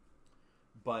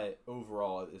 But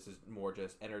overall, this is more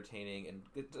just entertaining and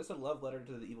just a love letter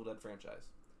to the Evil Dead franchise.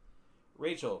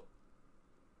 Rachel.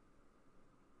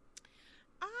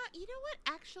 You know what?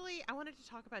 Actually, I wanted to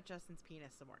talk about Justin's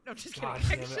penis some more. No, just kidding. God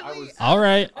damn it, Actually, All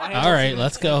right, I had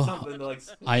let's go. something to, like,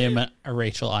 I am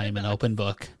Rachel. I am an open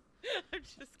book I'm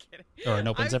just kidding. or an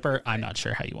open zipper. I'm not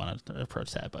sure how you want to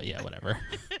approach that, but yeah, whatever.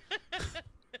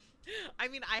 I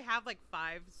mean, I have like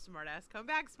 5 smart-ass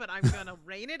comebacks, but I'm gonna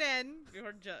rein it in.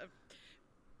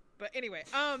 But anyway,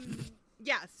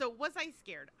 yeah. So was I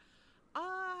scared?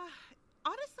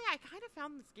 Honestly, I kind of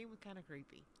found this game was kind of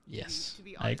creepy. Yes, to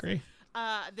be honest. I agree.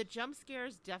 The jump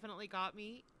scares definitely got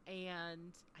me,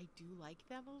 and I do like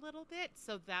them a little bit,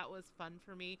 so that was fun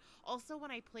for me. Also,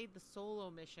 when I played the solo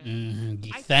mission,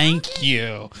 Thank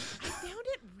you. I found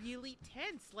it really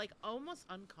tense, like almost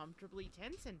uncomfortably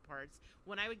tense in parts.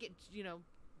 When I would get,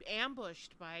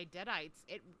 ambushed by deadites,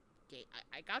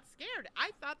 I got scared.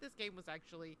 I thought this game was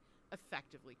actually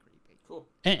effectively creepy. Cool.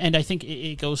 And I think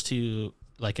it goes to,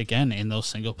 like, again, in those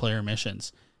single player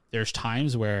missions, there's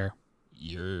times where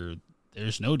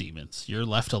there's no demons. You're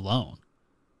left alone.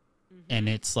 Mm-hmm. And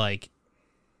it's like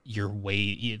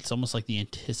it's almost like the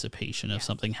anticipation of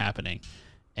something happening.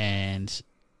 And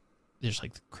there's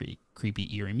like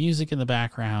creepy, eerie music in the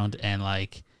background. And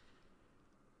like,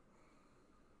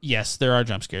 yes, there are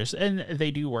jump scares, and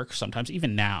they do work sometimes.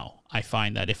 Even now, I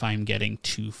find that if I'm getting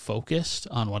too focused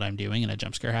on what I'm doing and a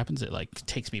jump scare happens, it like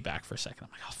takes me back for a second.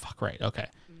 I'm like, oh, fuck, right, okay.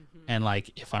 Mm-hmm. And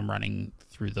like, if I'm running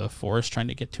through the forest trying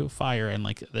to get to a fire and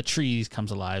like the trees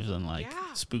comes alive and like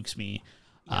spooks me.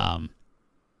 Yep.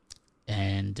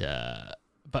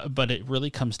 But it really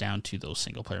comes down to those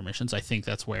single player missions. I think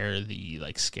that's where the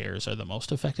like scares are the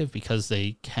most effective, because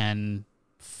they can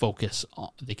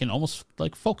almost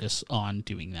like focus on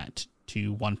doing that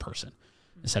to one person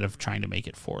instead of trying to make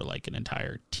it for like an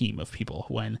entire team of people.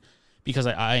 Because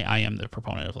I am the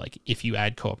proponent of, like, if you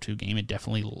add co-op to a game, it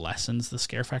definitely lessens the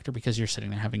scare factor because you're sitting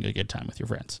there having a good time with your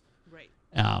friends. Right.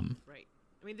 Right.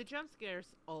 I mean, the jump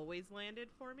scares always landed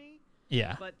for me.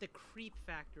 Yeah. But the creep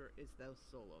factor is those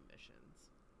solo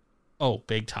missions. Oh,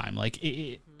 big time. Like,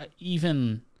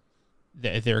 even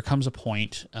there comes a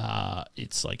point,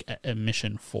 it's like a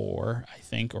mission 4, I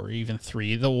think, or even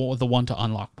 3, the one to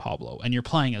unlock Pablo. And you're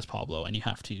playing as Pablo, and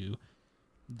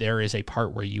there is a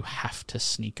part where you have to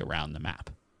sneak around the map.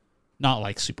 Not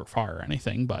like super far or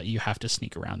anything, but you have to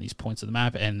sneak around these points of the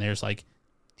map, and there's like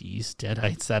these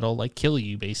deadites that'll like kill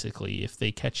you basically if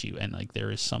they catch you. And like,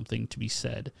 there is something to be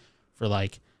said for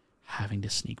like having to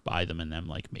sneak by them and them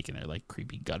like making their like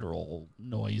creepy guttural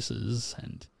noises.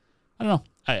 And I don't know.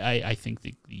 I think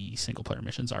the single player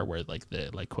missions are where like the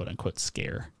like quote unquote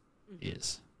scare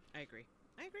is. I agree.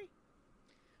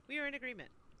 We are in agreement.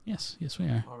 Yes, we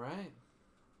are. All right.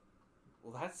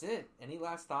 Well, that's it. Any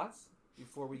last thoughts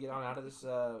before we get on out of this?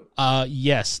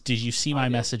 Yes. Did you see my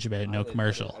message about no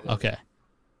commercial? I did. Okay.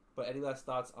 But any last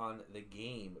thoughts on the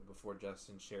game before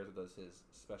Justin shares with us his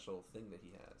special thing that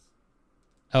he has?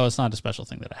 Oh, it's not a special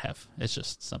thing that I have. It's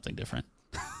just something different.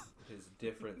 His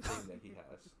different thing that he has.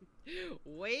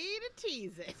 Way to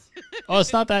tease it. Oh,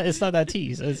 it's not that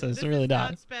tease. It's this really is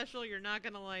not special. You're not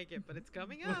gonna like it, but it's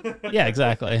coming up. Yeah,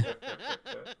 exactly.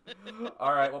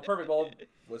 All right. Well, perfect. Well,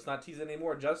 let's not tease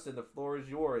anymore. Justin, the floor is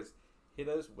yours. Hit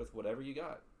us with whatever you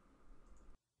got.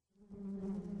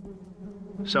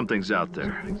 Something's out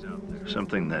there.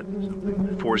 Something that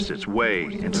forced its way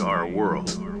into our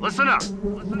world. Listen up.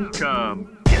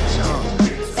 Come get some.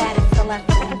 Come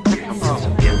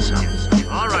get some.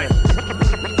 All right.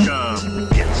 Come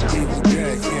get some.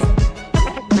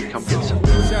 Come get some.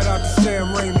 Shout out to Sam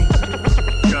Raimi.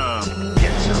 Come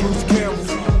get some. Bruce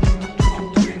Campbell.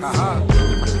 Haha. Come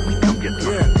get some. Come get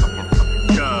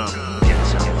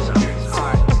some.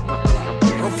 Alright.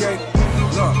 Okay.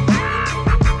 Look.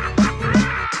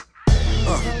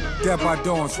 Dead by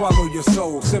dawn, swallow your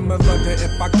soul. Similar to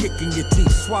if I kick in your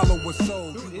teeth, swallow a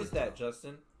soul. Who is that,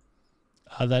 Justin?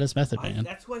 That is Method Man.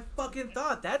 That's what I fucking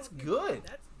thought. That's good.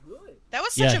 That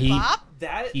was such a bop.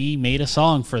 He made a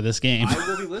song for this game. I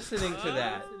will be listening to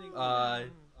that.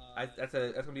 That's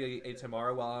gonna be a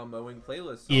tomorrow while I'm mowing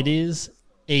playlist song. It is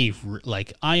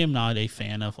I am not a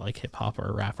fan of like hip hop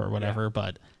or rap or whatever,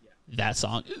 but that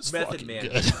song is Method fucking Man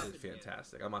good. is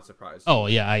fantastic. I'm not surprised. Oh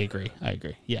yeah, I agree.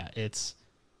 Yeah, it's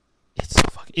It's so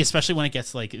fucking, especially when it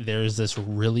gets like there's this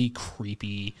really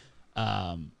creepy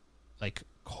like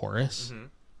chorus,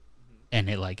 and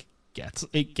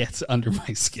it gets under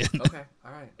my skin. Okay,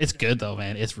 all right. It's good though,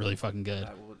 man. It's really fucking good.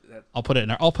 That, I'll put it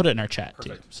in our chat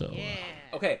Perfect. too. So Yeah.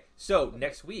 Okay, so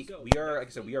next week we are, like I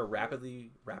said, we are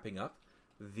rapidly wrapping up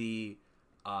the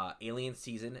Alien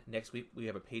season. Next week we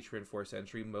have a patron force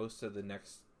entry. Most of the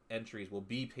next entries will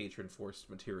be patron force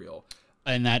material.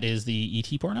 and that is the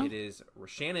ET porno. It is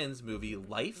Shannon's movie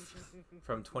Life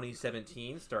from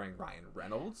 2017, starring Ryan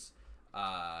Reynolds.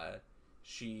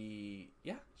 She's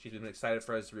been excited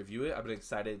for us to review it. I've been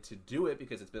excited to do it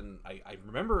because it's been, I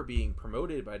remember it being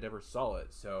promoted, but I never saw it.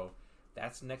 So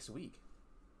that's next week.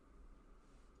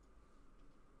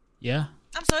 Yeah.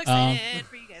 I'm so excited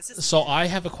for you guys. So I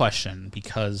have a question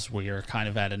because we are kind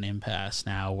of at an impasse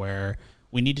now where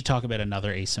we need to talk about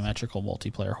another asymmetrical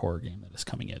multiplayer horror game that is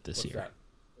coming out this What's year.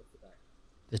 that?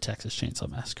 The Texas Chainsaw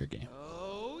Massacre game,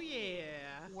 Oh yeah.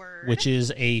 Word. which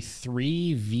is a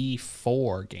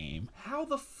 3v4 game How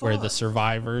the fuck? where the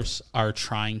survivors are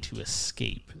trying to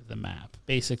escape the map.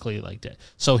 Basically like that.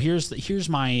 So here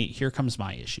comes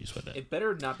my issues with it. It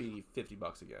better not be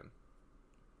 $50 again.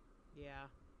 Yeah.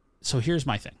 So here's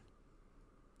my thing.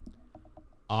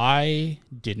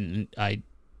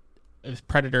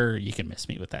 Predator, you can miss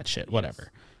me with that shit,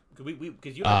 whatever.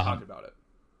 Because you and I talked about it.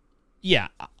 Yeah,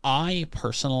 I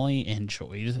personally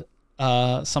enjoyed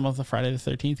some of the Friday the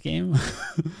 13th game.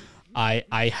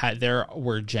 There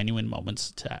were genuine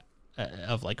moments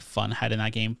of like fun had in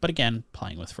that game, but again,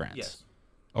 playing with friends. Yes.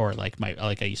 Or like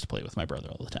I used to play with my brother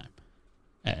all the time.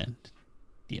 And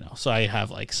so I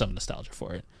have like some nostalgia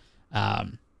for it.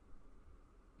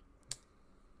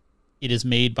 It is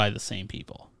made by the same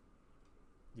people.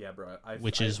 Yeah, bro.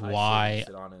 Why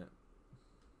sit on it.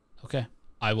 Okay.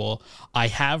 I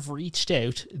have reached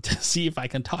out to see if I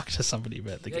can talk to somebody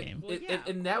about the game. Well, yeah,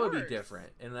 And of that would be course. different.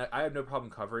 And I have no problem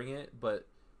covering it, but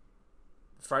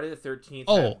Friday the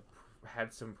 13th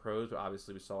had some pros, but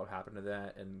obviously we saw what happened to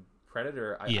that. And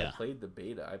Predator, I played the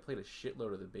beta. I played a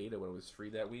shitload of the beta when it was free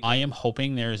that week. I am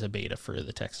hoping there is a beta for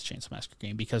the Texas Chainsaw Massacre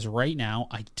game because right now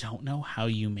I don't know how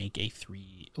you make a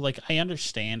I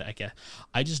understand, I guess.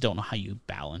 I just don't know how you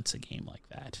balance a game like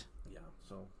that. Yeah,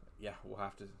 so we'll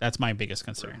have to. That's my biggest We're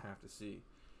concern. gonna have to see.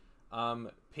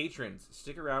 Patrons,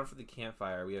 stick around for the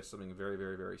campfire. We have something very,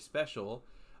 very, very special.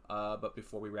 But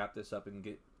before we wrap this up and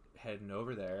get heading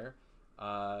over there,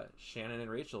 Shannon and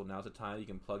Rachel, now's the time you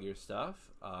can plug your stuff.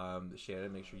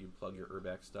 Shannon, make sure you plug your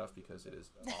Urbex stuff because it is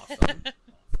awesome.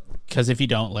 Because if you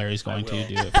don't, Larry's going to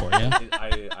do it for you.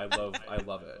 I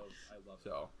love it.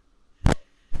 So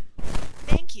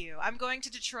Thank you. I'm going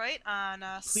to Detroit on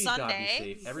please Sunday. God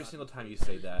be safe. Every single time you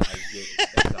say that, I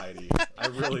get anxiety. I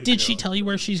really Did do. she tell you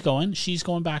where she's going? She's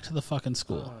going back to the fucking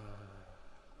school.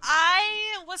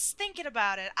 I was thinking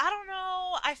about it. I don't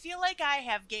know. I feel like I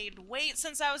have gained weight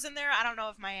since I was in there. I don't know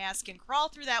if my ass can crawl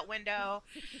through that window.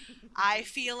 I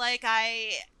feel like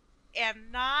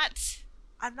I'm not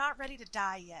ready to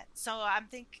die yet. So I'm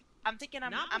thinking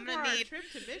Not I'm before gonna our need trip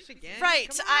to Michigan. right.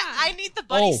 Come I on. need the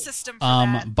buddy system for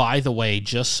that. By the way,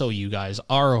 just so you guys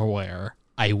are aware,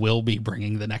 I will be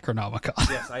bringing the Necronomicon.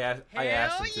 Yes, I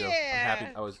asked him to. yeah.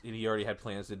 I'm happy. He already had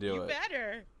plans to do You it.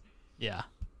 better. Yeah.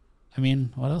 I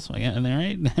mean, what else am I getting there,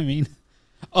 right? I mean,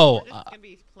 We're just gonna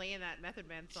be playing that Method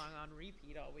Man song on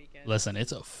repeat all weekend. listen,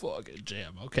 it's a fucking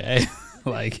jam, okay?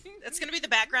 Like, It's gonna be the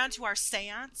background to our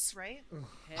seance, right?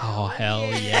 oh, hell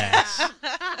yes.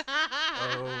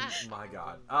 Oh my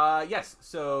God. Yes.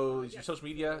 So your social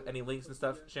media, any links and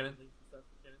stuff, Shannon?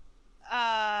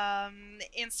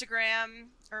 Instagram,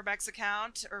 Urbex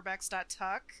account,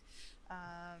 urbex.tuck.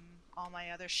 All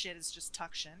my other shit is just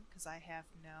Tuction because I have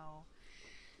no.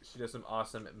 She does some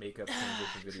awesome makeup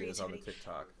transition videos on the Creativity.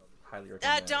 TikTok. Highly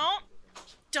recommend.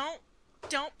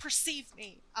 Don't perceive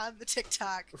me on the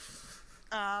TikTok.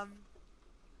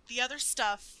 The other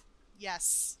stuff,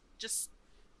 yes, just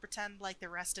pretend like the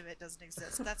rest of it doesn't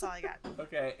exist. That's all I got.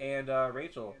 Okay, and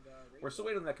Rachel, we're still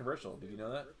waiting on that commercial. Did you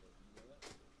know that?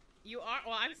 You are.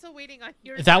 Well, I'm still waiting on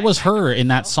your. That was side her in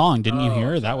that commercial. song. Didn't you Oh, hear?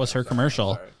 sorry, That was her I'm sorry, commercial.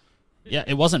 I'm sorry. Yeah,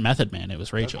 it wasn't Method Man. It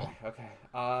was Rachel. Okay.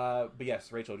 But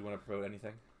yes, Rachel, do you want to promote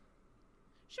anything?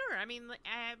 Sure. I mean,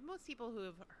 most people who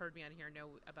have heard me on here know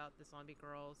about the Zombie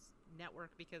Girls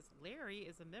Network because Larry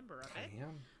is a member of it. I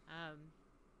am.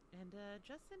 And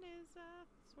Justin is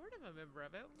sort of a member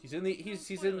of it. He's in the No he's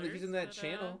in spoilers, that but,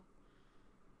 channel.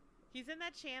 He's in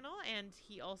that channel, and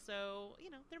he also,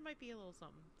 there might be a little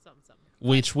something.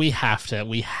 Which we have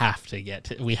to get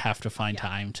to. We have to find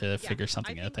time to figure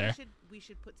something I out think there. we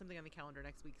should put something on the calendar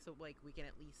next week so like we can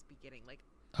at least be getting like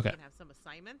Okay. we can have some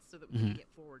assignments so that we can get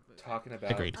forward moving. Talking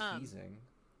about Agreed. teasing.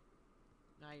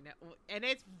 I know, and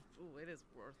it is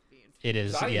worth being. It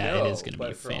is. I Yeah, know, it is going to be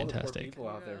but for all the poor fantastic. people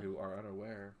out there Yeah. who are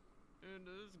unaware. It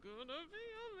is gonna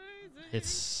be amazing.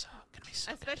 It's going to be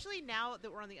so good. especially now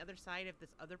that we're on the other side of this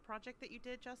other project that you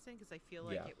did, Justin, because I feel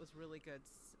like Yeah. it was really good,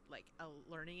 like a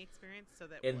learning experience. So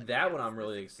that And when that we one have I'm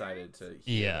really this excited to experience-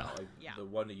 hear Yeah. about. Like, Yeah. the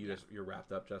one that you're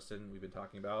wrapped up, Justin, we've been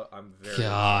talking about. I'm very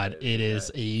God, excited it for is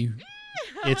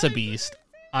that. it's a beast.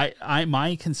 I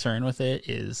my concern with it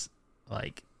is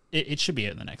like it should be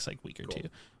out in the next like week or Cool. two,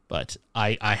 but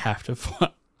I have to.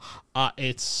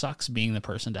 It sucks being the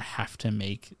person to have to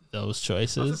make those I'm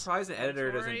choices. surprised an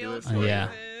editor doesn't do it for Tutorial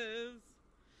Yeah. you. choices.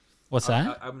 What's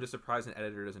that? I'm just surprised an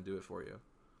editor doesn't do it for you.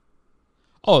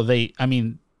 Oh, they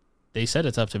said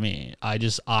it's up to me.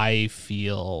 I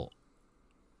feel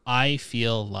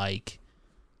like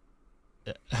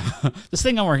this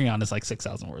thing I'm working on is like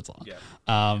 6,000 words long.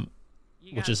 Yeah.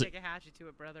 You Which gotta is- take a hatchet to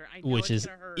it, brother. I know Which it's is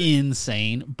gonna hurt.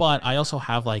 insane. But I also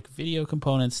have like video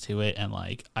components to it, and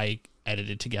like I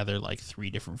edited together like 3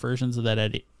 different versions of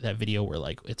that video where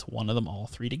like it's one of them all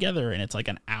 3 together, and it's like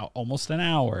almost an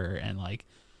hour, and like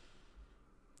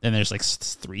then there's like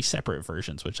 3 separate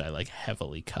versions which I like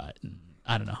heavily cut, and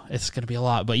I don't know, it's gonna be a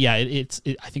lot, but yeah, I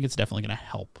think it's definitely gonna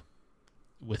help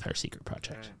with our secret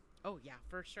project. Oh yeah,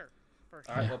 for sure. For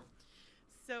sure. All right. Yeah. Well,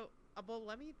 So, well,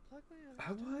 let me plug my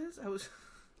other. I was.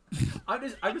 I'm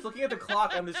just looking at the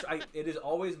clock. It is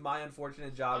always my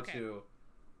unfortunate job Okay. to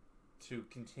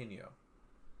continue.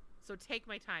 So take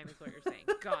my time is what you're saying.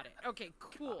 Got it. Okay,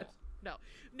 cool. No,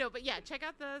 but yeah, check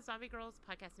out the Zombie Girls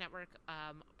Podcast Network.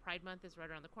 Pride Month is right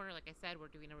around the corner. Like I said, we're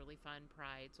doing a really fun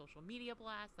Pride social media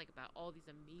blast, like about all these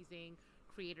amazing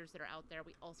creators that are out there.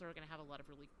 We also are going to have a lot of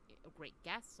really great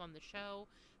guests on the show.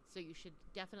 So you should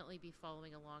definitely be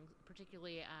following along,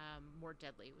 particularly More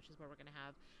Deadly, which is where we're going to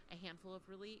have a handful of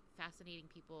really fascinating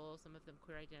people, some of them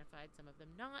queer identified, some of them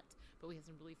not, but we have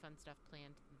some really fun stuff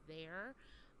planned there.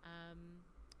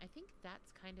 I think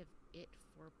that's kind of it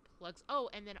for plugs. Oh,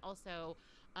 and then also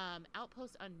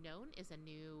Outpost Unknown is a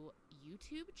new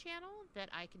YouTube channel that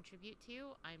I contribute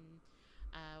to.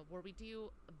 Where we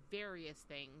do various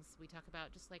things. We talk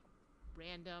about just like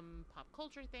random pop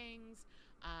culture things.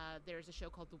 There's a show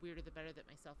called The Weirder the Better that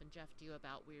myself and Jeff do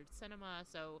about weird cinema.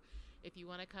 So if you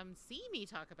want to come see me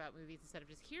talk about movies instead of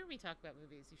just hear me talk about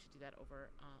movies, you should do that over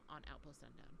on Outpost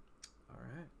Unknown. All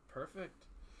right. Perfect.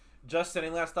 Justin,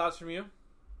 any last thoughts from you?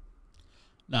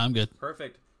 No, I'm good.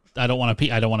 Perfect. I don't want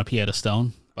to pee out of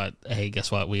stone, but hey, guess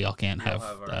what? We all can't We all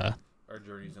have our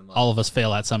journeys in life. all of us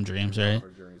fail at some dreams, We all right? have our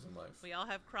journeys in life. We all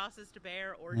have crosses to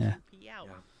bear or Yeah. to pee out.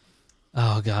 Yeah.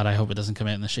 Oh God, I hope it doesn't come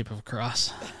out in the shape of a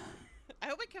cross. I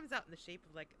hope it comes out in the shape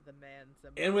of like the man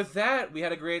symbol. And with that, we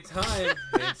had a great time.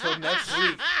 Until next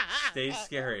week, stay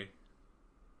scary.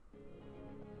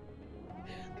 I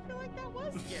feel like that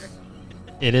was scary.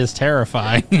 It is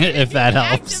terrifying if that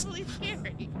helps. Actively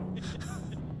scary.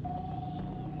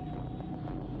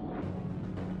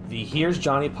 The Here's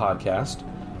Johnny podcast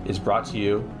is brought to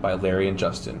you by Larry and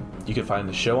Justin. You can find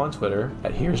the show on Twitter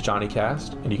at Here's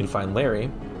JohnnyCast, and you can find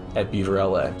Larry at Beaver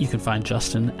LA. You can find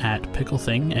Justin at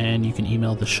PickleThing, and you can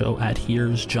email the show at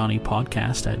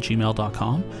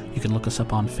here'sjohnnypodcast@gmail.com. You can look us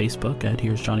up on Facebook at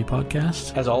Here's Johnny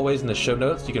Podcast. As always, in the show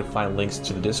notes, you can find links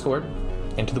to the Discord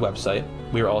and to the website.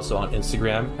 We are also on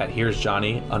Instagram at Here's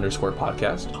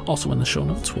Johnny_podcast. Also in the show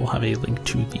notes, we'll have a link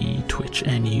to the Twitch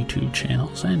and YouTube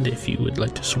channels. And if you would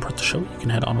like to support the show, you can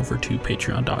head on over to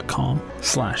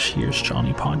patreon.com/Here's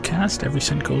Johnny Podcast. Every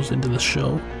cent goes into the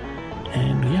show.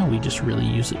 And yeah, we just really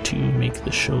use it to make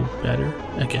the show better.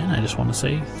 Again, I just want to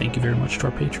say thank you very much to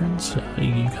our patrons.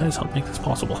 You guys help make this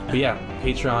possible. But yeah,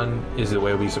 Patreon is the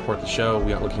way we support the show.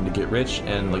 We aren't looking to get rich,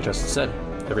 and like Justin said,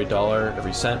 every dollar,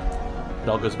 every cent, it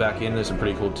all goes back in. There's some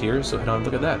pretty cool tiers, so head on and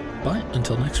look at that. But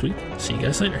until next week, see you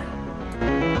guys later.